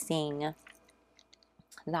releasing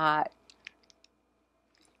that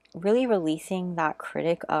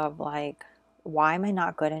critic of like, why am I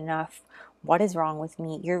not good enough? What is wrong with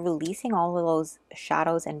me? You're releasing all of those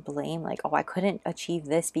shadows and blame, like, oh, I couldn't achieve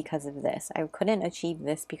this because of this. I couldn't achieve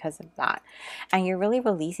this because of that. And you're really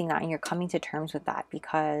releasing that, and you're coming to terms with that,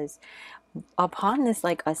 because upon this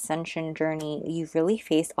like ascension journey, you've really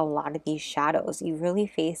faced a lot of these shadows. You really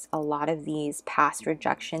faced a lot of these past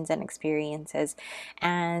rejections and experiences,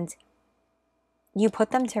 and you put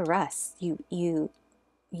them to rest. You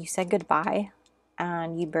said goodbye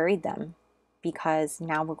and you buried them, because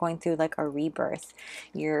now we're going through like a rebirth.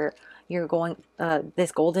 You're going,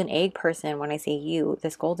 this golden egg person, when I say you,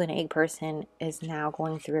 this golden egg person is now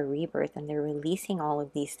going through a rebirth, and they're releasing all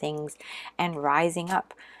of these things and rising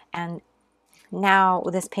up. And now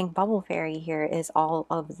this pink bubble fairy here is all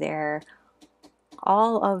of their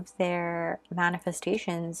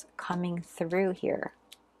manifestations coming through here,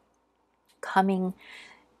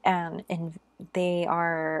 and they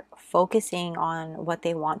are focusing on what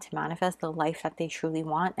they want to manifest, the life that they truly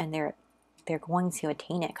want, and they're going to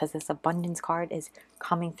attain it, because this abundance card is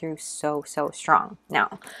coming through so strong.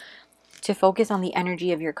 Now, to focus on the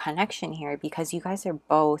energy of your connection here, because you guys are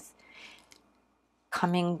both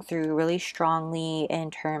coming through really strongly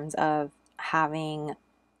in terms of having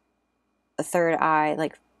a third eye,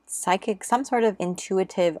 like psychic, some sort of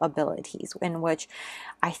intuitive abilities, in which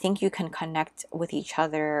I think you can connect with each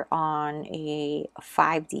other on a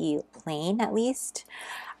 5D plane at least.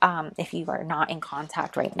 If you are not in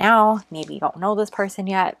contact right now, maybe you don't know this person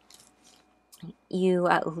yet, you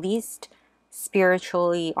at least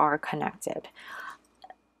spiritually are connected.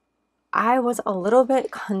 I was a little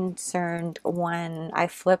bit concerned when I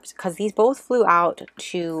flipped, because these both flew out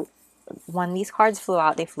to, when these cards flew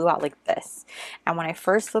out, they flew out like this. And when I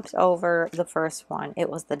first flipped over the first one, it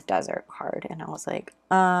was the Desert card. And I was like,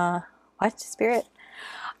 what, Spirit?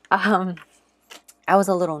 I was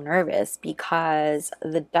a little nervous, because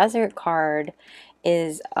the Desert card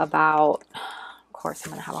is about, of course,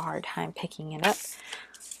 I'm going to have a hard time picking it up.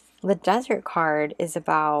 The Desert card is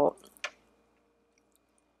about,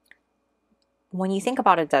 when you think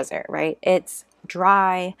about a desert, right? It's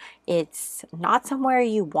dry. It's not somewhere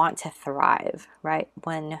you want to thrive, right?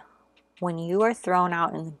 When you are thrown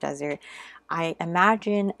out in the desert, I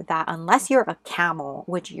imagine that unless you're a camel,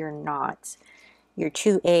 which you're not, you're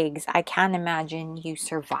 2 eggs, I can't imagine you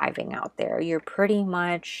surviving out there. You're pretty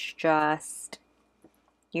much just,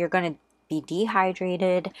 you're going to be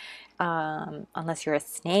dehydrated, unless you're a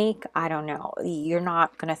snake. I don't know. You're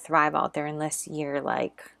not going to thrive out there unless you're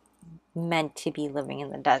like meant to be living in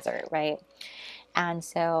the desert, right? And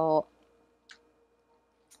so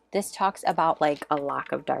this talks about like a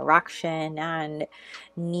lack of direction and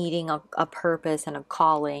needing a purpose and a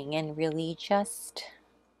calling, and really just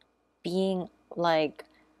being like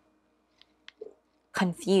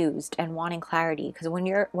confused and wanting clarity. Because when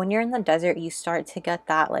you're in the desert, you start to get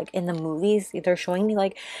that, like in the movies, they're showing me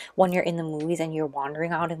like when you're in the movies and you're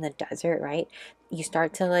wandering out in the desert, right? You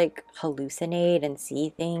start to like hallucinate and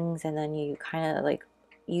see things, and then you kind of like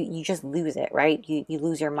you just lose it, right? You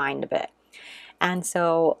lose your mind a bit. And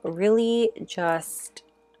so really just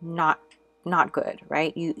not good,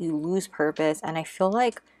 right? You lose purpose. And I feel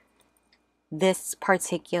like this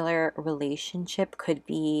particular relationship could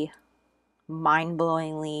be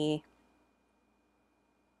mind-blowingly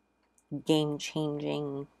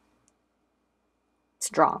game-changing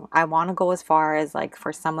strong. I want to go as far as like,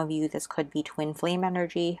 for some of you this could be twin flame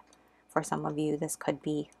energy, for some of you this could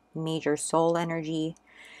be major soul energy,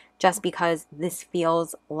 just because this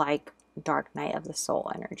feels like dark night of the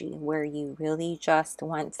soul energy, where you really just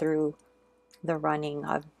went through the running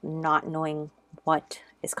of not knowing what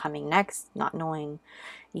is coming next, not knowing,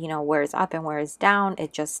 you know, where is up and where is down.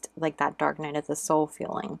 It just like that dark night of the soul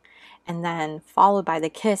feeling. And then followed by the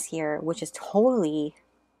kiss here, which is totally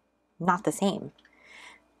not the same.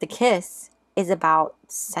 The kiss is about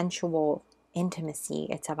sensual intimacy.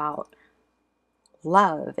 It's about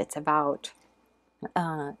love. It's about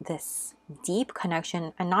this deep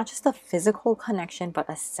connection, and not just a physical connection, but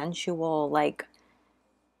a sensual, like,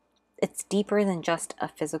 it's deeper than just a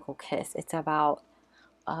physical kiss. It's about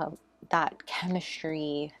that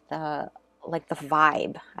chemistry, the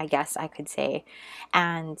vibe, I guess I could say.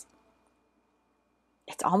 And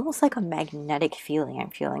it's almost like a magnetic feeling I'm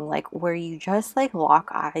feeling, like where you just like lock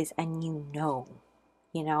eyes and you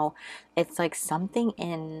know, it's like something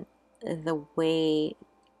in the way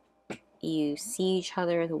you see each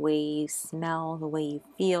other, the way you smell, the way you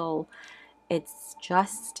feel. It's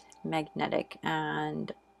just magnetic,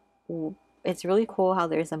 and it's really cool how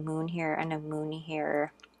there's a moon here and a moon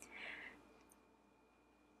here.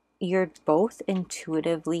 You're both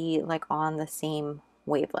intuitively like on the same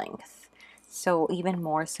wavelength. So even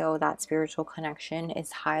more so, that spiritual connection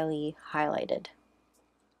is highly highlighted.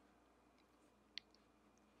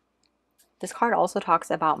 This card also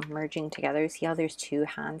talks about merging together. See how there's two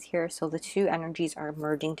hands here? So the two energies are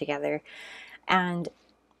merging together, and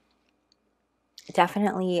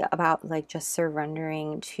definitely about like just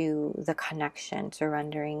surrendering to the connection,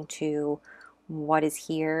 surrendering to what is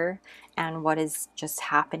here and what is just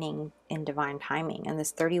happening in divine timing. And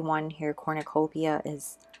this 31 here, cornucopia,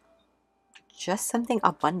 is just something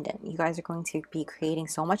abundant. You guys are going to be creating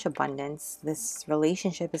so much abundance. This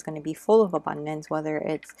relationship is going to be full of abundance, whether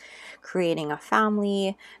it's creating a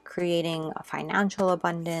family, creating a financial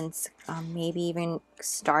abundance, maybe even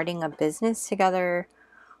starting a business together.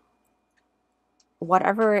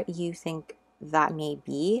 Whatever you think that may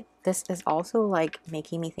be, this is also like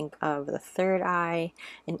making me think of the third eye,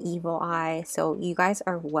 an evil eye. So you guys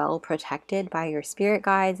are well protected by your spirit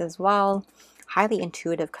guides as well. Highly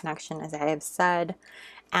intuitive connection, as I have said.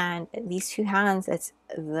 And these two hands, it's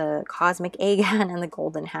the cosmic egg hand and the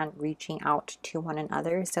golden hand reaching out to one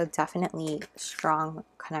another. So definitely strong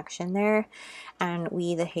connection there. And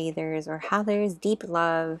we, the Hathers or Hathers, deep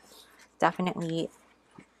love, definitely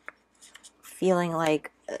feeling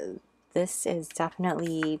like this is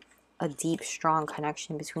definitely a deep, strong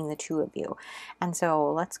connection between the two of you. And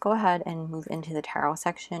so let's go ahead and move into the tarot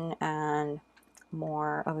section and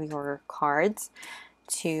more of your cards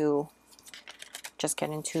to just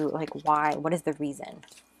get into like why, what is the reason.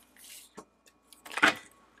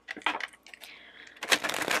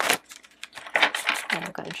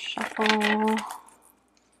 I'm gonna shuffle.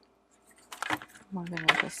 We're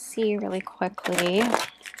gonna just see really quickly.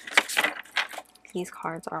 These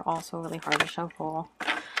cards are also really hard to shuffle,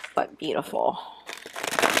 but beautiful.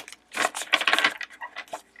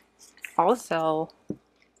 Also,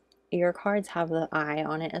 your cards have the eye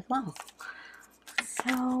on it as well.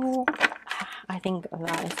 So I think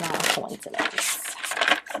that is not a coincidence.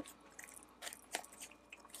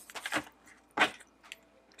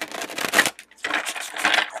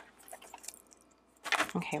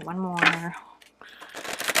 Okay, one more.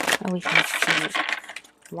 And we can see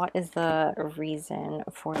what is the reason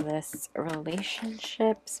for this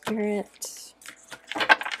relationship, Spirit.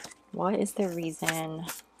 What is the reason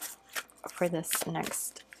for this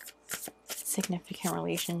next significant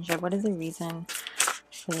relationship? What is the reason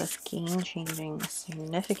for this game-changing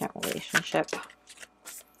significant relationship?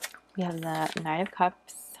 We have the Knight of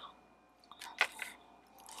Cups.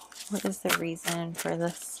 What is the reason for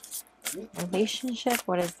this relationship?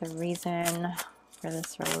 What is the reason for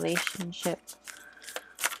this relationship?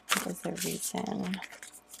 What is the reason?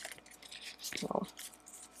 Whoa.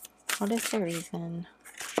 What is the reason?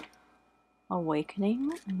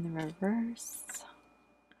 Awakening in the reverse.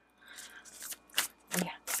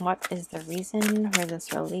 Yeah. What is the reason for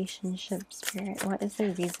this relationship, Spirit? What is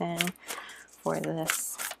the reason for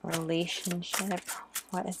this relationship?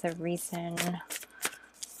 What is the reason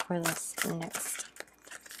for this next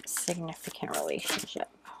significant relationship?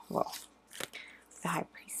 Whoa. The High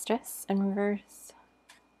Priestess in reverse.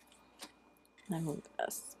 And move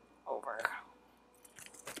this over.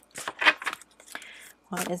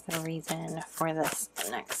 What is the reason for this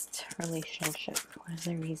next relationship? What is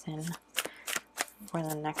the reason for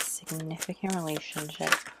the next significant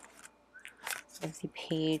relationship? Is the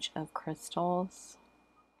Page of Crystals.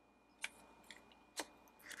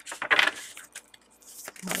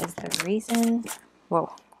 What is the reason?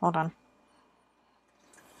 Whoa, hold on.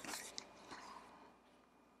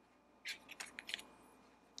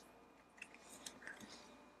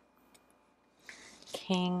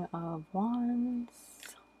 King of Wands.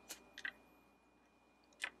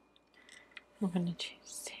 I'm going to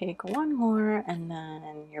just take one more and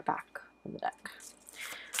then you're back of the deck.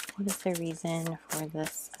 What is the reason for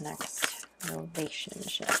this next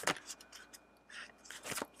relationship?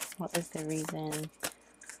 What is the reason?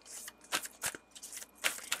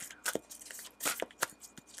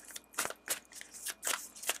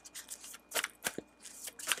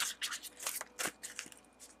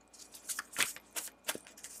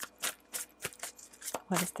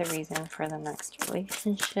 What is the reason for the next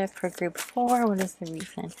relationship? For group 4, what is the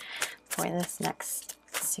reason for this next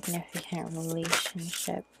significant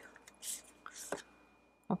relationship?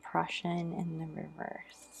 Oppression in the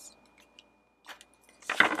reverse.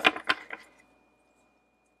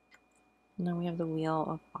 And then we have the Wheel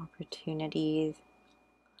of Opportunities.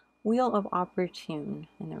 Wheel of Opportune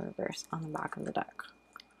in the reverse on the back of the deck.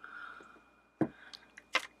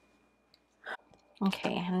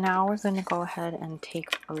 Okay, and now we're going to go ahead and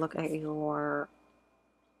take a look at your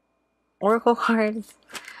oracle cards.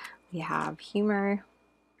 We have Humor.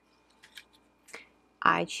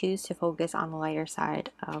 I choose to focus on the lighter side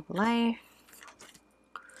of life.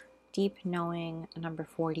 Deep Knowing, number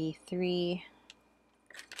 43.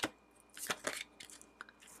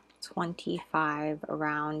 25,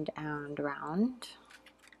 Round and Round.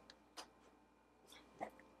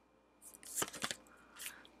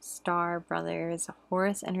 Star Brothers,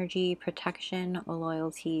 Horus Energy, Protection,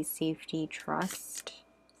 Loyalty, Safety, Trust.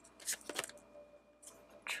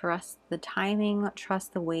 Trust the timing,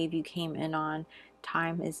 trust the wave you came in on.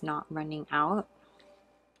 Time is not running out.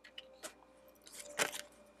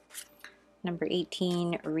 Number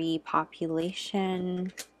 18,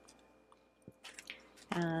 Repopulation.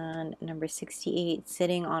 And number 68,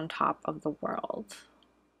 Sitting on Top of the World.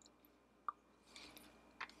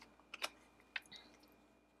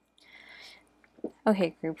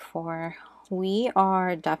 Okay, group 4. We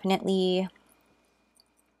are definitely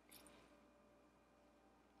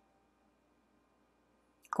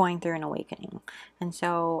going through an awakening. And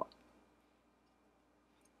so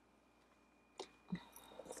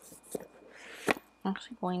I'm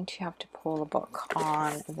actually going to have to pull a book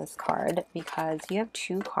on this card because you have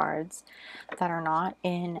two cards that are not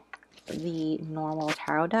in the normal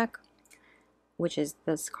tarot deck, which is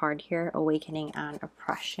this card here, Awakening and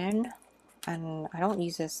Oppression. And I don't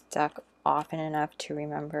use this deck often enough to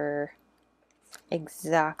remember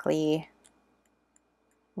exactly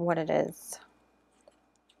what it is.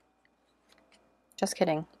 Just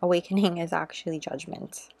kidding. Awakening is actually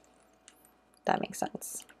Judgment. That makes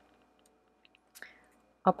sense.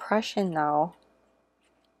 Oppression, though.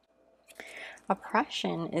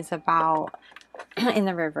 Oppression is about, in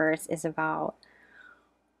the reverse, is about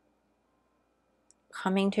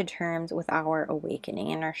coming to terms with our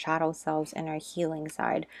awakening and our shadow selves and our healing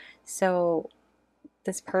side. So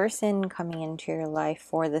this person coming into your life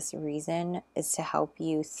for this reason is to help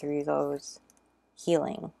you through those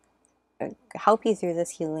healing, help you through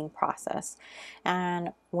this healing process.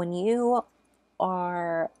 And when you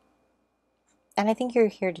are, and I think you're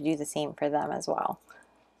here to do the same for them as well.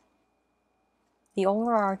 The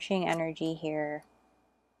overarching energy here,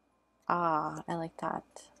 I like that.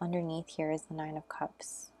 Underneath here is the Nine of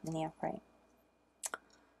Cups in the upright.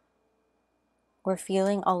 We're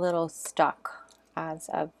feeling a little stuck as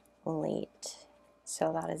of late.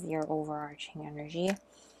 So that is your overarching energy.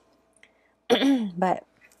 But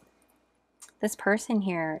this person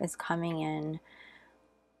here is coming in,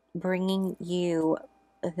 bringing you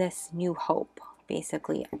this new hope,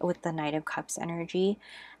 basically, with the Knight of Cups energy,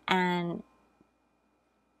 and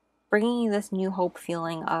bringing you this new hope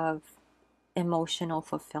feeling of emotional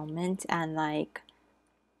fulfillment, and like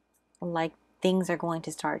things are going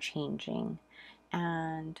to start changing.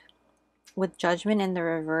 And with Judgment in the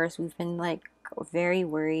reverse, we've been like very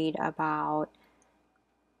worried about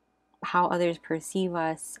how others perceive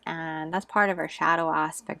us, and that's part of our shadow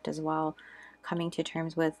aspect as well, coming to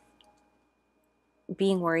terms with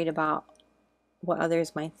being worried about what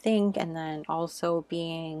others might think, and then also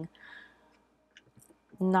being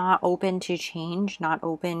not open to change, not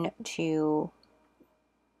open to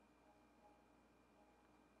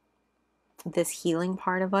this healing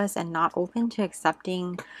part of us, and not open to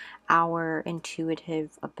accepting our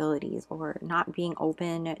intuitive abilities, or not being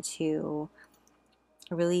open to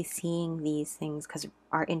really seeing these things because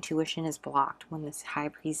our intuition is blocked when this High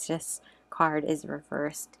Priestess card is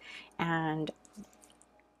reversed. And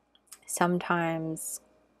sometimes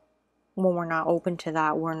when we're not open to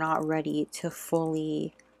that, we're not ready to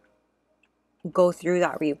fully go through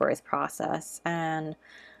that rebirth process. And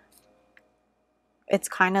it's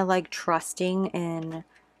kind of like trusting in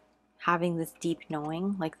having this deep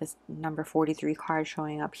knowing, like this number 43 card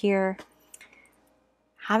showing up here.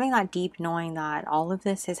 Having that deep knowing that all of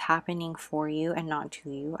this is happening for you and not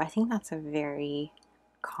to you. I think that's a very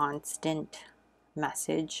constant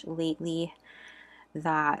message lately,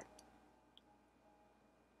 that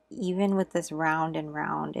even with this round and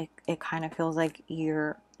round, it kind of feels like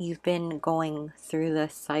you've been going through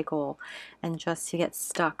this cycle, and just to get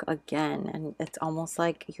stuck again, and it's almost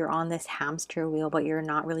like you're on this hamster wheel but you're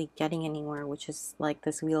not really getting anywhere, which is like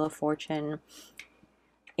this Wheel of Fortune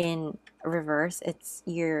in reverse. It's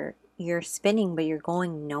you're spinning but you're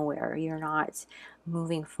going nowhere, you're not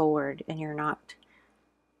moving forward, and you're not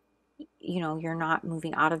you know, you're not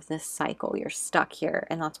moving out of this cycle. You're stuck here.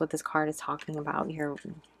 And that's what this card is talking about. You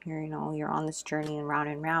know, you're on this journey and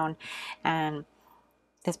round. And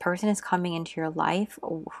this person is coming into your life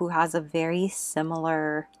who has a very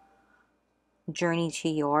similar journey to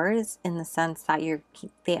yours, in the sense that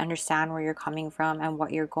they understand where you're coming from and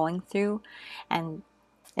what you're going through. And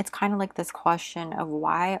it's kind of like this question of,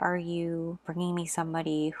 why are you bringing me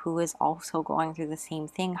somebody who is also going through the same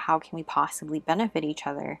thing? How can we possibly benefit each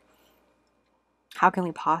other? How can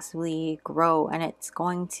we possibly grow? And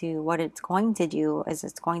what it's going to do is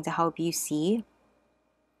it's going to help you see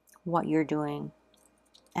what you're doing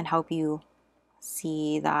and help you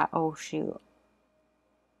see that, oh shoot,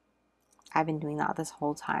 I've been doing that this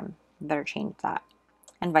whole time. Better change that.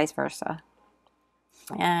 And vice versa.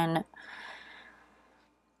 And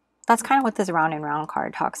that's kind of what this round and round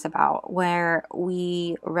card talks about, where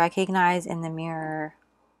we recognize in the mirror,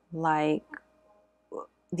 like,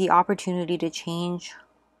 the opportunity to change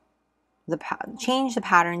the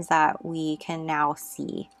patterns that we can now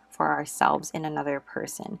see for ourselves in another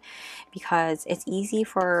person. Because it's easy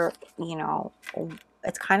for, you know,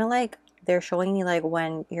 it's kind of like they're showing me, like,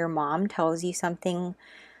 when your mom tells you something,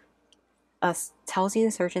 tells you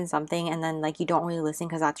to search in something, and then, like, you don't really listen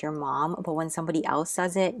because that's your mom, but when somebody else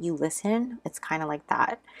says it, you listen. It's kind of like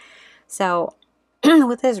that. So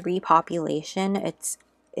with this repopulation,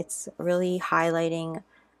 it's really highlighting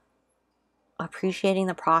appreciating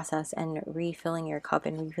the process and refilling your cup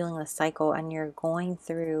and refilling the cycle. And you're going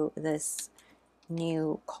through this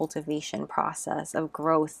new cultivation process of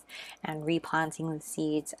growth and replanting the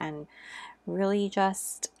seeds, and really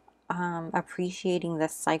just appreciating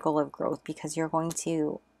this cycle of growth, because you're going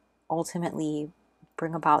to ultimately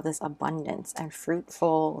bring about this abundance and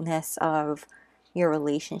fruitfulness of your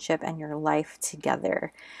relationship and your life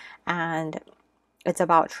together. And it's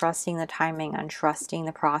about trusting the timing and trusting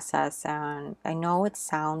the process. And I know it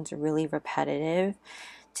sounds really repetitive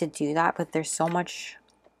to do that, but there's so much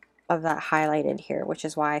of that highlighted here, which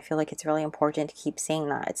is why I feel like it's really important to keep saying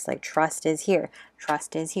that. It's like, trust is here,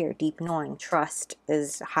 deep knowing, trust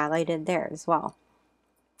is highlighted there as well.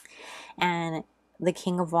 And the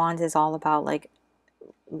King of Wands is all about, like,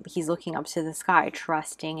 he's looking up to the sky,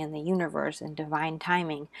 trusting in the universe and divine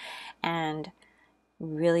timing, and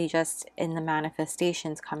really just in the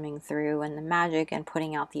manifestations coming through and the magic and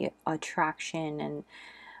putting out the attraction, and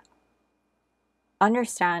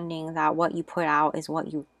understanding that what you put out is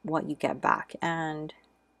what you get back. And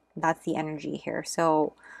that's the energy here.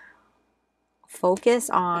 So focus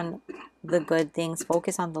on the good things,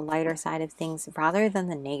 focus on the lighter side of things rather than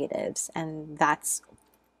the negatives, and that's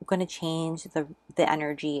going to change the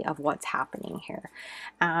energy of what's happening here.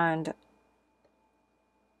 And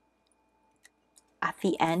at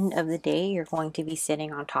the end of the day, you're going to be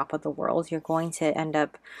sitting on top of the world. You're going to end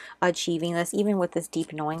up achieving this. Even with this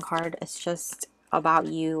deep knowing card, it's just about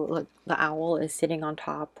you. Look, the owl is sitting on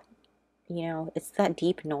top. You know, it's that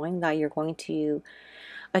deep knowing that you're going to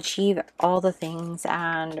achieve all the things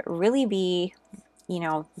and really be, you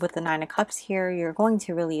know, with the Nine of Cups here, you're going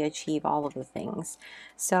to really achieve all of the things.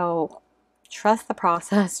 So trust the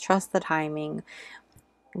process, trust the timing.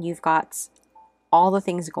 You've got all the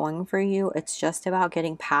things going for you. It's just about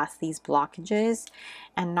getting past these blockages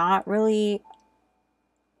and not really,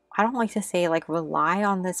 I don't like to say like rely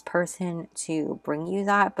on this person to bring you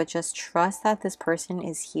that, but just trust that this person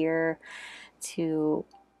is here to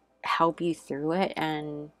help you through it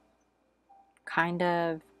and kind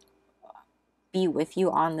of be with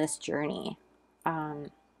you on this journey.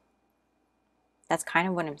 That's kind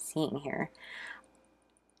of what I'm seeing here.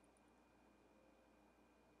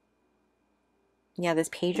 Yeah, this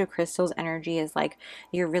Page of Crystals energy is like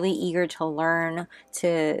you're really eager to learn,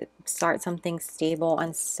 to start something stable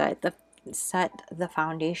and set the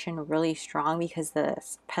foundation really strong, because the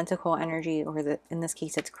Pentacle energy, or in this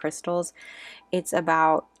case it's crystals, it's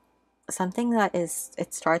about something that is,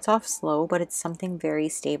 it starts off slow, but it's something very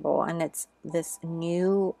stable, and it's this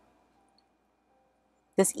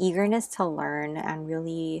eagerness to learn. And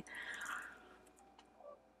really,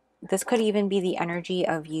 this could even be the energy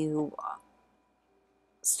of you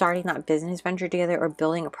starting that business venture together, or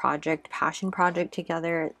building a passion project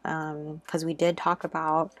together, because we did talk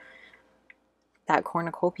about that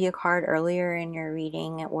cornucopia card earlier in your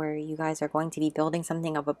reading, where you guys are going to be building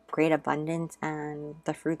something of a great abundance and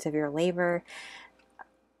the fruits of your labor.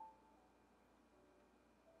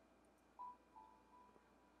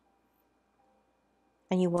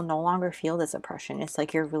 And you will no longer feel this oppression. It's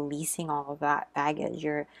like you're releasing all of that baggage.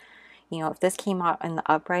 You know, if this came out in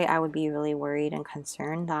the upright, I would be really worried and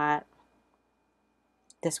concerned that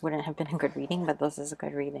this wouldn't have been a good reading, but this is a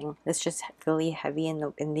good reading. It's just really heavy in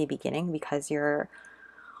the beginning because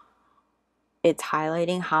it's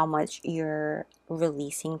highlighting how much you're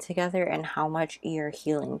releasing together and how much you're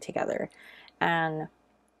healing together. And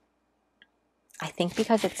I think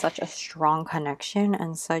because it's such a strong connection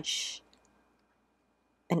and such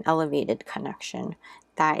an elevated connection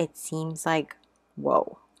that it seems like,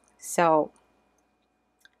 whoa. So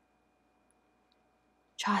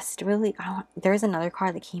just really, there's another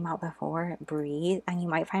card that came out before, breathe, and you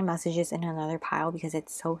might find messages in another pile because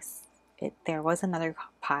it's so, there was another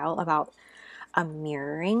pile about a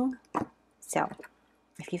mirroring. So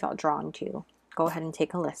if you felt drawn to, go ahead and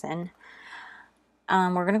take a listen.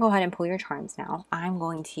 We're going to go ahead and pull your charms now. I'm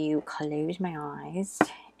going to close my eyes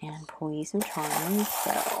and pull you some charms.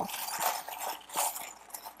 So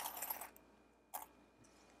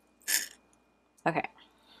okay.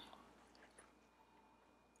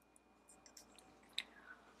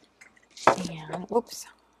 And oops,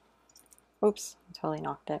 I totally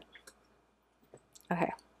knocked it.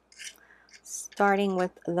 Okay, starting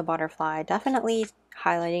with the butterfly, definitely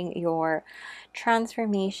highlighting your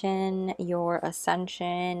transformation, your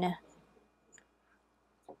ascension.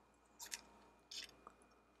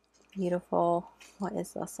 Beautiful. What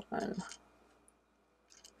is this one?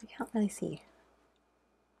 I can't really see.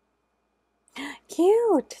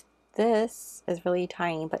 Cute. This is really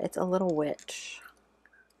tiny, but it's a little witch.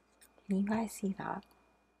 Can you guys see that?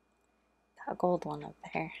 That gold one up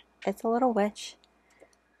there. It's a little witch.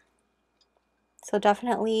 So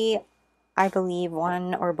definitely, I believe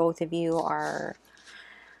one or both of you are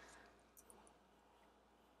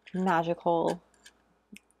magical,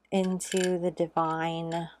 into the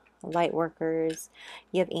divine, light workers.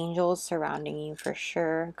 You have angels surrounding you for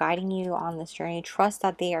sure, guiding you on this journey. Trust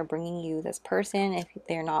that they are bringing you this person if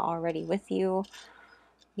they're not already with you.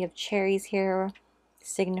 You have cherries here,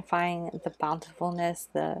 signifying the bountifulness,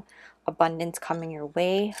 the abundance coming your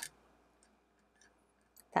way.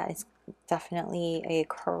 That is definitely a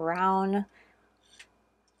crown.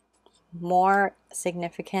 More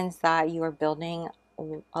significance that you are building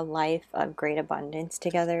a life of great abundance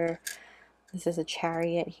together. This is a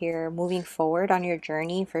chariot here, moving forward on your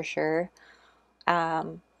journey for sure. I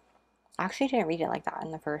actually didn't read it like that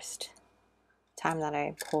in the first time that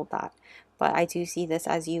I pulled that, but I do see this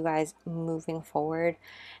as you guys moving forward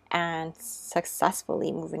and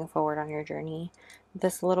successfully moving forward on your journey.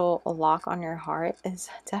 This little lock on your heart is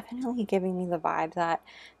definitely giving me the vibe that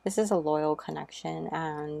this is a loyal connection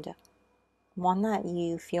and one that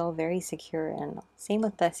you feel very secure in. Same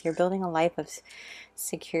with this, you're building a life of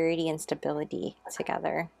security and stability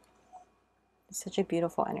together. It's such a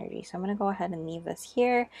beautiful energy. So I'm going to go ahead and leave this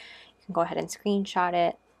here. You can go ahead and screenshot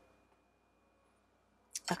it.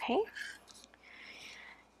 Okay.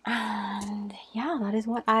 And yeah, that is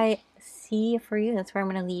what I see for you. That's where I'm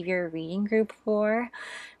going to leave your reading group for.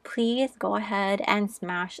 Please go ahead and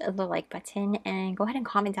smash the like button and go ahead and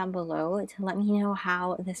comment down below to let me know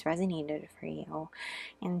how this resonated for you.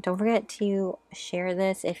 And don't forget to share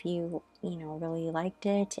this if you really liked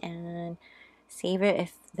it, and save it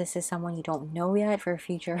if this is someone you don't know yet for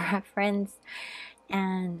future reference.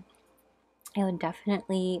 And I would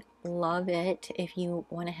definitely love it if you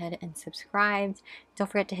went ahead and subscribed.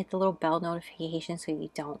 Don't forget to hit the little bell notification so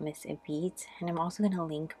you don't miss a beat. And I'm also going to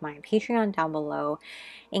link my Patreon down below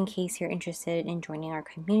in case you're interested in joining our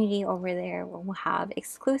community over there, where we'll have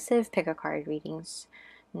exclusive pick a card readings,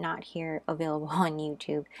 not here available on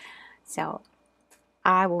YouTube. So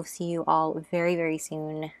I will see you all very, very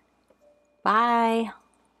soon. Bye.